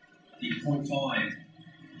cover the 0.5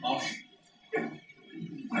 option.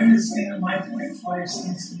 I'm just saying that my 0.5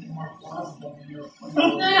 seems to be more plausible than your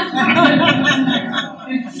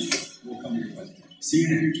 0.5. We'll come to your question. See you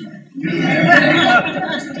in the future.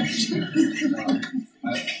 I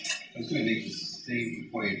was going to make the same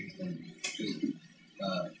point and just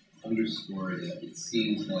underscore that it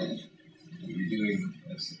seems like what you're doing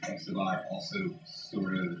as F sub I also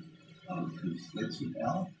sort of conflicts with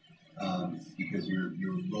L because you're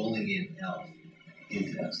rolling in L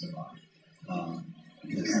into F sub I.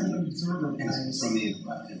 Because from the sort of anthropic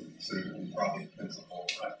principle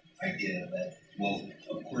idea that, well,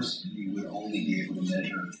 of course, you would only be able to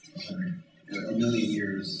measure 1 million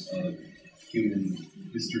years of human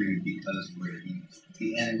history because we're at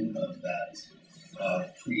the end of that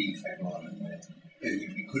pre-technological and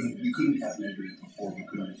we couldn't have measured it before. We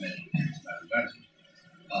couldn't have measured it as a matter of fact.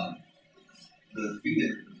 The thing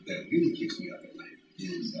that really keeps me up at night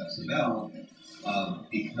is SML,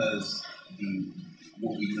 because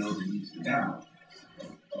what we know the needs now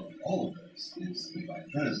of all of this is the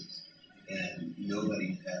biogenesis, and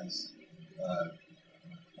nobody has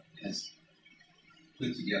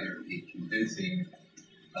put together a convincing,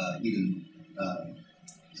 even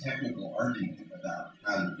technical argument about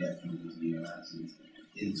how you get from these amino acids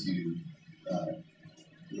into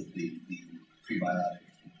the prebiotic,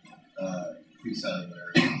 precellular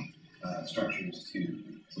structures to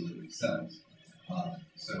living cells.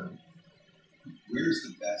 So, where's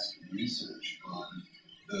the best research on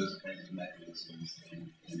those kinds of mechanisms, and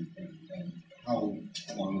how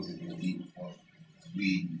long is it going to be before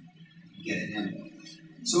we get a handle on it?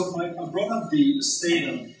 So I brought up the state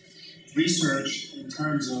of research in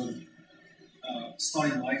terms of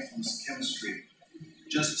studying life from chemistry,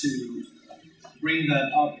 just to bring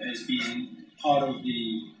that up as being part of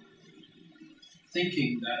the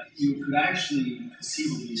thinking that you could actually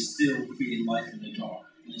conceivably still create life in the jar,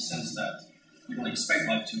 in the sense that we don't expect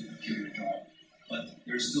life to appear in a jar, but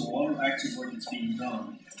there's still a lot of active work that's being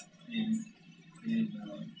done in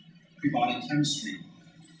prebiotic chemistry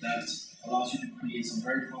that allows you to create some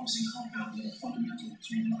very promising compounds that are fundamental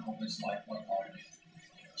to complex life like RNA.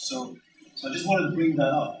 So I just wanted to bring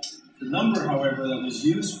that up. The number, however, that was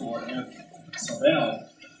used for F sub L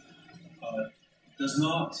does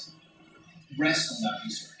not rest on that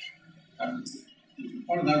research.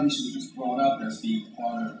 Part of that research was brought up as being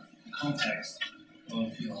part of the context of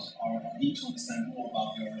our need to understand more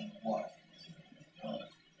about the origin of life.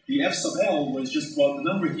 The F sub L was just brought. The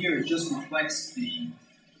number here just reflects the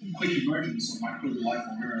quick emergence of microbial life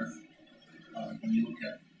on Earth. When you look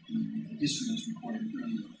at the history that's recorded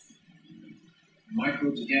earlier,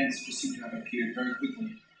 microbes again just seem to have appeared very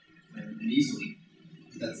quickly and easily.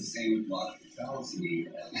 That's the same logical fallacy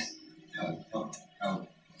as how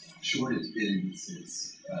short it's been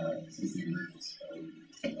since the emergence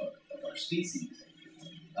of our species.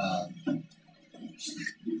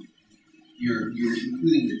 You're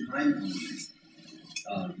including the time element,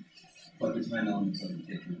 but the time elements are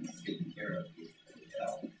taken care of with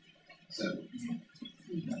L. So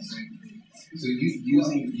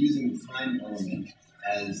using the time element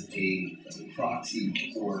as a proxy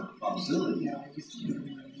for probability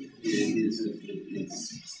is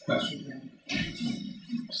questionable.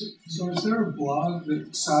 So is there a blog that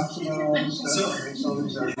talks about all this stuff?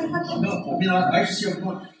 No, I mean, I just see your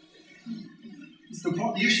point.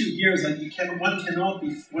 The issue here is that one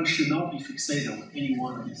should not be fixated on any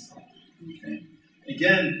one of these things. Okay?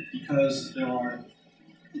 Again, because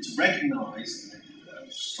it's recognized,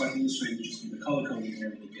 just like illustrated just with the color coding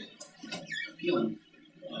here, will get appealing.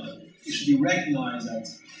 It should be recognized that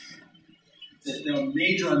there are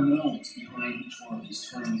major unknowns behind each one of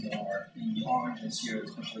these terms that are in the oranges here,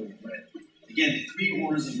 especially in red. Again, 3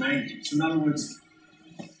 orders of magnitude. So in other words,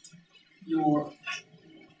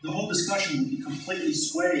 the whole discussion would be completely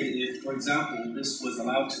swayed if, for example, this was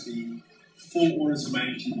allowed to be 4 orders of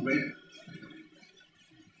magnitude greater.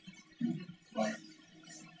 Right.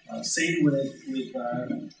 Same with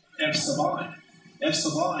F sub I. F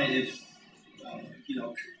sub I, if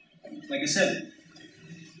like I said,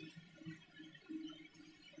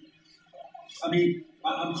 I mean,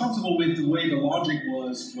 I'm comfortable with the way the logic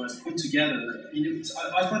was put together. I mean,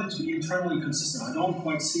 I find it to be internally consistent. I don't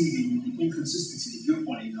quite see the inconsistency that you're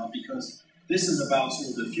pointing out, because this is about sort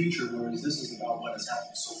of the future, whereas this is about what has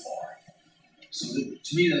happened so far. So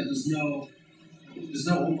to me, there's no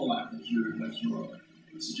overlap with your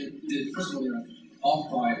suggestion. First of all, you're off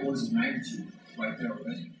by orders of magnitude right there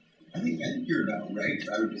already. I think you're about right.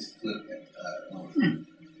 I would just flip it.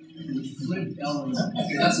 Flip L.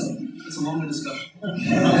 Okay, that's a longer discussion.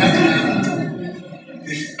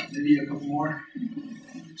 Maybe a couple more.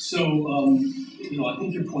 So, I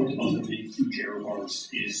think your point about the big huge error bars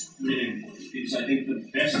is really important, because I think the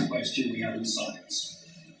best question we have in science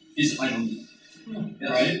is I don't know,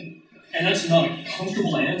 right? And that's not a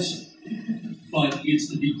comfortable answer, but it's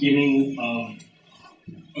the beginning of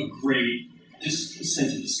a great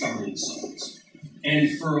sense of discovery in science.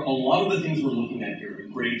 And for a lot of the things we're looking at here,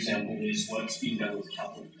 a great example is what's being done with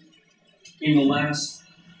Kepler. In the last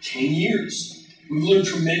 10 years, we've learned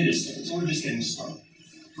tremendous things, and we're just getting started.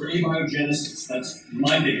 For abiogenesis, that's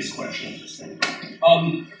my biggest question of this thing.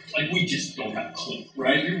 We just don't have a clue,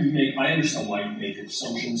 right? I understand why you make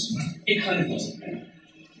assumptions. It kind of doesn't matter.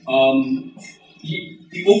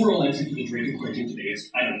 The overall answer to the Drake equation today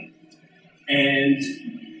is, I don't know. And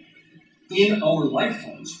in our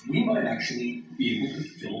lifetimes, we might actually be able to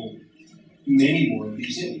fill many more of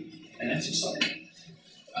these in, and that's exciting.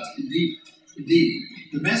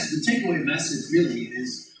 The takeaway message really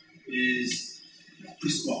is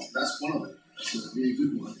well, that's one of them. That's a really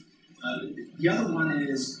good one. The other one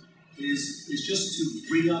is just to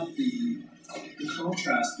bring up the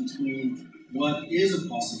contrast between what is a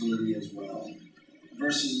possibility as well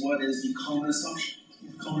versus what is the common assumption.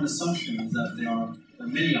 The common assumption is that there are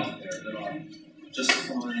many out there that are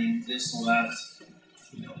justifying this or that,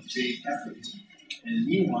 big effort. And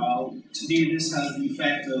meanwhile, to me, this has the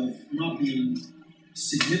effect of not being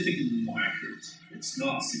significantly more accurate. It's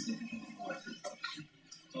not significantly more accurate.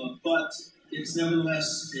 But it's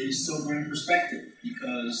nevertheless a sobering perspective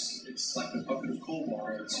because it's like a bucket of cold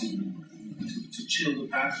water to chill the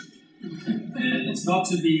passion. And it's not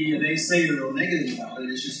to be a naysayer or negative about it,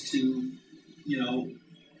 it's just to,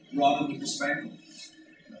 broaden the perspective.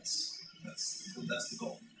 That's the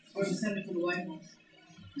goal. Or to send it to the White House.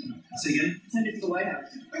 Say again? Send it to the White House.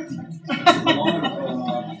 That's a lot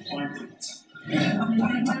of fine print.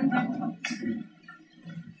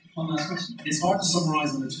 One last question. It's hard to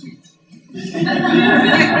summarize in a tweet. I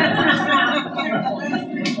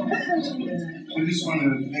just wanted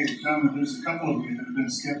to make a comment. There's a couple of you that have been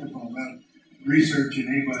skeptical about research in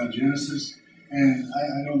abiogenesis, and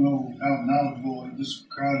I don't know how knowledgeable this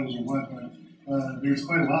crowd is or what, but there's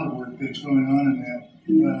quite a lot of work that's going on in that,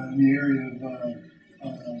 in the area of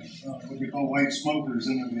what we call white smokers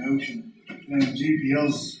into the ocean. And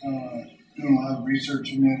GPL's doing a lot of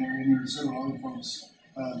research in that area, and there are several other folks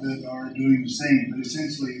that are doing the same. But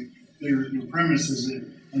essentially, their premise is that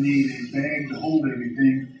I need a bag to hold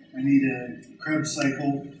everything, I need a Krebs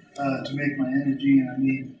cycle to make my energy, and I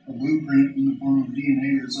need a blueprint in the form of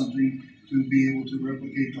DNA or something to be able to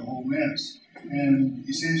replicate the whole mess. And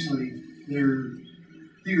essentially, they're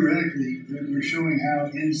showing how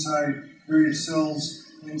inside various cells,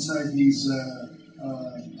 inside these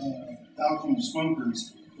alkaline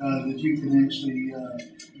smokers, that you can actually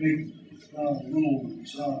make little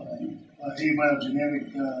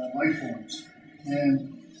abiogenetic life forms. And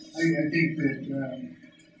I think that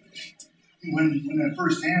when that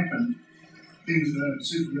first happened,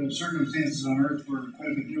 the circumstances on Earth were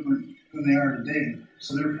quite a bit different than they are today.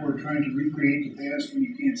 So therefore, trying to recreate the past when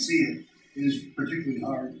you can't see it is particularly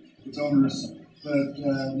hard. It's onerous. But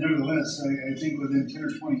nevertheless, I think within 10 or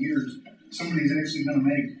 20 years, somebody's actually going to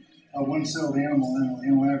make a one-celled animal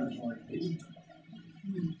in a laboratory.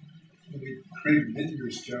 Craig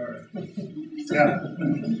Vinder's jar. Yeah.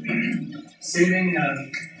 Saving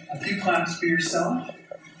a few claps for yourself,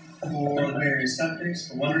 for the various subjects,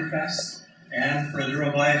 for Wonderfest, and for the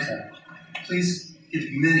Biotech. Please give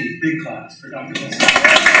many big claps for Dr. Wilson.